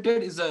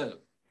 octomolybdate is a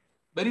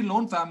very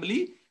known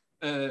family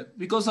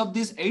because of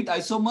these 8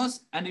 isomers,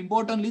 and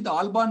importantly, the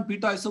alpha and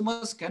beta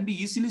isomers can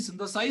be easily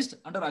synthesized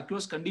under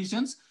aqueous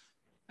conditions.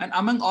 And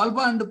among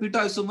alpha and beta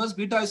isomers,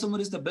 beta isomer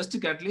is the best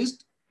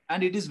catalyst,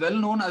 and it is well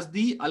known as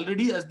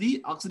already as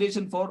the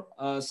oxidation for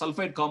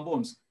sulfide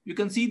compounds. You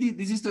can see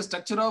this is the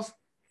structure of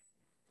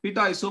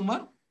beta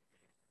isomer.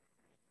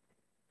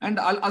 And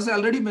as I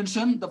already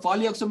mentioned, the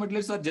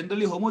polyoxymetalates are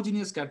generally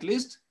homogeneous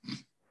catalysts.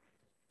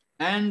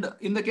 And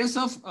in the case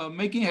of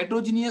making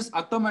heterogeneous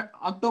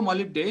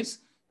octomolybdates,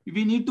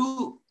 we need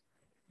to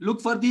look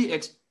for the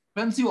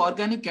expensive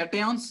organic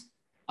cations.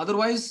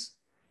 Otherwise,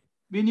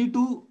 we need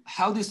to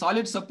have the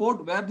solid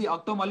support where the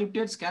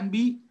octomolybdates can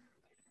be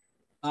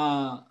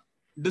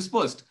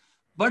dispersed.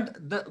 But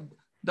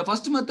the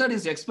first method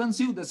is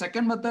expensive. The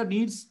second method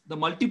needs the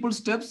multiple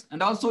steps,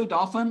 and also it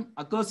often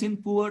occurs in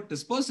poor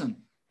dispersion.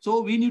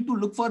 So we need to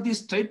look for the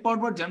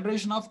straightforward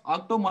generation of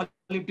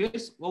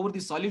octomolybdates over the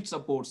solid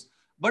supports.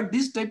 But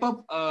this type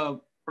of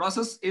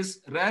process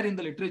is rare in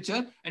the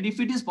literature, and if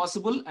it is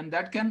possible, and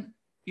that can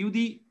give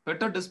the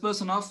better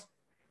dispersion of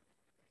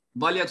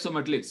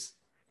polyoxymetalates.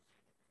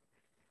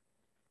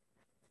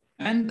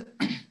 And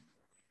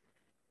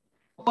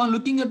upon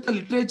looking at the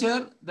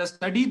literature, the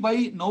study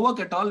by Novak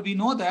et al., we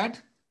know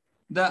that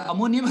the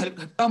ammonium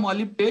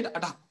heptamolybdate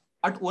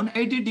at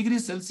 180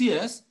 degrees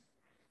Celsius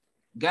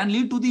can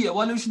lead to the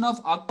evolution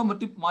of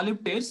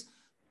octomolybdates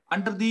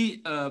under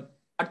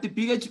at the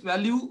pH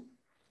value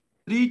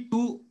 3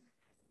 to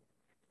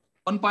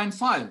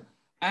 1.5.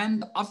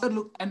 And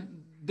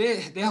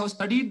they have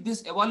studied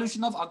this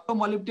evolution of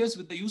octomolybdates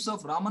with the use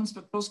of Raman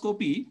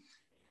spectroscopy,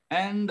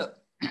 and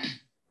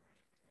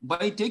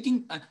by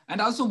taking,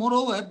 and also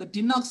moreover, the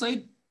tin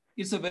oxide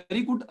is a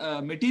very good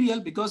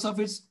material because of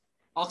its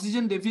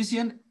oxygen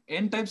deficient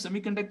N-type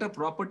semiconductor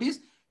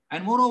properties.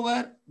 And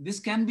moreover, this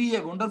can be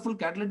a wonderful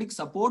catalytic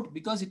support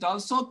because it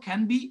also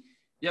can be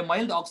a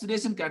mild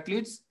oxidation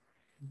catalyst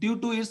due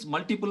to its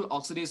multiple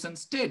oxidation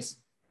states.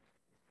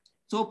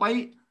 So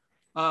by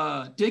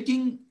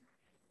taking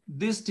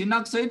this tin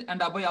oxide and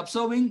by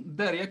observing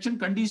the reaction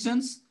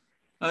conditions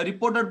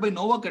reported by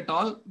Novak et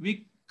al.,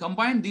 we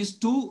combined these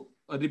two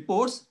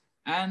reports,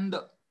 and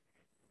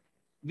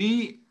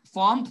we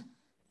formed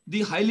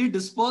the highly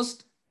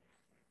dispersed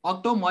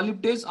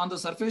octomolybdates on the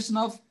surface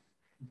of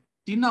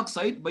tin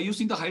oxide by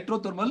using the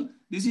hydrothermal.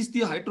 This is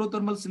the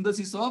hydrothermal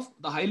synthesis of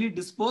the highly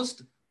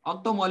dispersed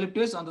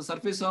octomolybdates on the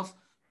surface of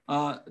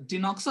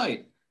tin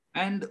oxide.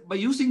 And by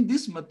using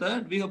this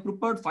method, we have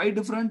prepared 5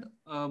 different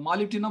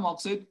molybdenum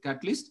oxide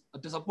catalysts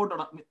to support.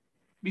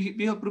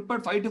 We have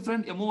prepared 5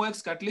 different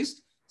MOX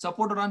catalysts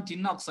supported on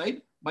tin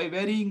oxide by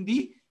varying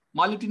the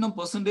molybdenum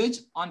percentage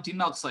on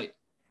tin oxide.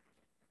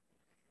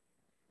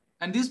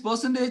 And these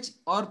percentage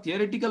are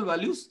theoretical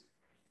values.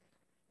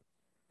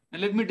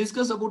 And let me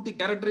discuss about the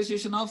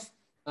characterization of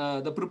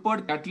the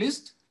prepared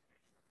catalyst.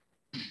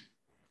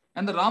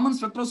 And the Raman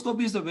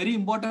spectroscopy is a very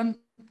important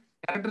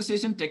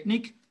characterization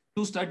technique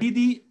to study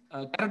the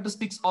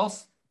characteristics of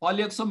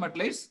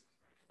polyoxymetalates.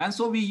 And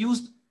so we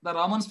used the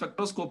Raman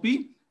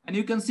spectroscopy, and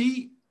you can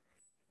see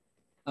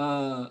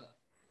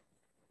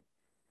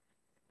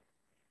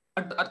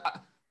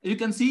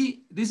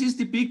this is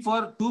the peak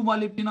for 2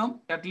 molybdenum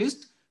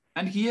catalyst,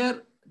 and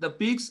here the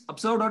peaks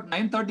observed at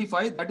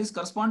 935, that is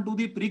correspond to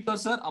the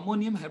precursor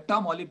ammonium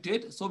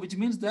heptamolybdate. So which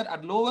means that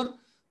at lower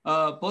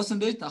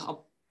percentage,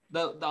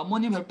 the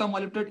ammonium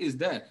heptamolybdate is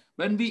there.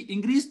 When we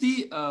increase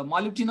the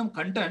molybdenum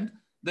content,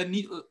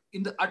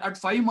 at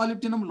 5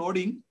 molybdenum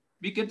loading,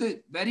 we get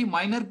a very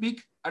minor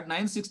peak at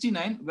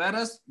 969,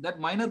 whereas that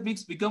minor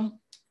peaks become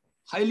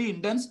highly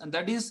intense, and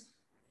that is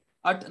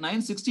at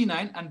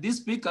 969, and this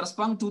peak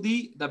corresponds to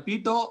the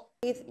pitot.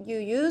 If you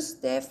use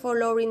the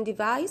following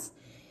device,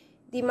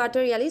 the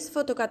material is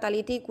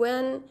photocatalytic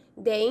when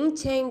the ink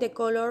changes the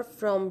color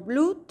from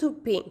blue to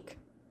pink.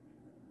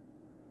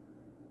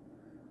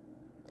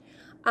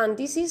 And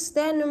this is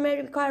the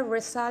numerical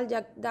result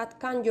that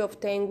can you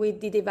obtain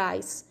with the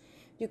device.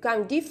 You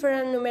can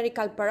different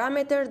numerical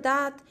parameters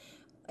that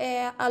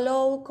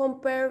allow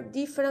compare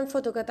different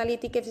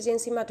photocatalytic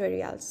efficiency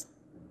materials.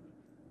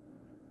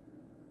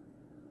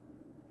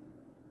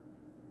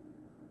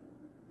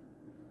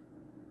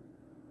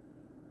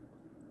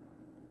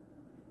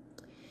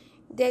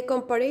 The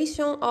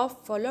comparison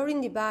of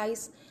following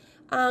device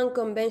and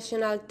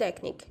conventional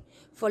technique.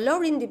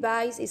 Following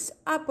device is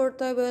a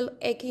portable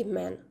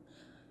equipment.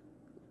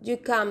 You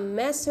can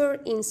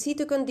measure in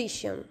situ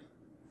condition.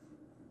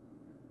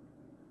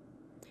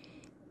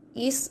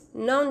 Is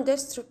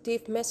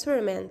non-destructive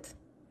measurement.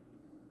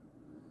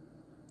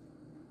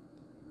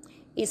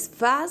 Is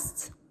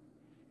fast,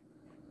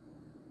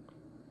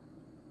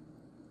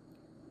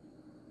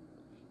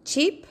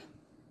 cheap,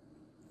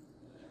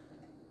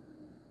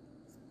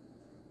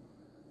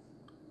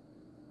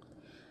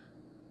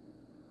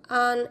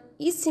 and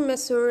easy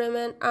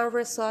measurement and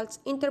results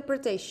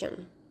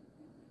interpretation.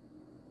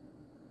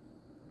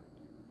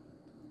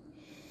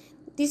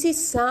 This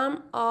is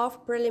some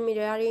of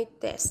preliminary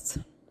tests.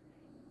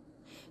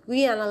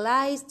 We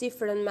analyze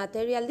different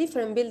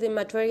building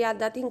material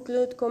that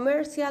include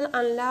commercial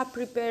and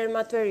lab-prepared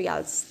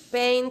materials,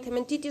 paint,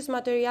 cementitious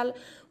material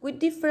with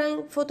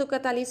different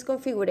photocatalyst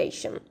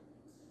configuration.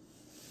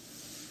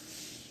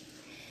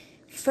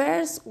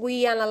 First,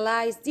 we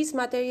analyze this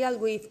material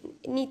with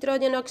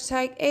nitrogen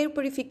oxide air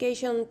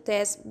purification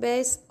test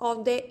based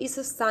on the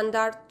ISO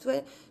standard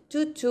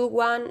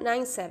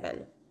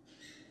 22197.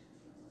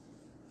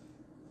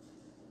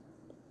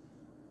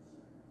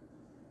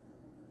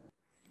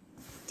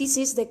 This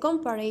is the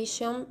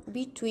comparison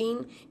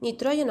between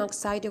nitrogen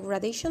oxide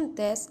degradation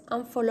test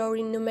and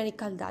following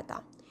numerical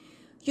data.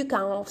 You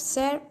can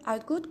observe a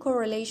good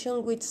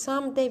correlation with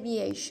some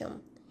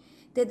deviation.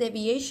 The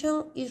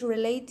deviation is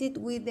related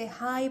with the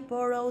high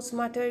porous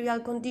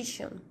material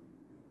condition.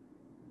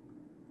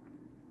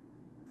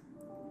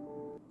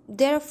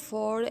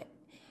 Therefore,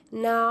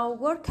 now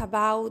work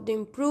about the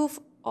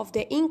improvement of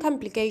the ink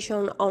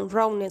application on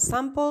roundness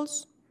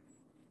samples,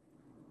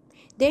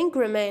 the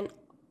increment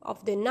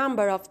of the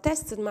number of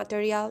tested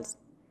materials,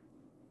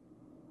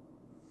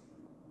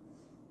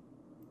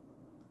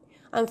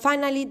 and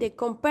finally, they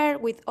compare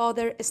with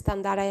other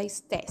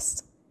standardized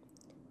tests.